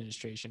Biden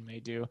administration may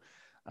do.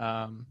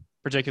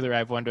 Particularly,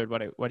 I've wondered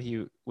what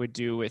he would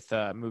do with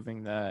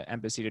moving the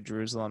embassy to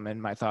Jerusalem,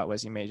 and my thought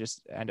was he may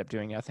just end up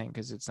doing nothing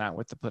because it's not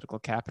with the political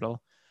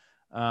capital.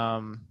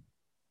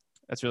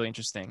 That's really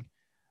interesting.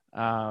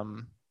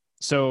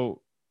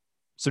 So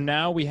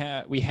now we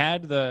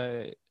had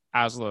the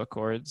Oslo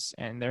Accords,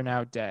 and they're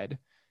now dead,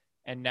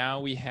 and now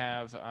we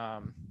have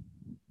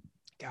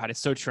God,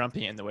 it's so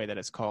Trumpian the way that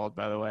it's called,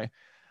 by the way.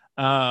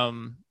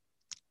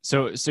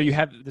 So you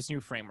have this new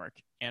framework,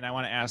 and I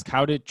want to ask,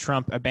 how did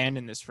Trump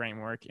abandon this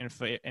framework in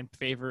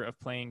favor of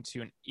playing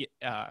to an?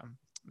 Let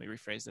me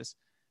rephrase this.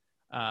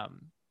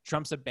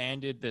 Trump's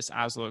abandoned this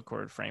Oslo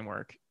Accord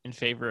framework in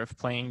favor of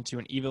playing to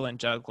an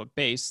evangelical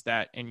base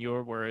that, in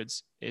your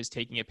words, is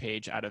taking a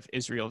page out of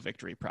Israel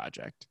Victory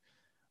Project.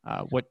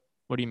 What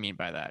do you mean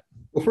by that?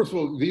 Well, first of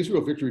all, the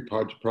Israel Victory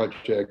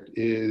Project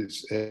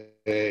is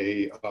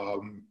the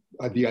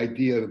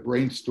idea, the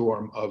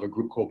brainstorm of a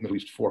group called Middle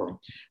East Forum,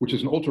 which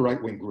is an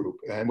ultra-right-wing group.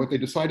 And what they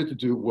decided to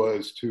do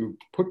was to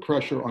put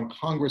pressure on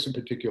Congress in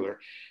particular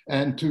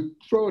and to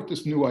throw out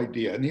this new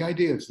idea. And the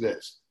idea is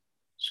this: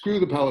 screw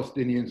the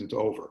Palestinians, it's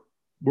over.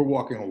 We're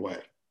walking away.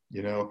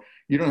 You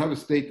don't have a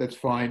state, that's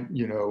fine.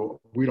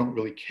 We don't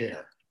really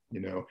care.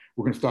 We're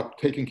going to stop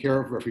taking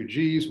care of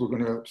refugees. We're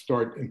going to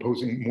start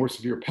imposing more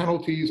severe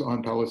penalties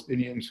on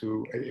Palestinians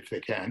who, if they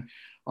can,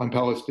 on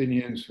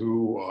Palestinians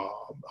who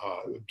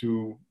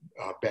do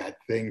bad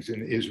things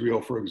in Israel,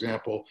 for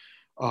example.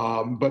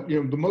 But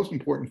the most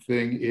important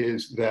thing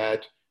is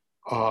that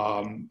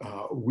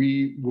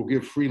we will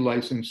give free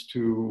license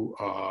to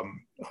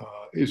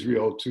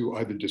Israel to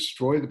either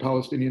destroy the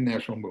Palestinian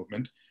national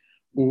movement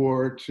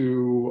or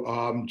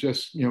to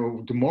just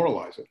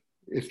demoralize it.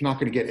 It's not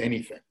going to get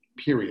anything.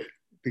 Period.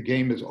 The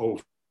game is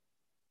over.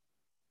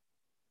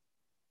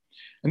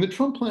 And the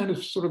Trump plan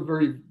is sort of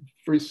very,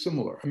 very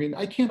similar. I mean,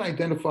 I can't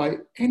identify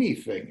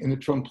anything in the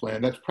Trump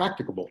plan that's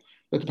practicable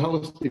that the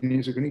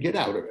Palestinians are going to get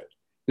out of it.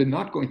 They're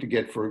not going to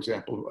get, for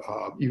example,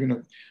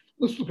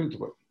 let's look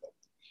into it.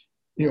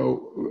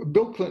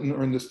 Bill Clinton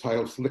earned this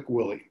title Slick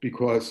Willie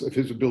because of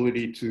his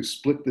ability to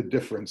split the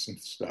difference and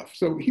stuff.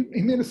 So he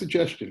made a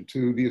suggestion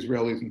to the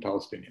Israelis and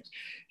Palestinians.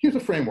 Here's a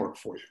framework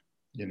for you,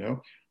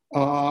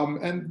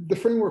 and the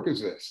framework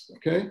is this,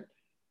 okay?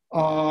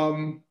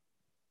 We're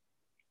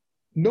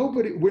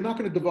not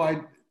going to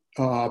divide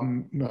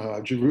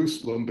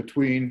Jerusalem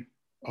between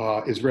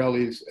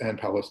Israelis and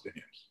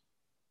Palestinians.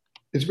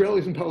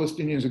 Israelis and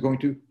Palestinians are going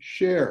to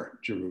share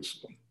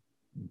Jerusalem.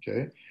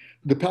 Okay,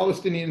 the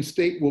Palestinian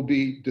state will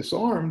be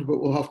disarmed, but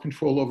will have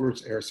control over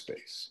its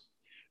airspace.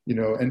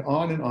 And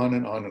on and on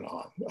and on and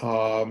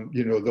on.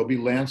 There'll be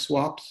land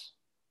swaps.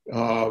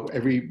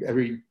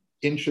 Every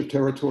inch of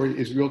territory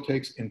Israel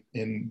takes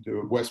in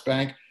the West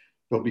Bank,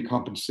 there'll be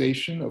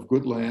compensation of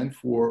good land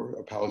for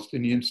a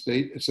Palestinian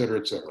state, et cetera,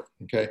 et cetera.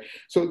 Okay,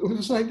 so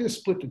this idea is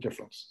split the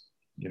difference.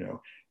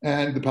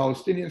 And the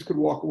Palestinians could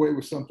walk away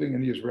with something,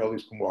 and the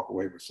Israelis can walk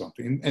away with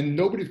something, and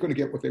nobody's going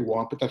to get what they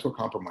want. But that's what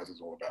compromise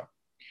is all about.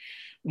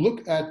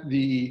 Look at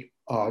the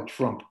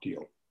Trump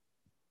deal.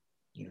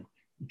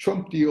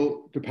 Trump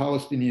deal, the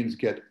Palestinians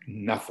get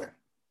nothing.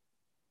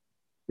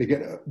 They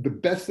get the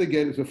best they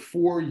get is a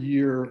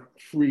 4-year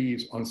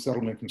freeze on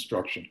settlement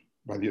construction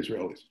by the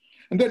Israelis.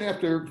 And then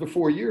after the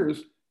 4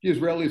 years, the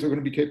Israelis are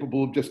going to be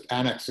capable of just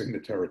annexing the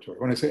territory.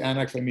 When I say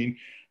annex, I mean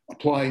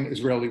applying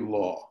Israeli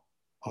law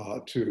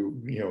to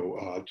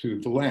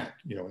the land.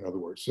 In other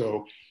words,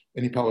 so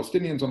any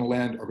Palestinians on the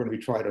land are going to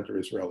be tried under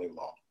Israeli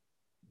law.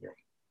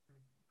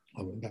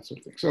 That sort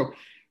of thing. So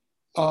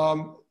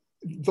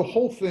the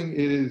whole thing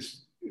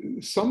is,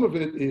 some of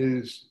it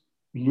is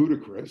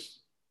ludicrous.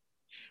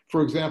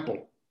 For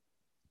example,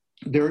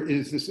 there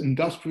is this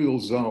industrial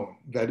zone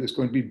that is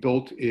going to be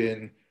built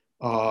in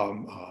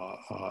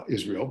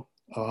Israel,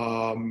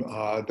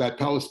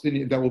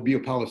 that will be a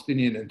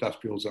Palestinian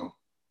industrial zone.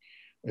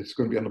 It's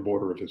going to be on the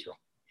border of Israel.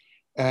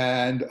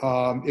 And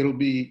it'll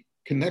be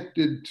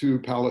connected to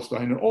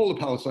Palestine, and all of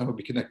Palestine will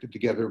be connected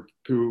together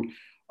through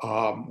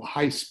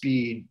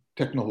high-speed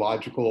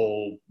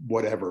technological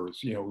whatevers,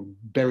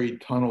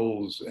 buried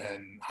tunnels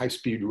and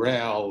high-speed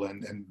rail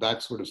and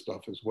that sort of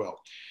stuff as well.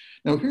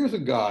 Now, here's a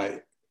guy,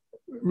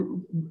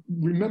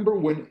 remember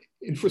when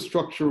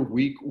Infrastructure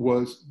Week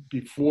was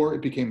before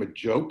it became a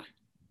joke?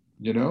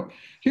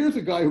 Here's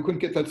a guy who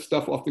couldn't get that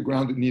stuff off the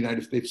ground in the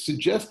United States,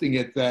 suggesting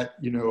it that,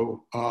 we're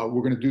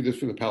going to do this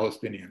for the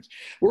Palestinians.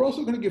 We're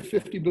also going to give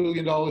 $50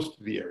 billion to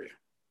the area.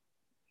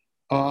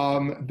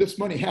 This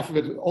money,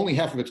 only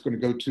half of it's going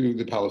to go to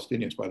the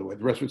Palestinians, by the way.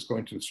 The rest of it's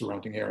going to the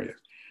surrounding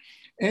areas.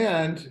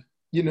 And,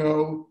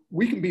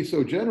 we can be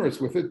so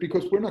generous with it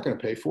because we're not going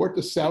to pay for it.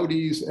 The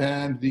Saudis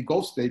and the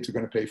Gulf states are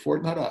going to pay for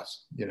it, not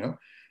us,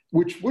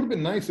 which would have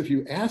been nice if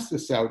you asked the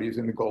Saudis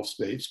and the Gulf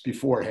states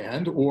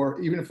beforehand, or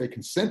even if they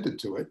consented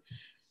to it.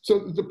 So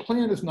the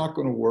plan is not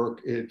going to work.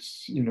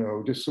 It's,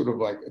 just sort of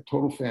like a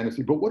total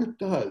fantasy. But what it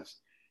does,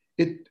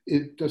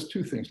 it does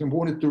two things. Number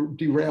one, it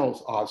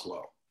derails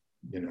Oslo.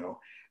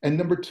 And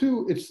number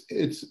two,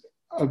 it's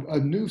a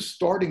new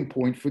starting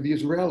point for the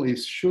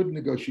Israelis should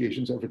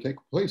negotiations ever take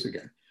place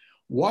again.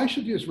 Why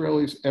should the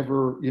Israelis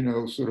ever,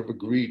 sort of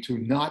agree to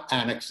not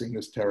annexing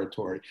this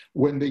territory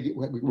when they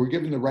were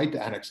given the right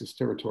to annex this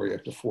territory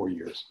after 4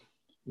 years?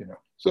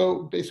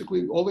 So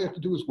basically, all they have to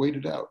do is wait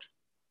it out.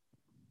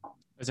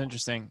 It's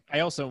interesting.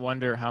 I also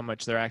wonder how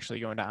much they're actually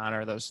going to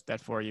honor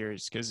that 4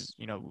 years, because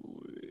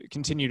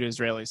continued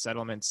Israeli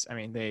settlements. I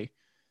mean,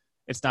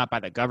 it's not by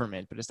the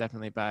government, but it's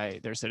definitely by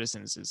their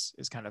citizens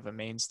is kind of a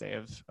mainstay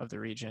of the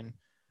region.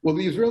 Well,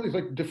 the Israelis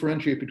like to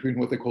differentiate between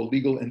what they call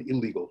legal and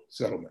illegal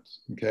settlements,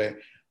 okay?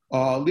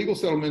 Legal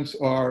settlements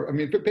are,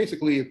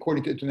 basically,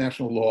 according to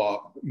international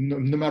law,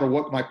 no matter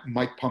what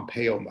Mike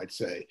Pompeo might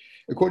say,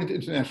 according to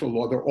international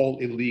law, they're all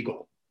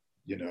illegal,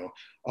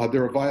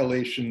 They're a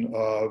violation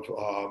of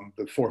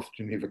the Fourth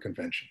Geneva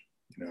Convention,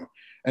 And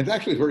it's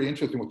actually very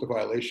interesting what the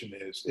violation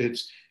is.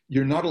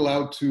 You're not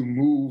allowed to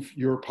move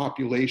your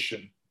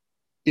population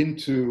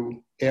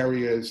into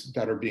areas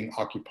that are being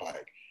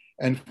occupied.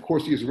 And of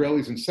course, the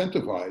Israelis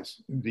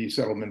incentivize the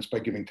settlements by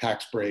giving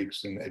tax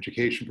breaks and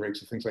education breaks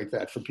and things like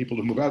that for people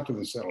to move out to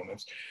the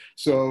settlements.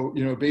 So,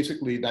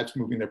 basically that's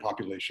moving their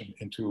population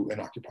into an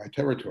occupied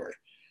territory.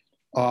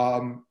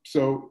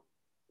 So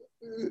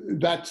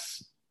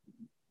that's,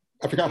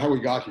 I forgot how we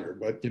got here,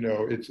 but,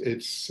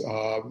 it's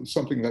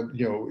something that,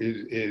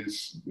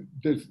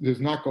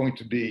 there's not going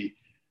to be,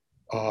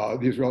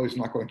 the Israelis are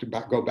not going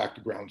to go back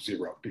to ground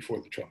zero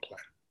before the Trump plan.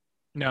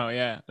 No,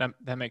 yeah,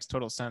 that makes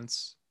total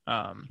sense.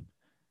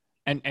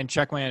 And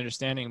check my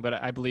understanding, but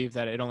I believe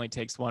that it only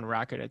takes one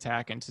rocket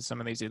attack into some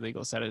of these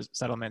illegal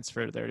settlements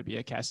for there to be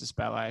a casus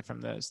belli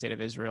from the state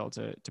of Israel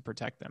to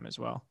protect them as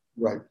well.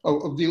 Right.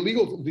 Oh, the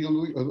illegal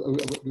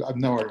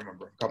now I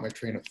remember. I got my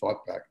train of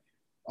thought back.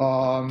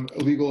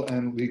 Illegal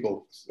and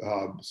legal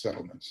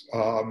settlements.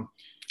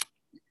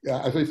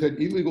 As I said,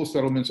 illegal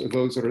settlements are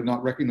those that are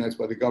not recognized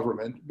by the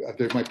government.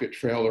 There might be a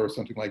trailer or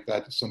something like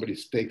that somebody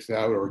stakes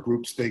out or a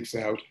group stakes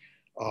out.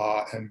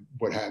 And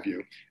what have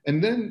you.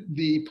 And then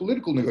the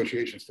political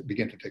negotiations that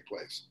begin to take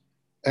place.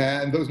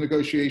 And those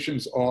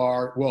negotiations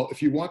are, well,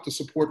 if you want the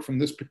support from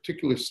this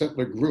particular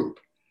settler group,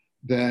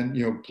 then,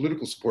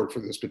 political support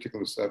for this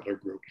particular settler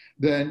group,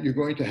 then you're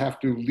going to have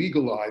to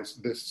legalize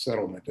this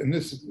settlement. And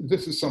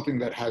this is something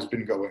that has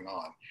been going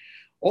on.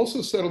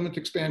 Also, settlement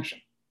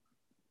expansion.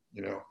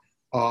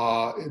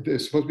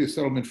 There's supposed to be a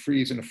settlement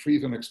freeze and a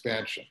freeze on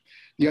expansion.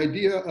 The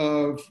idea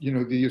of,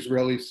 the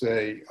Israelis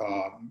say,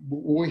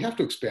 well, we have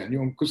to expand,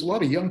 because a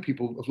lot of young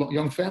people,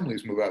 young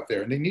families move out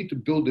there and they need to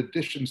build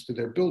additions to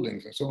their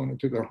buildings and so on,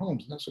 to their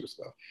homes and that sort of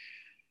stuff.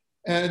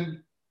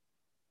 And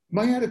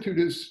my attitude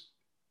is,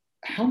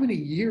 how many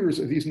years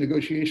are these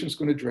negotiations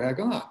going to drag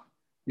on?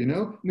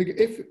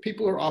 If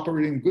people are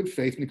operating in good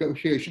faith,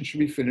 negotiations should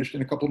be finished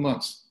in a couple of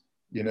months.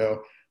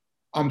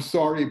 I'm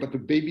sorry, but the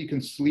baby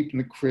can sleep in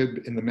the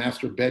crib in the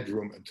master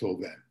bedroom until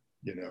then.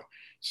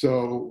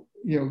 So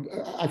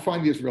I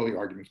find the Israeli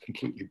arguments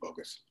completely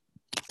bogus.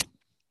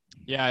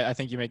 Yeah, I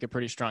think you make a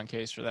pretty strong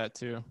case for that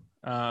too.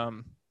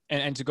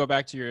 And to go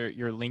back to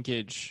your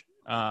linkage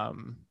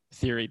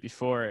theory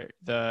before,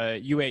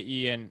 the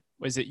UAE and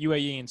was it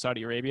UAE and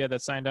Saudi Arabia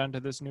that signed on to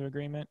this new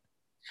agreement?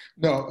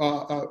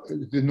 No,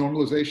 the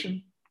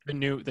normalization.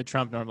 The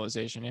Trump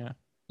normalization, yeah.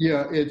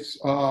 Yeah, it's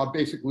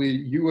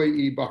basically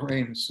UAE,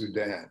 Bahrain, and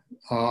Sudan.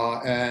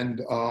 And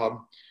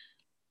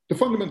the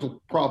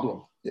fundamental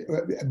problem,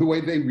 the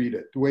way they read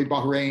it, the way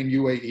Bahrain,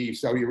 UAE,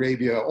 Saudi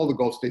Arabia, all the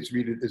Gulf states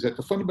read it, is that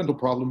the fundamental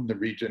problem in the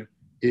region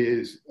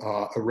is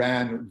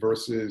Iran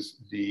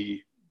versus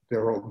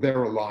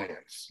their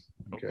alliance.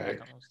 Okay,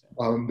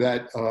 and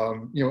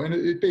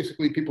it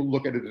basically people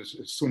look at it as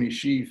a Sunni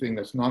Shia thing.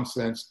 That's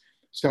nonsense.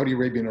 Saudi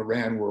Arabia and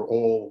Iran were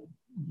all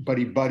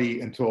buddy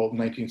until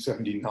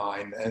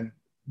 1979, and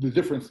the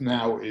difference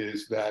now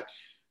is that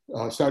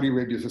Saudi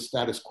Arabia is a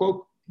status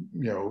quo,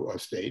 a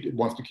state. It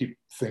wants to keep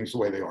things the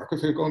way they are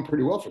because they're going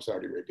pretty well for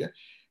Saudi Arabia,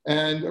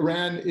 and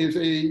Iran is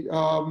a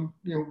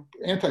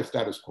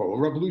anti-status quo, a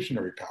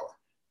revolutionary power.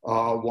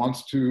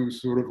 Wants to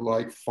sort of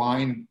like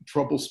find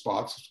trouble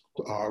spots,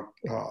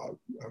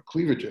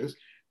 cleavages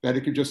that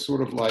it could just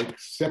sort of like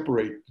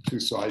separate the two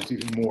sides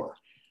even more.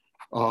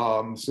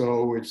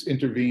 So it's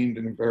intervened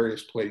in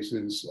various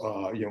places,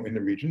 in the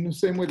region, the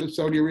same way that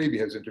Saudi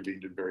Arabia has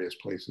intervened in various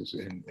places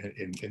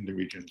in the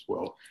region as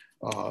well,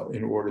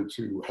 in order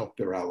to help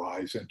their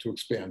allies and to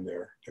expand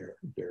their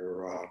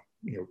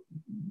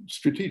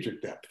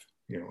strategic depth.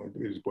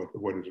 Is what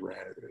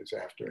Iran is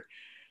after.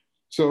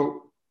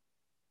 So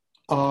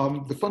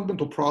the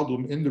fundamental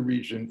problem in the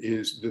region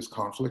is this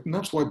conflict, and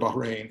that's why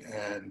Bahrain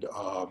and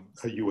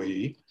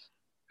UAE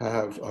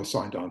have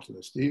signed on to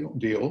this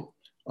deal.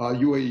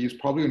 UAE is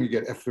probably going to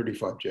get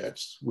F-35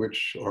 jets,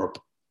 which are,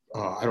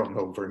 I don't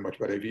know very much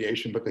about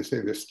aviation, but they say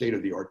they're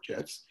state-of-the-art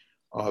jets,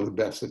 the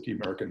best that the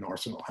American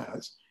arsenal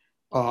has.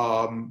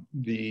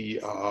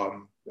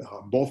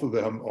 Both of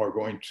them are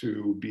going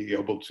to be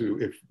able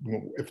to,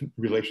 if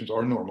relations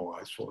are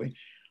normalized fully,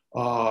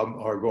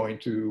 are going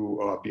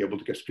to be able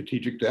to get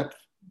strategic depth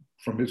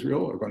from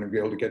Israel, are going to be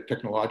able to get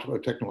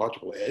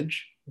technological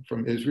edge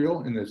from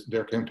Israel in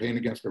their campaign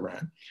against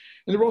Iran.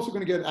 And they're also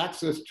going to get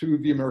access to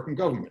the American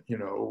government,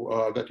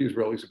 that the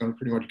Israelis are going to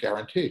pretty much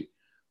guarantee.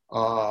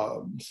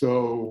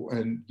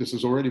 And this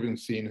has already been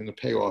seen in the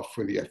payoff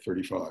for the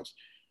F-35s.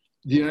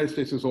 The United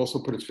States has also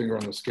put its finger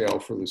on the scale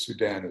for the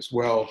Sudan as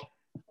well,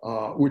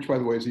 which, by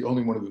the way, is the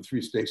only one of the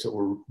three states that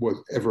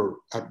was ever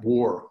at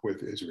war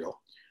with Israel.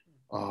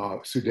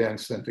 Sudan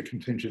sent a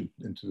contingent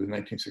into the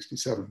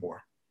 1967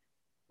 war.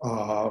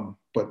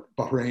 But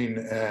Bahrain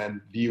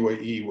and the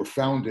UAE were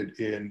founded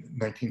in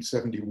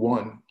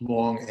 1971,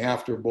 long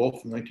after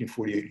both the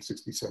 1948 and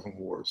 67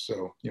 wars.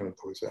 So, there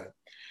was that.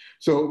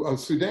 So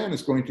Sudan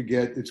is going to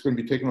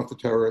be taken off the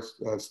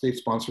terrorist,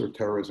 state-sponsored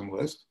terrorism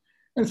list,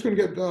 and it's going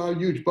to get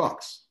huge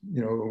bucks.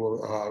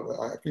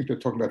 I think they're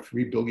talking about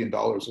 $3 billion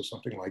or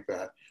something like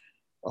that.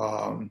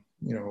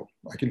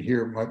 I can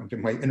hear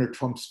my inner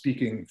Trump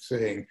speaking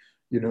saying,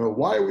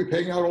 why are we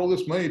paying out all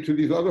this money to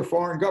these other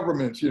foreign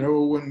governments,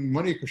 when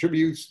money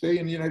should stay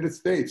in the United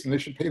States and they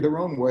should pay their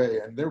own way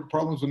and their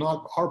problems are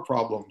not our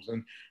problems.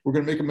 And we're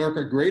going to make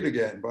America great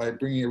again by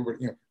bringing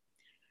everybody,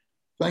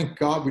 Thank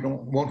God we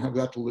won't have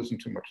that to listen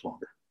to much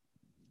longer.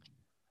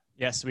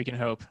 Yes, we can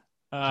hope.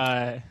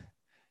 Wow.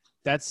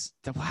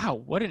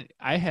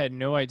 I had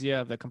no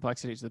idea of the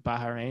complexities of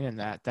Bahrain and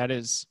that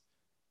is,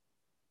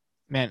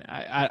 man,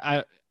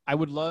 I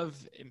would love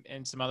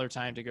in some other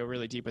time to go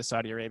really deep with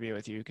Saudi Arabia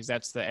with you, because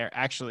that's the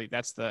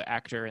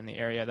actor in the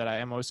area that I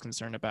am most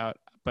concerned about.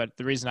 But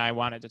the reason I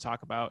wanted to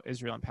talk about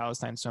Israel and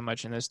Palestine so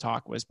much in this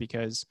talk was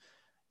because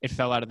it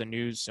fell out of the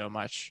news so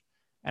much,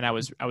 and I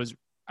was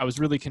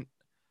really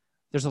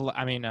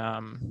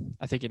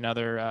I think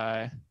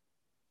another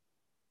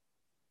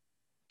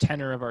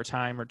tenor of our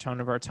time or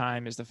tone of our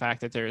time is the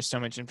fact that there is so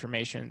much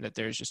information that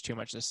there's just too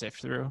much to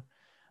sift through.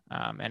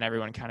 And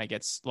everyone kind of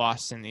gets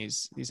lost in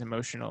these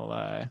emotional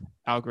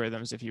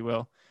algorithms, if you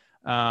will.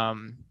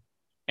 And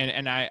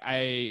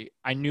I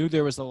knew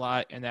there was a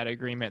lot in that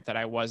agreement that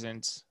I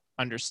wasn't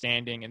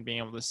understanding, and being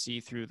able to see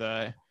through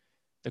the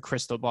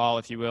crystal ball,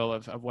 if you will,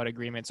 of what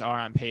agreements are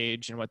on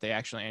page and what they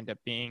actually end up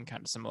being,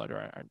 kind of similar to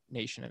our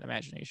nation and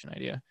imagination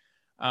idea.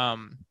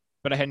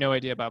 But I had no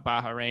idea about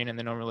Bahrain and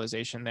the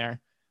normalization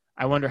there.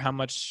 I wonder how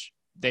much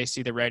they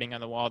see the writing on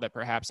the wall that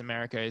perhaps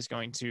America is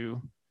going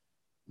to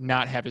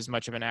not have as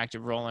much of an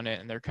active role in it,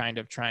 and they're kind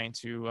of trying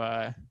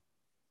to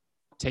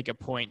take a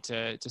point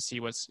to see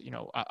what's,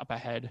 up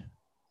ahead.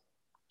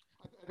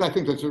 I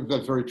think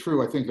that's very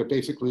true. I think that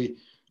basically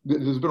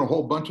there's been a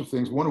whole bunch of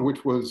things, one of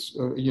which was,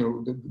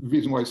 the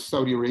reason why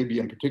Saudi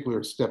Arabia in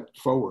particular stepped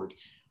forward.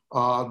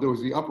 There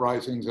was the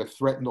uprisings that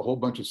threatened a whole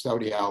bunch of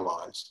Saudi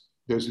allies.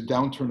 There's a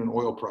downturn in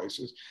oil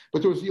prices.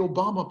 But there was the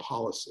Obama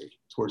policy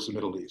towards the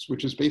Middle East,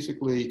 which is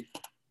basically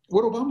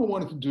what Obama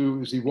wanted to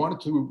do is he wanted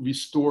to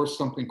restore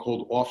something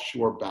called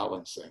offshore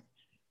balancing.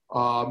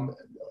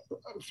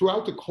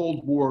 Throughout the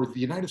Cold War, the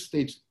United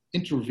States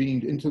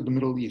intervened into the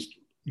Middle East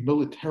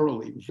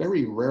militarily,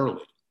 very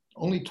rarely,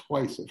 only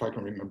twice, if I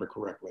can remember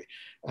correctly,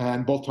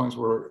 and both times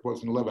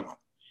was in Lebanon.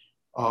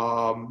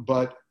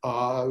 But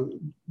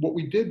what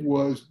we did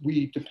was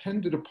we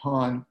depended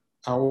upon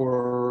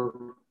our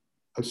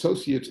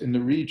associates in the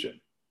region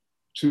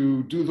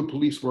to do the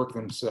police work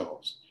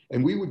themselves,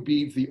 and we would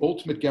be the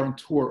ultimate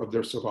guarantor of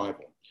their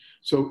survival.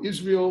 So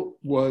Israel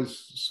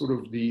was sort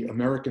of the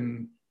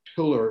American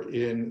pillar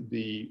in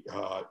the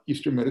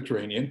Eastern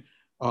Mediterranean,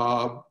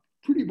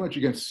 pretty much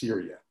against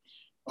Syria.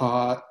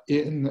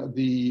 In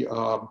the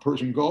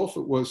Persian Gulf,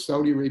 it was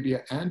Saudi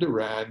Arabia and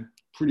Iran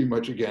pretty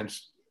much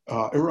against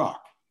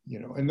Iraq,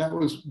 and that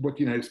was what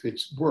the United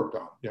States worked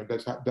on.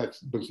 That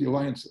was the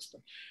alliance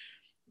system.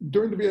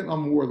 During the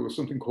Vietnam War, there was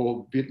something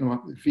called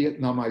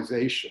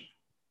Vietnamization.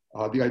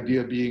 The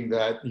idea being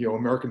that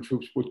American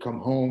troops would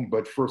come home,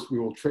 but first we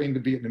will train the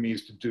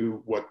Vietnamese to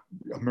do what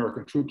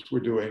American troops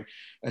were doing,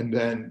 and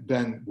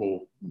then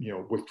we'll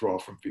withdraw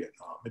from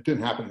Vietnam. It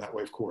didn't happen that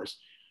way, of course,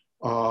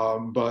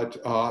 but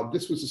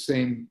this was the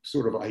same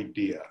sort of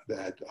idea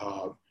that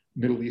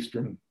Middle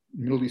Eastern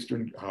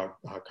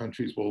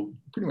countries will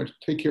pretty much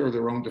take care of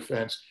their own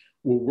defense,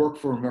 will work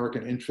for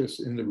American interests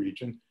in the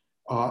region,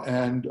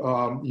 and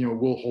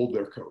will hold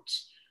their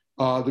coats.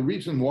 The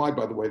reason why,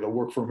 by the way, they'll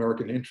work for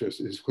American interests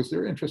is because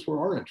their interests were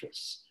our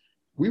interests.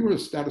 We were a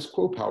status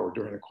quo power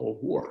during the Cold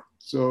War,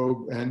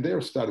 and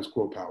they're status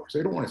quo powers.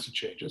 They don't want to see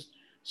changes,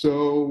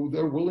 so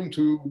they're willing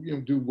to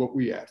do what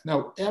we ask.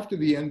 Now, after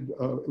the end,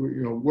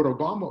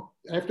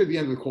 after the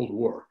end of the Cold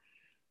War,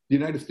 the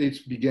United States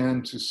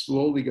began to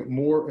slowly get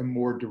more and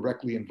more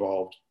directly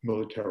involved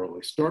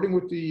militarily, starting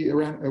with the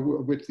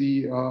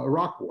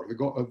Iraq War,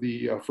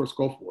 the first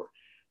Gulf War.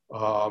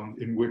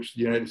 In which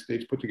the United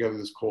States put together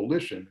this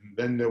coalition. And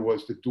then there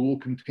was the dual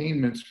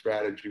containment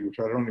strategy, which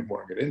I don't even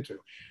want to get into.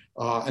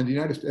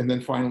 And then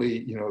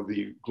finally,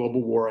 the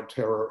global war on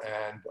terror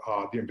and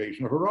the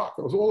invasion of Iraq.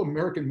 That was all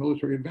American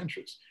military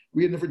adventures.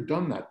 We had never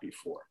done that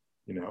before,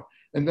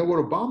 And then what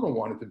Obama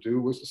wanted to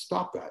do was to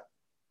stop that.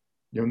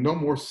 No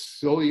more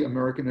silly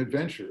American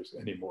adventures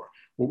anymore.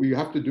 What we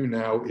have to do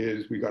now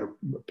is we got to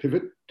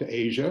pivot to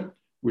Asia,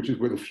 which is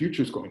where the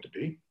future is going to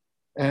be.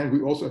 And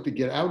we also have to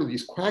get out of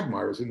these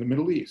quagmires in the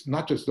Middle East,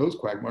 not just those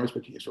quagmires,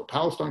 but the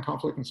Israel-Palestine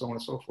conflict and so on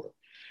and so forth.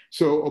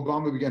 So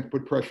Obama began to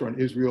put pressure on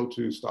Israel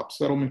to stop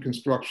settlement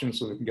construction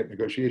so they can get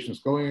negotiations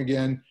going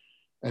again.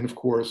 And of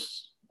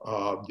course,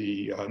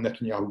 the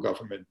Netanyahu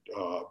government,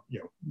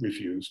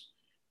 refused.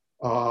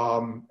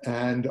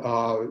 And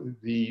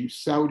the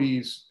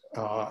Saudis,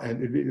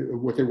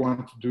 and what they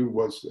wanted to do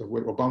was,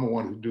 what Obama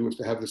wanted to do was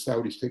to have the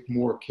Saudis take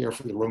more care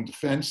for their own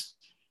defense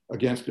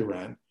against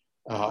Iran.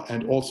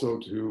 And also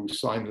to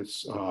sign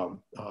this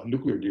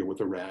nuclear deal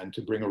with Iran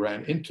to bring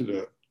Iran into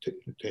the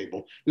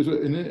table. There's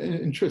an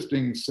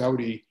interesting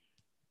Saudi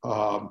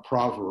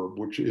proverb,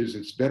 which is,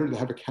 it's better to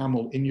have a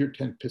camel in your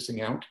tent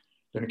pissing out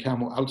than a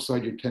camel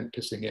outside your tent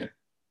pissing in.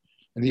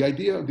 And the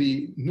idea of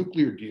the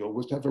nuclear deal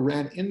was to have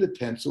Iran in the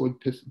tent so it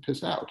would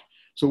piss out.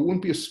 So it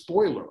wouldn't be a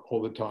spoiler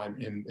all the time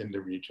in the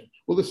region.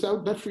 Well,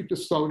 that freaked the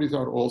Saudis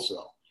out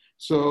also.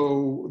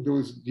 So there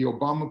was the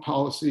Obama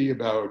policy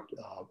about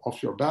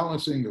offshore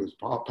balancing. There was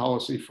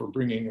policy for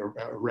bringing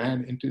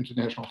Iran into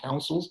international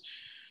councils.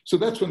 So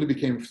that's when they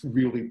became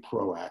really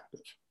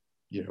proactive,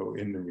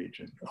 in the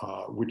region,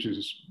 which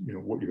is,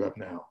 what you have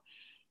now.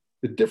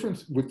 The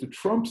difference with the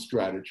Trump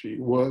strategy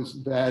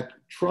was that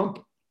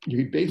Trump,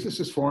 he based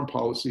his foreign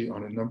policy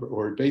on a number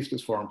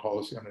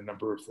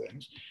of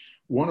things.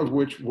 One of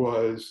which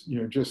was,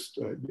 just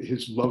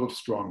his love of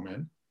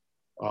strongmen.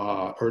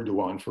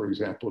 Erdogan, for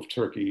example, of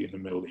Turkey in the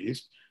Middle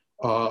East.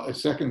 A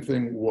second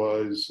thing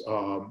was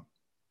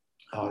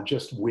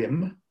just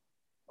whim.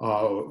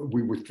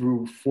 We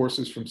withdrew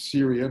forces from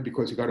Syria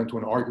because he got into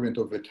an argument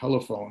over the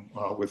telephone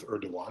with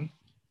Erdogan.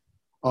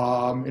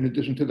 In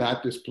addition to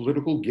that, this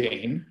political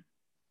gain,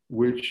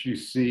 which you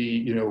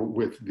see,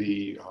 with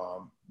the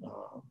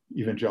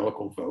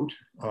evangelical vote,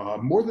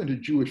 more than the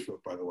Jewish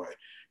vote, by the way.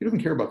 He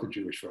doesn't care about the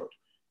Jewish vote.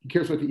 He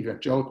cares about the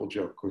evangelical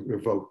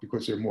vote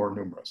because they're more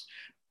numerous.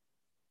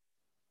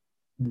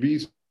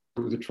 Reason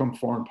for the Trump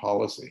foreign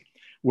policy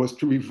was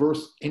to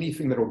reverse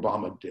anything that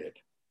Obama did.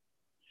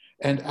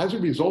 And as a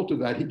result of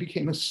that, he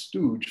became a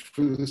stooge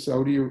for the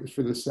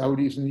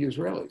Saudis and the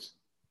Israelis,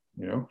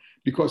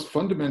 because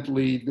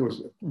fundamentally there was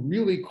a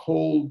really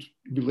cold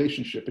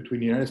relationship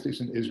between the United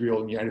States and Israel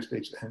and the United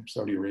States and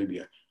Saudi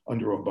Arabia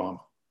under Obama.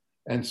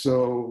 And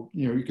so,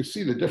 you could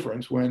see the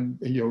difference when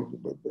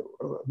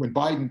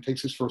Biden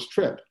takes his first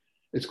trip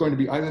it's going to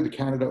be either to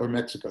Canada or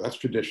Mexico. That's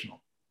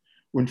traditional.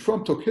 When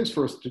Trump took his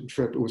first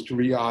trip, it was to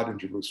Riyadh and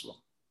Jerusalem,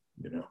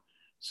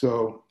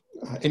 So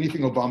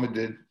anything Obama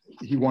did,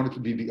 he wanted to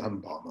be the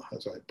un-Obama,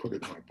 as I put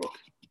it in my book.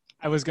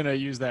 I was going to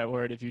use that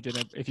word if you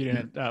didn't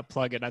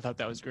plug it. I thought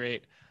that was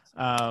great.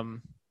 Well,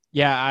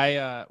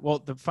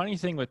 the funny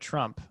thing with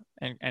Trump,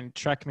 and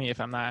check me if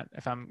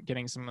I'm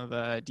getting some of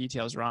the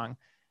details wrong,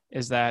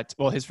 is that,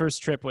 well, his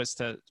first trip was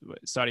to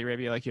Saudi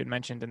Arabia, like you had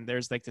mentioned, and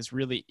there's like this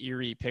really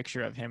eerie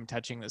picture of him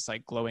touching this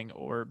like glowing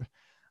orb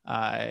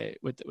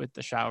with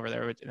the Shah over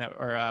there,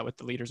 with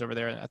the leaders over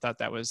there. And I thought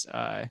that was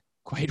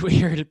quite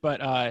weird,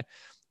 but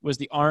was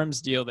the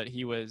arms deal that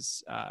he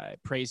was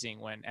praising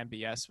when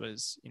MBS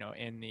was,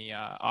 in the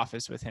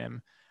office with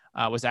him,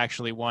 was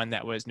actually one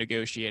that was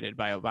negotiated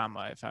by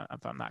Obama, if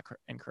I'm not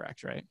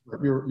incorrect, right?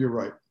 You're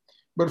right.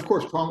 But of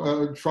course,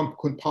 Trump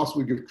couldn't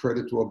possibly give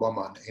credit to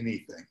Obama on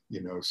anything,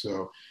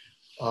 So,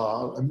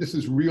 and this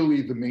is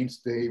really the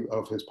mainstay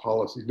of his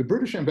policy. The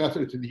British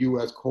ambassador to the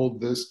U.S.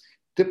 called this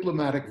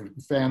diplomatic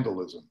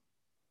vandalism,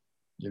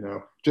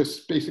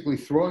 just basically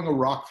throwing a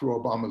rock through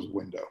Obama's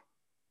window.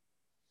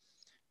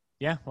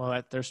 Yeah,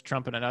 well, there's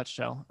Trump in a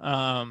nutshell.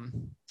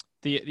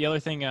 The other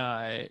thing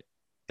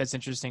that's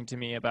interesting to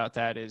me about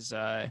that is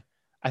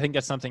I think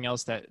that's something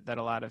else that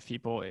a lot of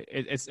people,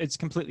 it's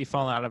completely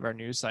fallen out of our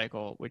news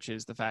cycle, which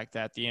is the fact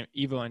that there's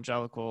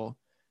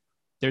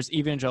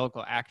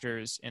evangelical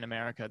actors in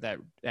America that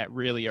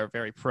really are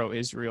very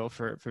pro-Israel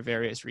for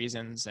various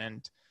reasons.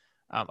 And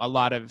a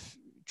lot of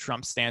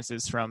Trump's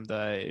stances from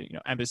the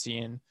embassy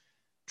in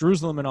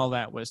Jerusalem and all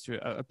that was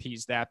to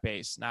appease that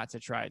base, not to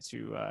try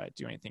to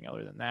do anything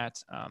other than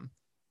that.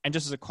 And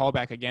just as a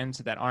callback again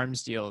to that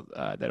arms deal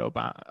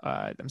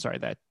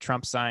that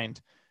Trump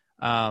signed,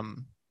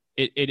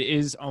 it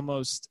is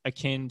almost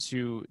akin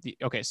to the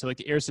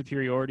air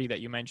superiority that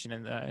you mentioned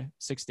in the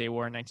 6-Day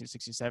War in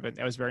 1967.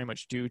 That was very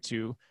much due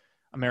to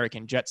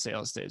American jet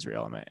sales to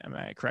Israel. Am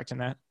I correct in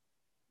that?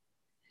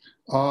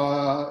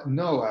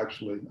 No,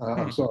 actually,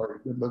 I'm sorry.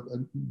 But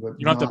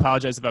you don't have to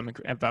apologize if I'm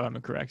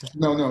incorrect.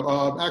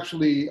 No.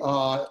 Actually,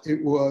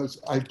 it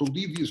was, I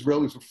believe the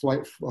Israelis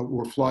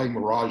were flying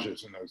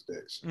Mirages in those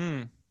days,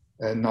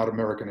 and not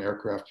American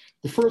aircraft.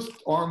 The first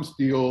arms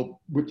deal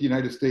with the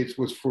United States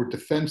was for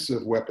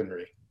defensive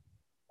weaponry,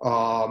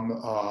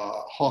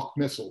 Hawk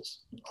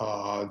missiles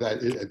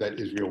that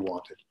Israel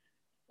wanted.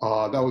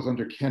 That was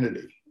under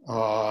Kennedy,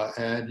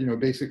 and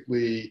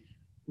basically,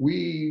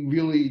 we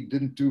really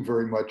didn't do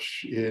very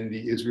much in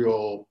the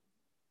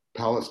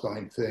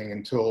Israel-Palestine thing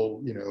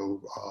until,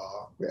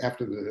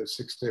 after the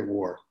 6-Day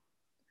War.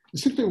 The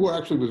 6-Day War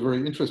actually was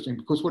very interesting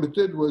because what it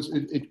did was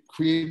it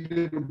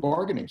created a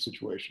bargaining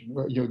situation.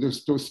 There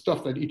was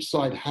stuff that each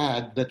side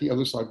had that the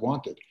other side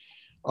wanted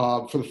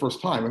for the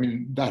first time. I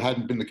mean, that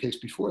hadn't been the case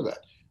before that.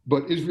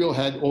 But Israel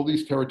had all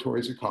these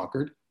territories it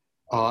conquered,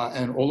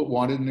 and all it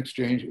wanted in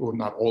exchange, or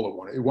not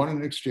all it wanted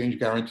in exchange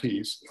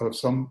guarantees of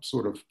some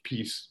sort of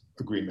peace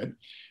agreement,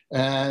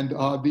 and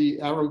the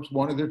Arabs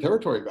wanted their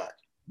territory back.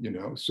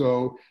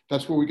 So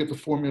that's where we get the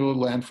formula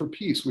 "land for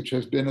peace," which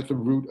has been at the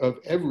root of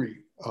every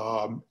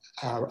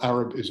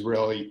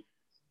Arab-Israeli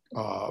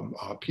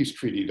peace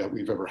treaty that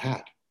we've ever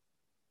had.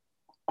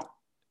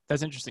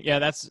 That's interesting. Yeah,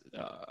 that's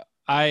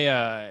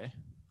I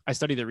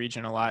studied the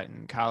region a lot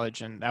in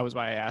college, and that was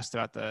why I asked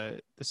about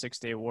the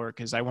 6-Day War,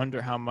 because I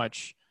wonder how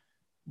much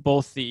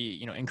both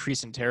the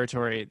increase in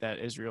territory that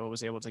Israel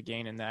was able to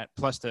gain in that,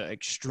 plus the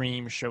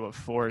extreme show of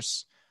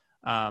force,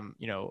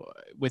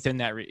 within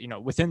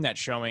that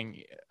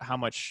showing, how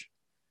much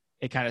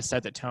it kind of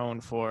set the tone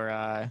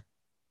for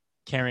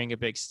carrying a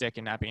big stick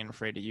and not being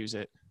afraid to use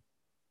it.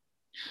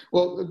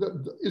 Well,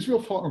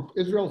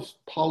 Israel's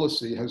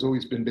policy has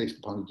always been based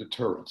upon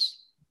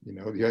deterrence.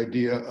 The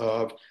idea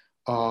of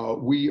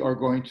we are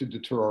going to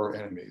deter our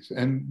enemies,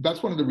 and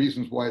that's one of the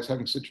reasons why it's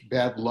having such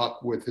bad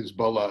luck with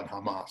Hezbollah and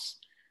Hamas.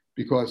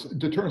 Because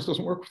deterrence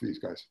doesn't work for these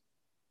guys.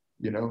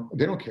 They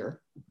don't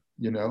care,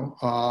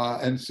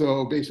 and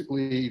so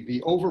basically the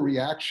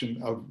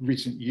overreaction of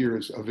recent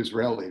years of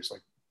Israelis,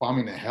 like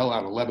bombing the hell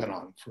out of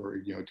Lebanon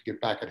to get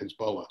back at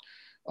Hezbollah,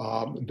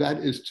 that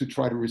is to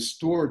try to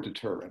restore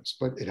deterrence,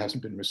 but it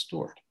hasn't been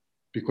restored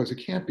because it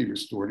can't be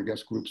restored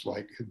against groups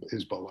like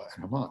Hezbollah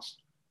and Hamas.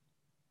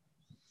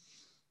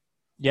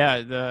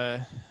 Yeah,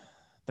 the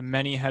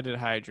many-headed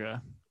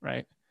Hydra,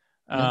 right?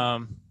 Yeah.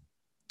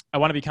 I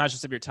want to be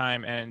conscious of your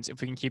time, and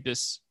if we can keep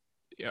this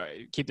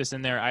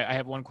in there, I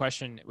have one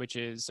question, which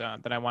is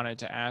that I wanted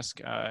to ask.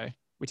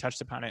 We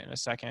touched upon it in a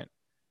second,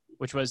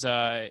 which was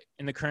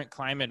in the current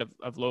climate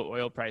of low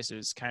oil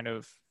prices, kind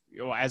of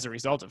as a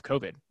result of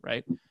COVID,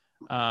 right?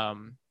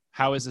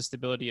 How has the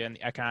stability and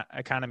the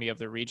economy of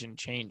the region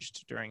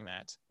changed during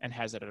that, and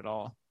has it at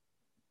all?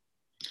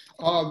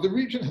 The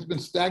region has been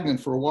stagnant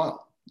for a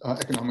while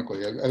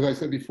economically. As I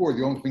said before,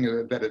 the only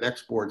thing that it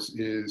exports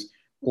is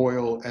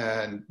oil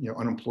and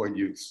unemployed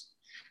youths.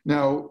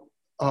 Now,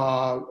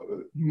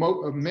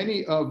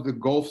 many of the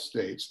Gulf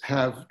states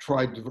have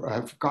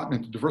gotten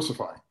into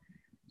diversifying.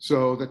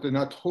 so that they're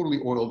not totally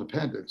oil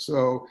dependent.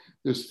 So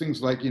there's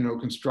things like,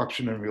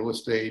 construction and real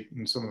estate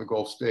in some of the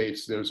Gulf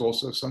states. There's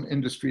also some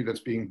industry that's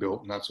being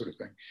built and that sort of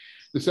thing.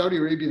 The Saudi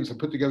Arabians have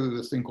put together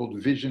this thing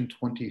called Vision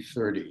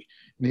 2030. And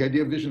the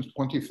idea of Vision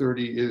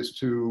 2030 is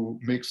to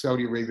make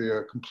Saudi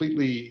Arabia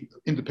completely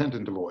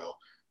independent of oil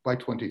by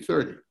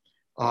 2030.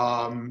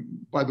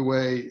 By the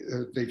way,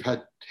 they've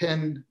had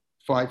 10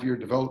 5-year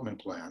development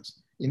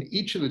plans. In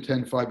each of the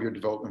 10 5-year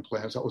development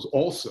plans, that was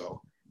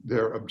also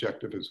their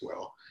objective as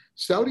well.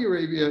 Saudi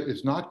Arabia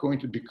is not going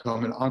to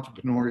become an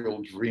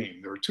entrepreneurial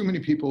dream. There are too many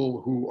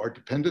people who are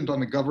dependent on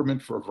the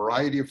government for a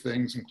variety of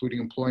things, including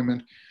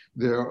employment.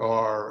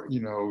 There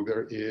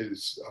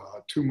is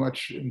too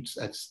much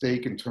at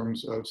stake in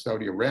terms of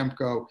Saudi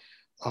Aramco.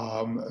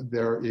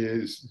 There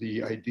is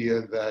the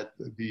idea that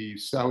the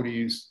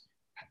Saudis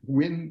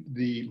win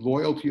the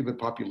loyalty of the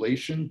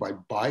population by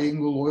buying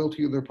the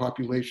loyalty of their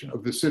population,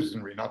 of the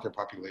citizenry, not their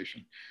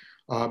population.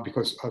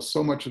 Because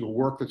so much of the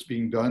work that's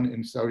being done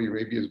in Saudi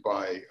Arabia is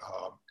by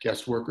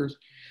guest workers.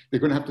 They're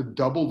going to have to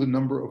double the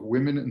number of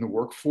women in the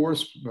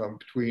workforce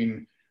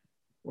between,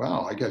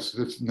 I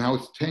guess now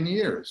it's 10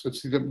 years.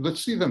 Let's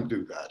see them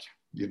do that,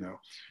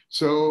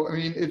 So, I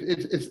mean,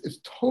 it's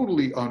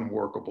totally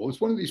unworkable.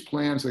 It's one of these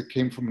plans that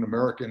came from an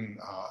American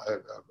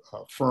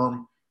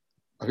firm.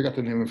 I forgot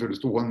the name of it. It's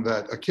the one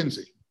that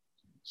Kinsey.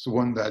 It's the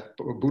one that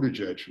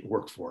Buttigieg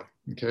worked for,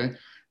 okay?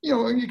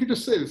 And you could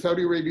just say the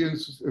Saudi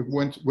Arabians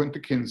went to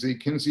Kinsey.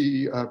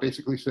 Kinsey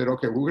basically said,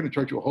 okay, we're going to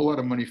charge you a whole lot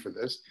of money for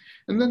this.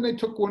 And then they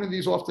took one of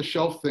these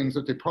off-the-shelf things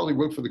that they probably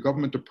wrote for the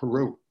government of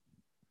Peru.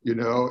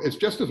 It's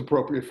just as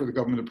appropriate for the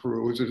government of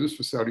Peru as it is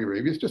for Saudi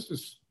Arabia. It's just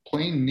this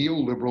plain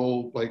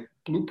neoliberal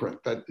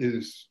blueprint that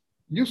is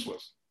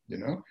useless,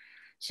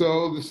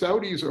 So the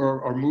Saudis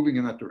are moving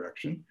in that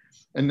direction.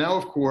 And now,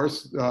 of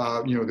course,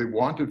 they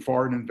wanted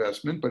foreign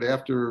investment, but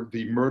after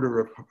the murder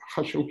of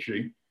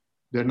Khashoggi,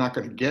 they're not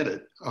going to get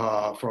it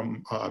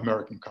from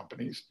American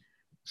companies.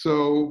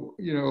 So,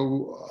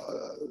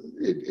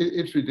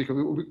 it's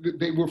ridiculous.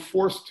 They were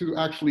forced to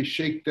actually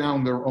shake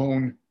down their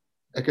own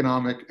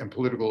economic and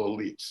political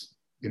elites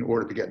in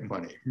order to get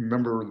money.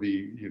 Remember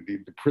the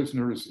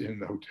prisoners in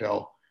the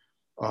hotel?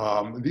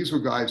 These were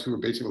guys who were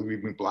basically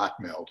being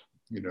blackmailed,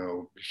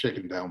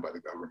 shaken down by the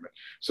government.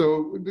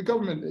 So the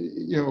government,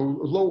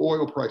 low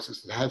oil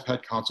prices has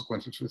had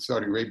consequences for the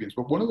Saudi Arabians,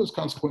 but one of those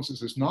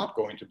consequences is not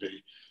going to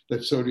be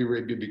that Saudi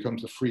Arabia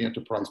becomes a free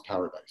enterprise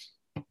paradise.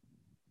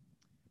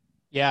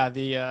 Yeah,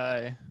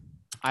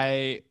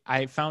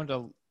 I found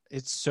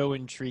it's so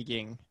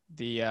intriguing,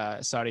 the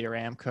Saudi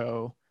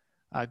Aramco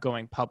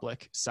going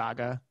public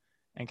saga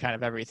and kind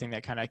of everything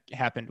that kind of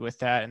happened with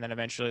that, and then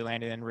eventually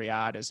landed in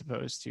Riyadh as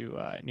opposed to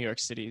New York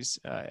City's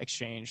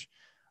exchange.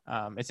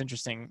 It's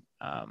interesting,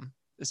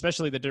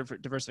 especially the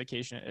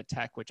diversification at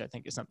tech, which I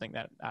think is something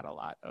that not a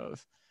lot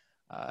of,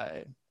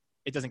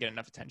 it doesn't get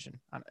enough attention,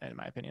 in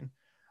my opinion.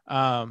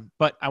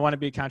 But I want to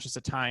be conscious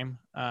of time.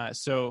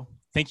 So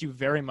thank you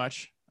very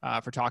much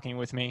for talking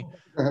with me.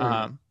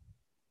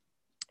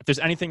 If there's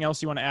anything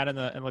else you want to add in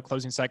the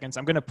closing seconds,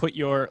 I'm going to put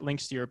your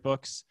links to your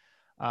books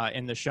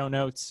in the show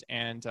notes,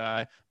 and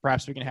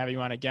perhaps we can have you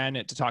on again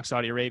to talk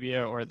Saudi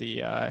Arabia or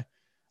the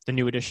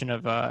new edition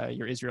of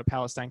your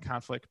Israel-Palestine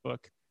conflict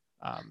book.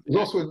 There's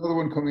also another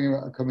one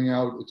coming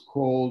out. It's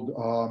called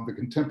The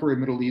Contemporary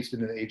Middle East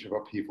in an Age of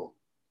Upheaval.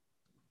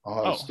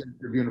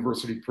 Stanford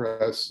University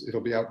Press. It'll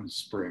be out in the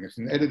spring. It's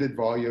an edited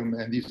volume,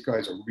 and these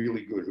guys are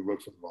really good who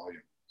wrote for the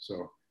volume.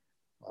 So,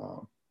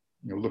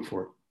 look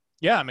for it.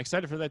 Yeah, I'm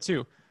excited for that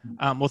too.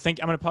 I'm going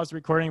to pause the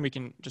recording. We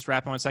can just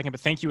wrap in 1 second,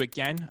 but thank you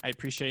again. I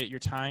appreciate your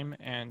time,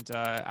 and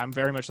I'm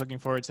very much looking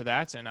forward to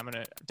that. And I'm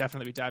going to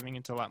definitely be diving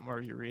into a lot more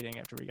of your reading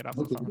after we get off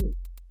the phone.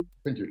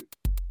 Thank you.